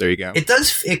 so there you go.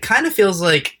 It kind of feels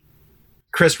like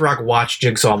Chris Rock watched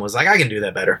Jigsaw and was like, I can do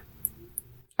that better.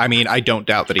 I mean, I don't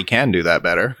doubt that he can do that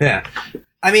better. Yeah.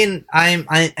 I mean,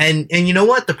 and you know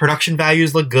what? The production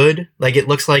values look good. Like, it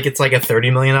looks like it's like a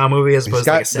 $30 million movie as opposed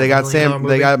to like a $7 million movie.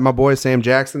 They got my boy Sam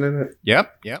Jackson in it.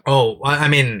 Yep. Oh, I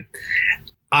mean,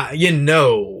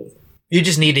 you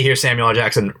just need to hear Samuel L.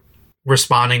 Jackson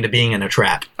responding to being in a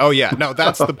trap. Oh, yeah. No,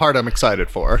 that's the part I'm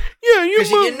excited for. Yeah,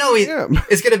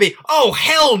 it's going to be, oh,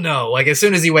 hell no. Like, as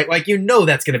soon as he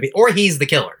that's going to be, or he's the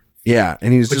killer. Yeah,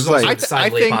 and he's just like...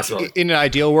 I think in an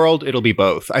ideal world, it'll be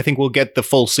both. I think we'll get the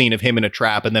full scene of him in a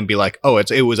trap and then be like, oh,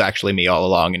 it was actually me all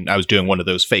along, and I was doing one of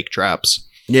those fake traps.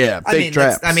 Yeah, fake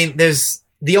traps. There's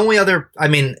the only other...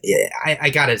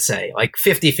 I gotta say, like,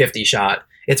 50-50 shot.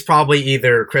 It's probably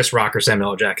either Chris Rock or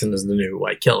Samuel L. Jackson is the new,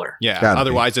 like, killer. Yeah,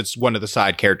 otherwise it's one of the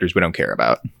side characters we don't care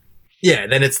about. Yeah,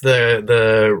 then it's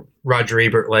the Roger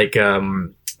Ebert, like,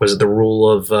 was it the rule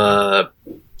of...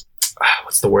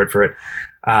 what's the word for it?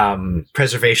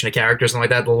 Preservation of characters, something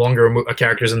like that. The longer a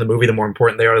character's in the movie, the more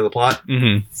important they are to the plot.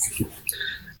 Mm-hmm.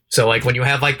 So, like, when you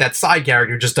have like that side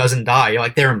character who just doesn't die, you're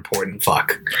like, they're important.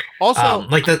 Fuck. Also,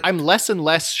 I'm less and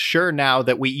less sure now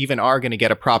that we even are going to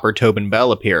get a proper Tobin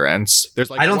Bell appearance.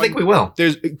 There's like I don't think we will.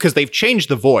 There's because they've changed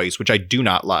the voice, which I do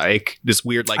not like. This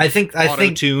weird like I think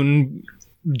auto-tune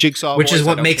Jigsaw, which voice is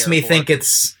what makes me think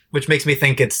it's. Which makes me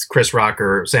think it's Chris Rock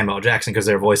or Samuel L. Jackson because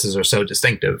their voices are so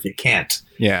distinctive. You can't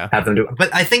have them do it.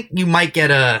 But I think you might get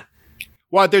a...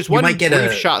 Well, there's one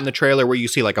brief shot in the trailer where you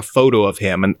see like a photo of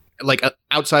him and like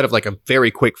outside of like a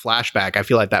very quick flashback. I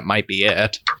feel like that might be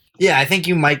it. Yeah, I think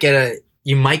you might get a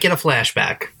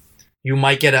flashback. You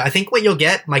might get I think what you'll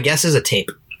get, my guess is a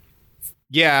tape.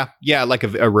 Yeah, like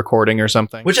a recording or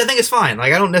something. Which I think is fine.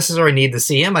 Like, I don't necessarily need to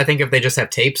see him. I think if they just have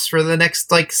tapes for the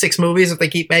next like 6 movies, if they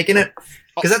keep making it...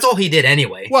 Because that's all he did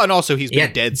anyway. Well, and also he's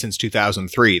been dead since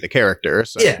 2003, the character.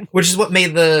 So. Yeah, which is what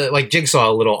made the like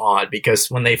Jigsaw a little odd, because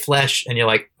when they flash and you're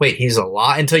like, wait, he's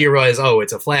alive, until you realize, oh,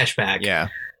 it's a flashback. Yeah.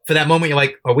 For that moment, you're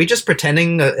like, are we just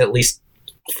pretending that at least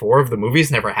 4 of the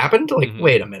movies never happened? Like,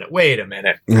 wait a minute.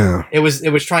 Yeah. It was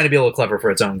trying to be a little clever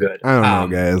for its own good. I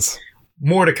don't know, guys.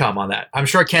 More to come on that. I'm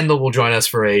sure Kendall will join us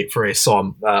for a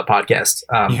Saw podcast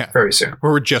very soon.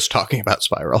 Where we're just talking about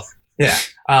Spiral. Yeah.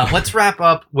 Let's wrap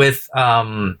up with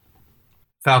Falcon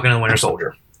and the Winter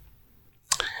Soldier.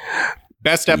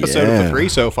 Best episode of the 3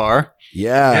 so far.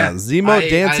 Yeah. Zemo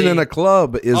dancing in a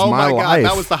club is my life. God,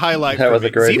 that was the highlight. That was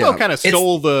a great. Zemo kind of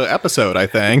stole the episode, I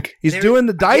think. He's doing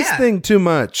the dice thing too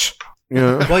much.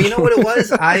 Yeah. Well, you know what it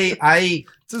was?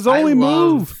 It's his only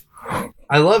move.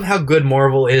 I love how good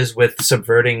Marvel is with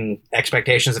subverting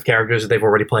expectations of characters that they've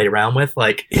already played around with.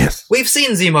 Like, we've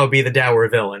seen Zemo be the dour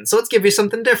villain, so let's give you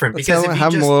something different. Because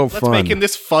let's make him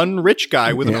this fun rich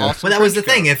guy with an awesome. Well, that was the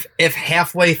thing. If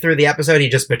halfway through the episode he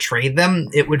just betrayed them,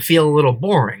 it would feel a little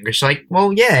boring. It's like,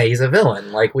 well, yeah, he's a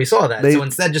villain. Like, we saw that. So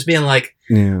instead, just being like,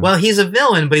 well, he's a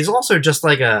villain, but he's also just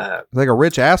like a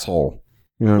rich asshole.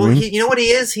 You know what I mean? You know what he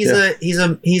is? He's a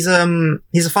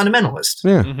fundamentalist.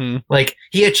 Yeah. Mm-hmm. Like,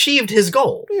 he achieved his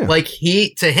goal. Yeah. Like,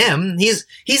 he's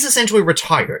essentially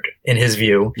retired in his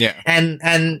view. Yeah.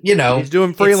 And you know, he's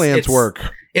doing freelance work.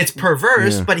 It's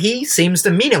perverse, but he seems to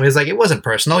mean it. He's like, it wasn't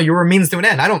personal. You were a means to an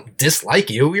end. I don't dislike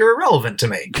you. You're irrelevant to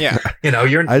me. Yeah. You know,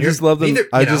 I just love them.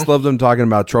 I just love them talking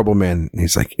about Trouble Man.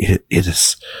 He's like, it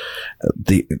is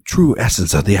the true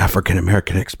essence of the African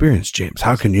American experience, James.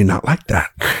 How can you not like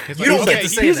that? You don't get to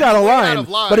say he's that. Out of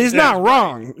line, but he's not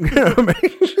wrong. You know what I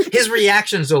mean? His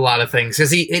reactions to a lot of things,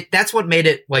 because that's what made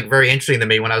it like very interesting to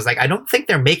me when I was like, I don't think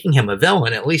they're making him a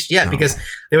villain, at least yet, because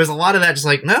there was a lot of that just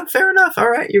like, no, fair enough. All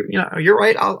right. You're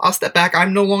right. I'll step back.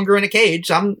 I'm no longer in a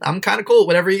cage. I'm kind of cool.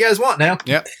 Whatever you guys want now.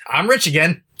 Yeah. I'm rich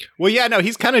again. Well, yeah, no,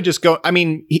 he's kind of just I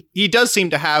mean, he does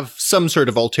seem to have some sort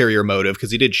of ulterior motive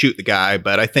because he did shoot the guy,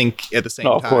 but I think at the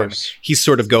same time, he's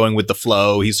sort of going with the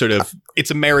flow. He's sort of, it's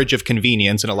a marriage of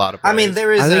convenience in a lot of ways. I mean,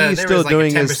 I think he's still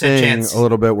doing his thing a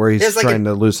little bit where he's trying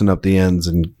to loosen up the ends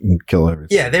and kill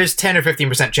everything. Yeah, there's 10 or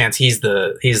 15% chance he's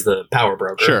the power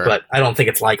broker, but I don't think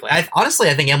it's likely. Honestly,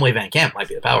 I think Emily Van Camp might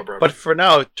be the power broker. But for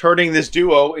now, turning this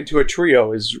duo into a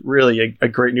trio is really a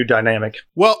great new dynamic.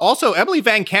 Well, also, Emily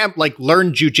Van Camp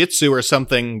learned jujitsu or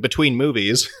something between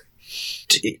movies.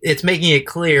 It's making it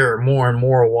clear more and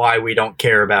more why we don't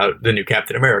care about the new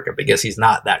Captain America, because he's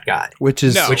not that guy.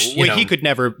 He could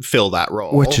never fill that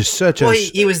role. Which is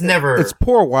he was never. It's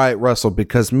poor Wyatt Russell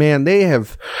because man, they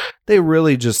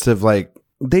really just have like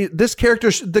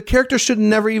the character should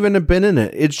never even have been in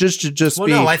it. It should just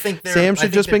be. No, I think Sam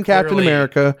should just been Captain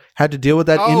America. Had to deal with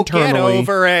that internally. Get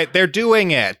over it. They're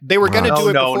doing it. They were going to do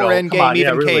it before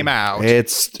Endgame came out.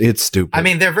 It's stupid. I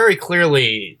mean, they're very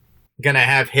clearly going to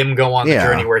have him go on the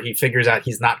journey where he figures out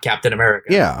he's not Captain America.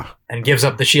 Yeah, and gives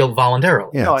up the shield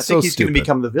voluntarily. Yeah, no, I think he's going to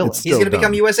become the villain. He's going to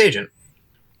become U.S. agent,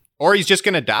 or he's just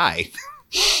going to die.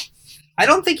 I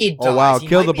don't think he dies. Oh wow,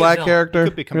 kill the black character. He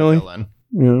could become a villain.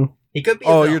 Yeah. He could be.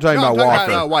 You're talking about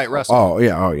Walker. White Russell. Oh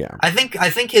yeah. I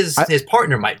think his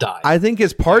partner might die. I think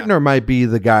his partner might be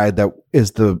the guy that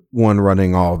is the one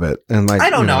running all of it. And like, I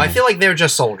don't know. I feel like they're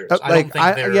just soldiers. I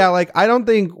don't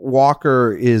think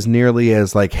Walker is nearly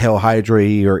as like Hell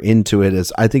Hydra or into it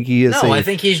as I think he is. No, I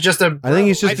think he's just a. I think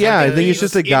he's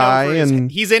just a guy,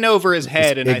 and he's in over his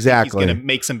head, and exactly. I think he's going to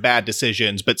make some bad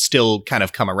decisions, but still kind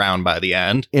of come around by the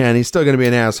end. Yeah, and he's still going to be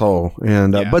an asshole,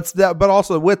 and but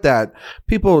also with that,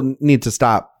 people need to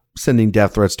stop sending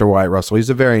death threats to Wyatt Russell. He's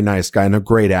a very nice guy and a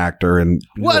great actor, and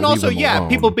and also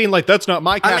people being like, "That's not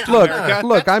my Captain America."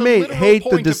 Look, I may hate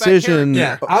the decision.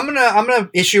 Yeah, I'm gonna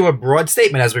issue a broad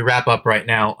statement as we wrap up right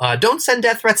now. Don't send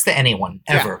death threats to anyone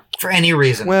ever for any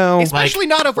reason. Well, especially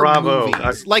not over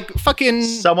movies. Like fucking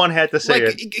someone had to say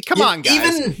it. Come on,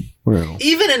 guys.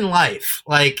 Even in life,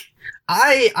 like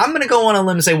I'm gonna go on a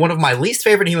limb and say one of my least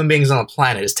favorite human beings on the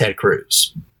planet is Ted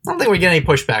Cruz. I don't think we get any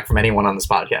pushback from anyone on this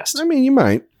podcast. I mean, you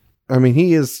might. I mean,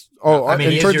 he is.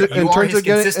 In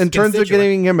terms of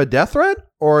getting him a death threat,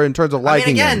 or in terms of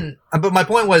liking him. But my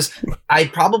point was, I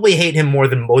probably hate him more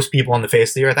than most people on the face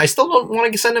of the earth. I still don't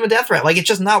want to send him a death threat. Like, it's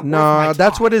just not. No,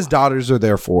 that's what his daughters are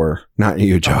there for, not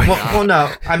you, Joey. Well,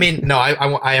 no. I mean, no.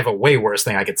 I have a way worse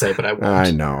thing I could say, but I won't.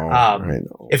 I know.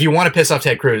 If you want to piss off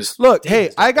Ted Cruz, look. Hey,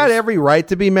 I got every right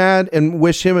to be mad and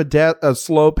wish him a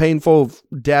slow, painful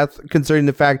death, considering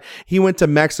the fact he went to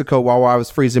Mexico while I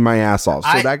was freezing my ass off.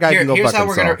 So that guy can go fuck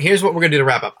himself. Here's what we're gonna do to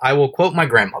wrap up. I will quote my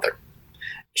grandmother.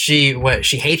 She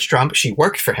hates Trump. She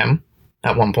worked for him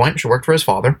at one point. She worked for his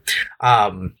father.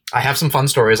 I have some fun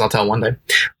stories I'll tell one day.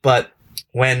 But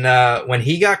when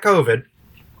he got COVID,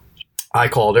 I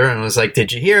called her and was like,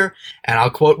 "Did you hear?" And I'll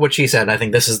quote what she said. And I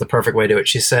think this is the perfect way to do it.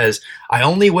 She says, "I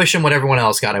only wish him what everyone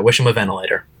else got. I wish him a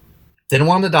ventilator. Didn't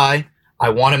want him to die. I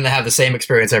want him to have the same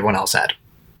experience everyone else had."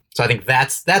 So I think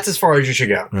that's as far as you should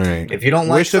go. Right. If you don't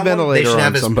like someone, a ventilator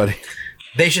on somebody.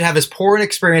 They should have as poor an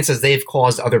experience as they've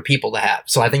caused other people to have.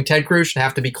 So I think Ted Cruz should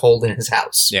have to be cold in his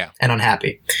house and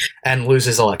unhappy and lose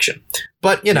his election.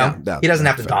 But, he doesn't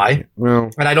have to die.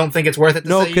 Well, and I don't think it's worth it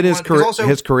to say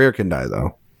his career can die,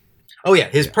 though. Oh, yeah.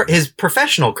 His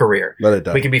professional career. Let it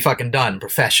die. We can be fucking done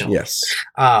professionally. Yes.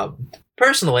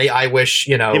 Personally, I wish,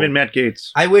 even Matt Gaetz.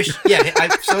 I wish, so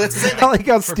that's the same thing. I like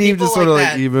how Steve just sort of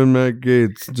like, even Matt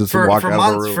Gaetz just walk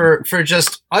out of the room. For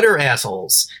just utter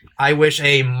assholes, I wish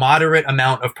a moderate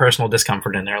amount of personal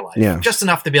discomfort in their life. Yeah. Just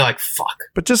enough to be like, fuck.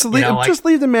 But just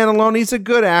leave the man alone. He's a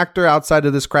good actor outside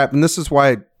of this crap. And this is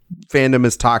why fandom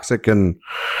is toxic and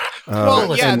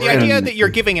the idea that you're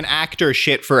giving an actor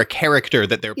shit for a character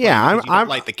that they're playing, I'm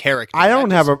like the character. I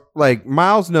don't have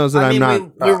Miles knows that I'm not.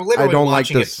 We were literally I don't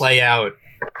watching like this. It play out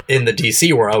in the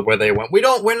DC world where they went.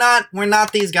 We're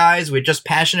not these guys. We're just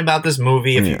passionate about this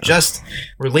movie. If you just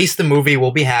release the movie,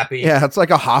 we'll be happy. Yeah, it's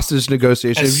like a hostage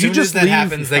negotiation. As soon as that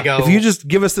happens, they go. If you just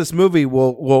give us this movie,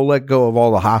 we'll let go of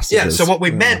all the hostages. Yeah. So what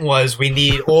we meant was we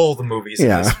need all the movies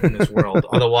in this world.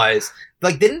 Otherwise,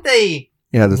 didn't they?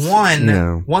 Yeah,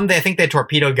 one day I think they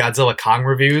torpedoed Godzilla Kong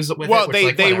reviews with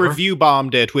they review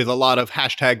bombed it with a lot of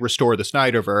 #restore the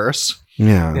Snyderverse.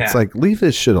 Yeah, it's like leave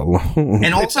this shit alone.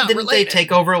 And also, didn't they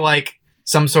take over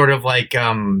some sort of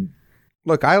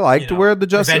Look, I liked where the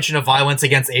prevention of violence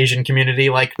against Asian community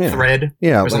thread.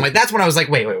 Yeah, or something that's when I was like,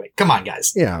 wait, come on,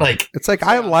 guys. Yeah, it's like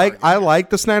I like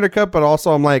the Snyder Cut, but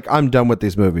also I'm done with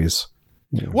these movies.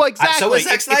 Yeah. Well, exactly. So is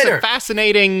Zack Snyder. It's a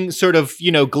fascinating sort of,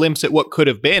 glimpse at what could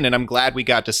have been, and I'm glad we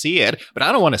got to see it. But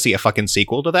I don't want to see a fucking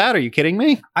sequel to that. Are you kidding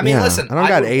me? I mean, listen, I don't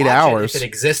got 8 hours. If it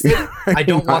existed, I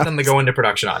don't want them to go into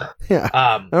production on it. Yeah,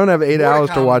 I don't have 8 hours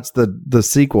to watch the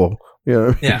sequel.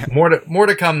 Yeah, more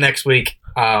to come next week.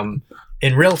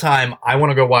 In real time, I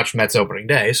want to go watch Mets opening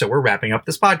day, so we're wrapping up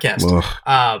this podcast.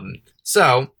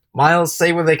 So Miles,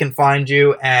 say where they can find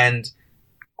you, and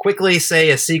quickly say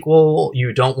a sequel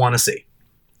you don't want to see.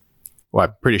 Well,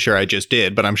 I'm pretty sure I just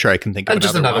did, but I'm sure I can think of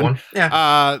another one.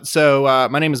 Yeah. So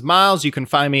my name is Miles. You can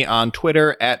find me on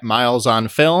Twitter at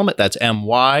MilesOnFilm. That's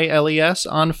MYLES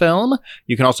on film.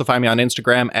 You can also find me on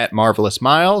Instagram at Marvelous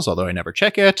Miles, although I never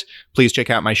check it. Please check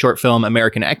out my short film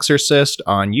American Exorcist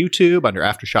on YouTube under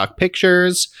Aftershock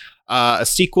Pictures. A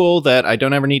sequel that I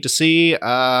don't ever need to see.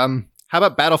 How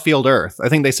about Battlefield Earth? I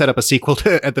think they set up a sequel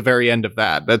at the very end of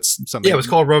that. That's something. Yeah, it was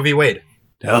called Roe v. Wade.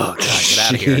 Oh, God, get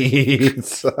out of here.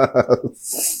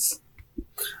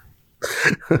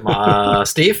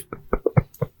 Steve?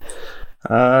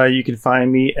 You can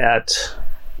find me at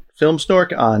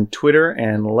FilmSnork on Twitter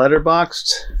and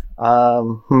Letterboxd.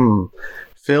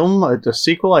 Film, a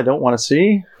sequel I don't want to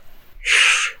see.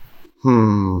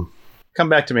 Come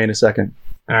back to me in a second.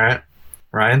 All right.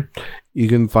 Ryan? You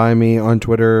can find me on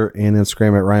Twitter and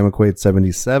Instagram at Ryan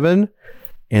McQuaid77.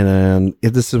 And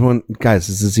if this is one, guys,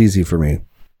 this is easy for me.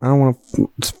 I don't want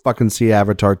to fucking see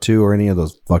Avatar 2 or any of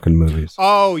those fucking movies.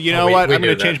 Oh, you know what? I'm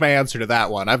going to change my answer to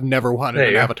that one. I've never wanted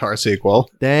an Avatar sequel.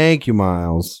 Thank you,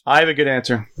 Miles. I have a good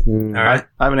answer. All right.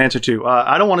 I have an answer too.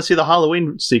 I don't want to see the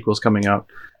Halloween sequels coming out.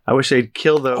 I wish they'd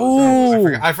kill those.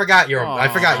 Oh, I forgot you're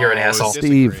an asshole.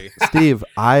 Steve,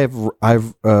 I've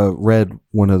read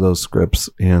one of those scripts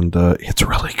and it's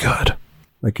really good.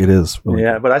 Like it is. Really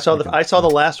yeah, good. but I saw the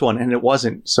last one and it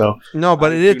wasn't. So no,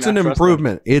 but it's an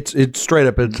improvement. It's straight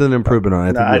up. It's an improvement on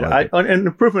it. An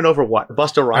improvement over what?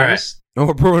 Busta Rhymes. No,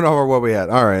 we're improving over what we had.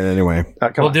 All right. Anyway,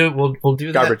 we'll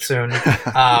do Garbage.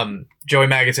 that soon. Joey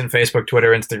Magazine, Facebook, Twitter,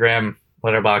 Instagram,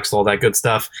 Letterboxd, all that good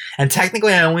stuff. And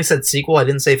technically, I only said sequel. I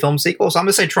didn't say film sequel, so I'm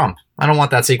gonna say Trump. I don't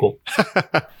want that sequel.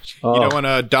 You don't want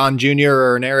a Don Jr.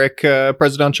 or an Eric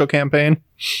presidential campaign?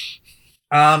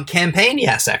 Campaign,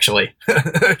 yes, actually.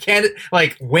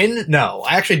 Win? No.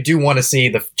 I actually do want to see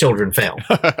the children fail.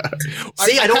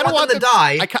 See, I don't want them to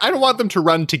die. I don't want them to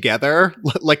run together,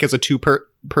 like as a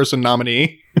two-person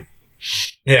nominee.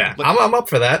 Yeah, I'm up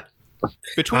for that.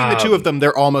 Between the two of them,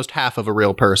 they're almost half of a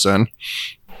real person.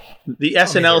 The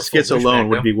SNL skits alone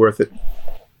would be worth it.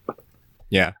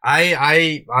 Yeah.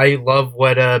 I love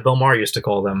what Bill Maher used to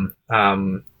call them.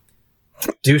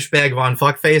 Douchebag Von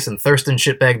Fuckface and Thurston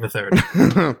Shitbag III.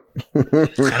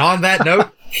 And on that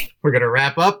note, we're going to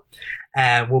wrap up.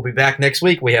 And we'll be back next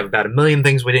week. We have about 1 million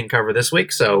things we didn't cover this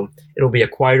week, so it'll be a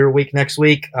quieter week next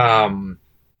week in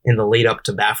the lead up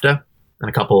to BAFTA. And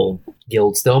a couple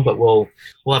guilds still, but we'll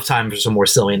have time for some more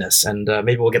silliness. And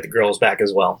maybe we'll get the girls back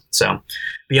as well. So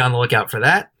be on the lookout for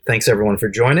that. Thanks, everyone, for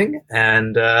joining.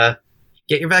 And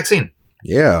get your vaccine.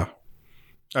 Yeah.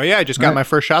 Oh, yeah. I just got my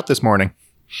first shot this morning.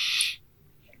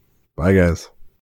 Bye, guys.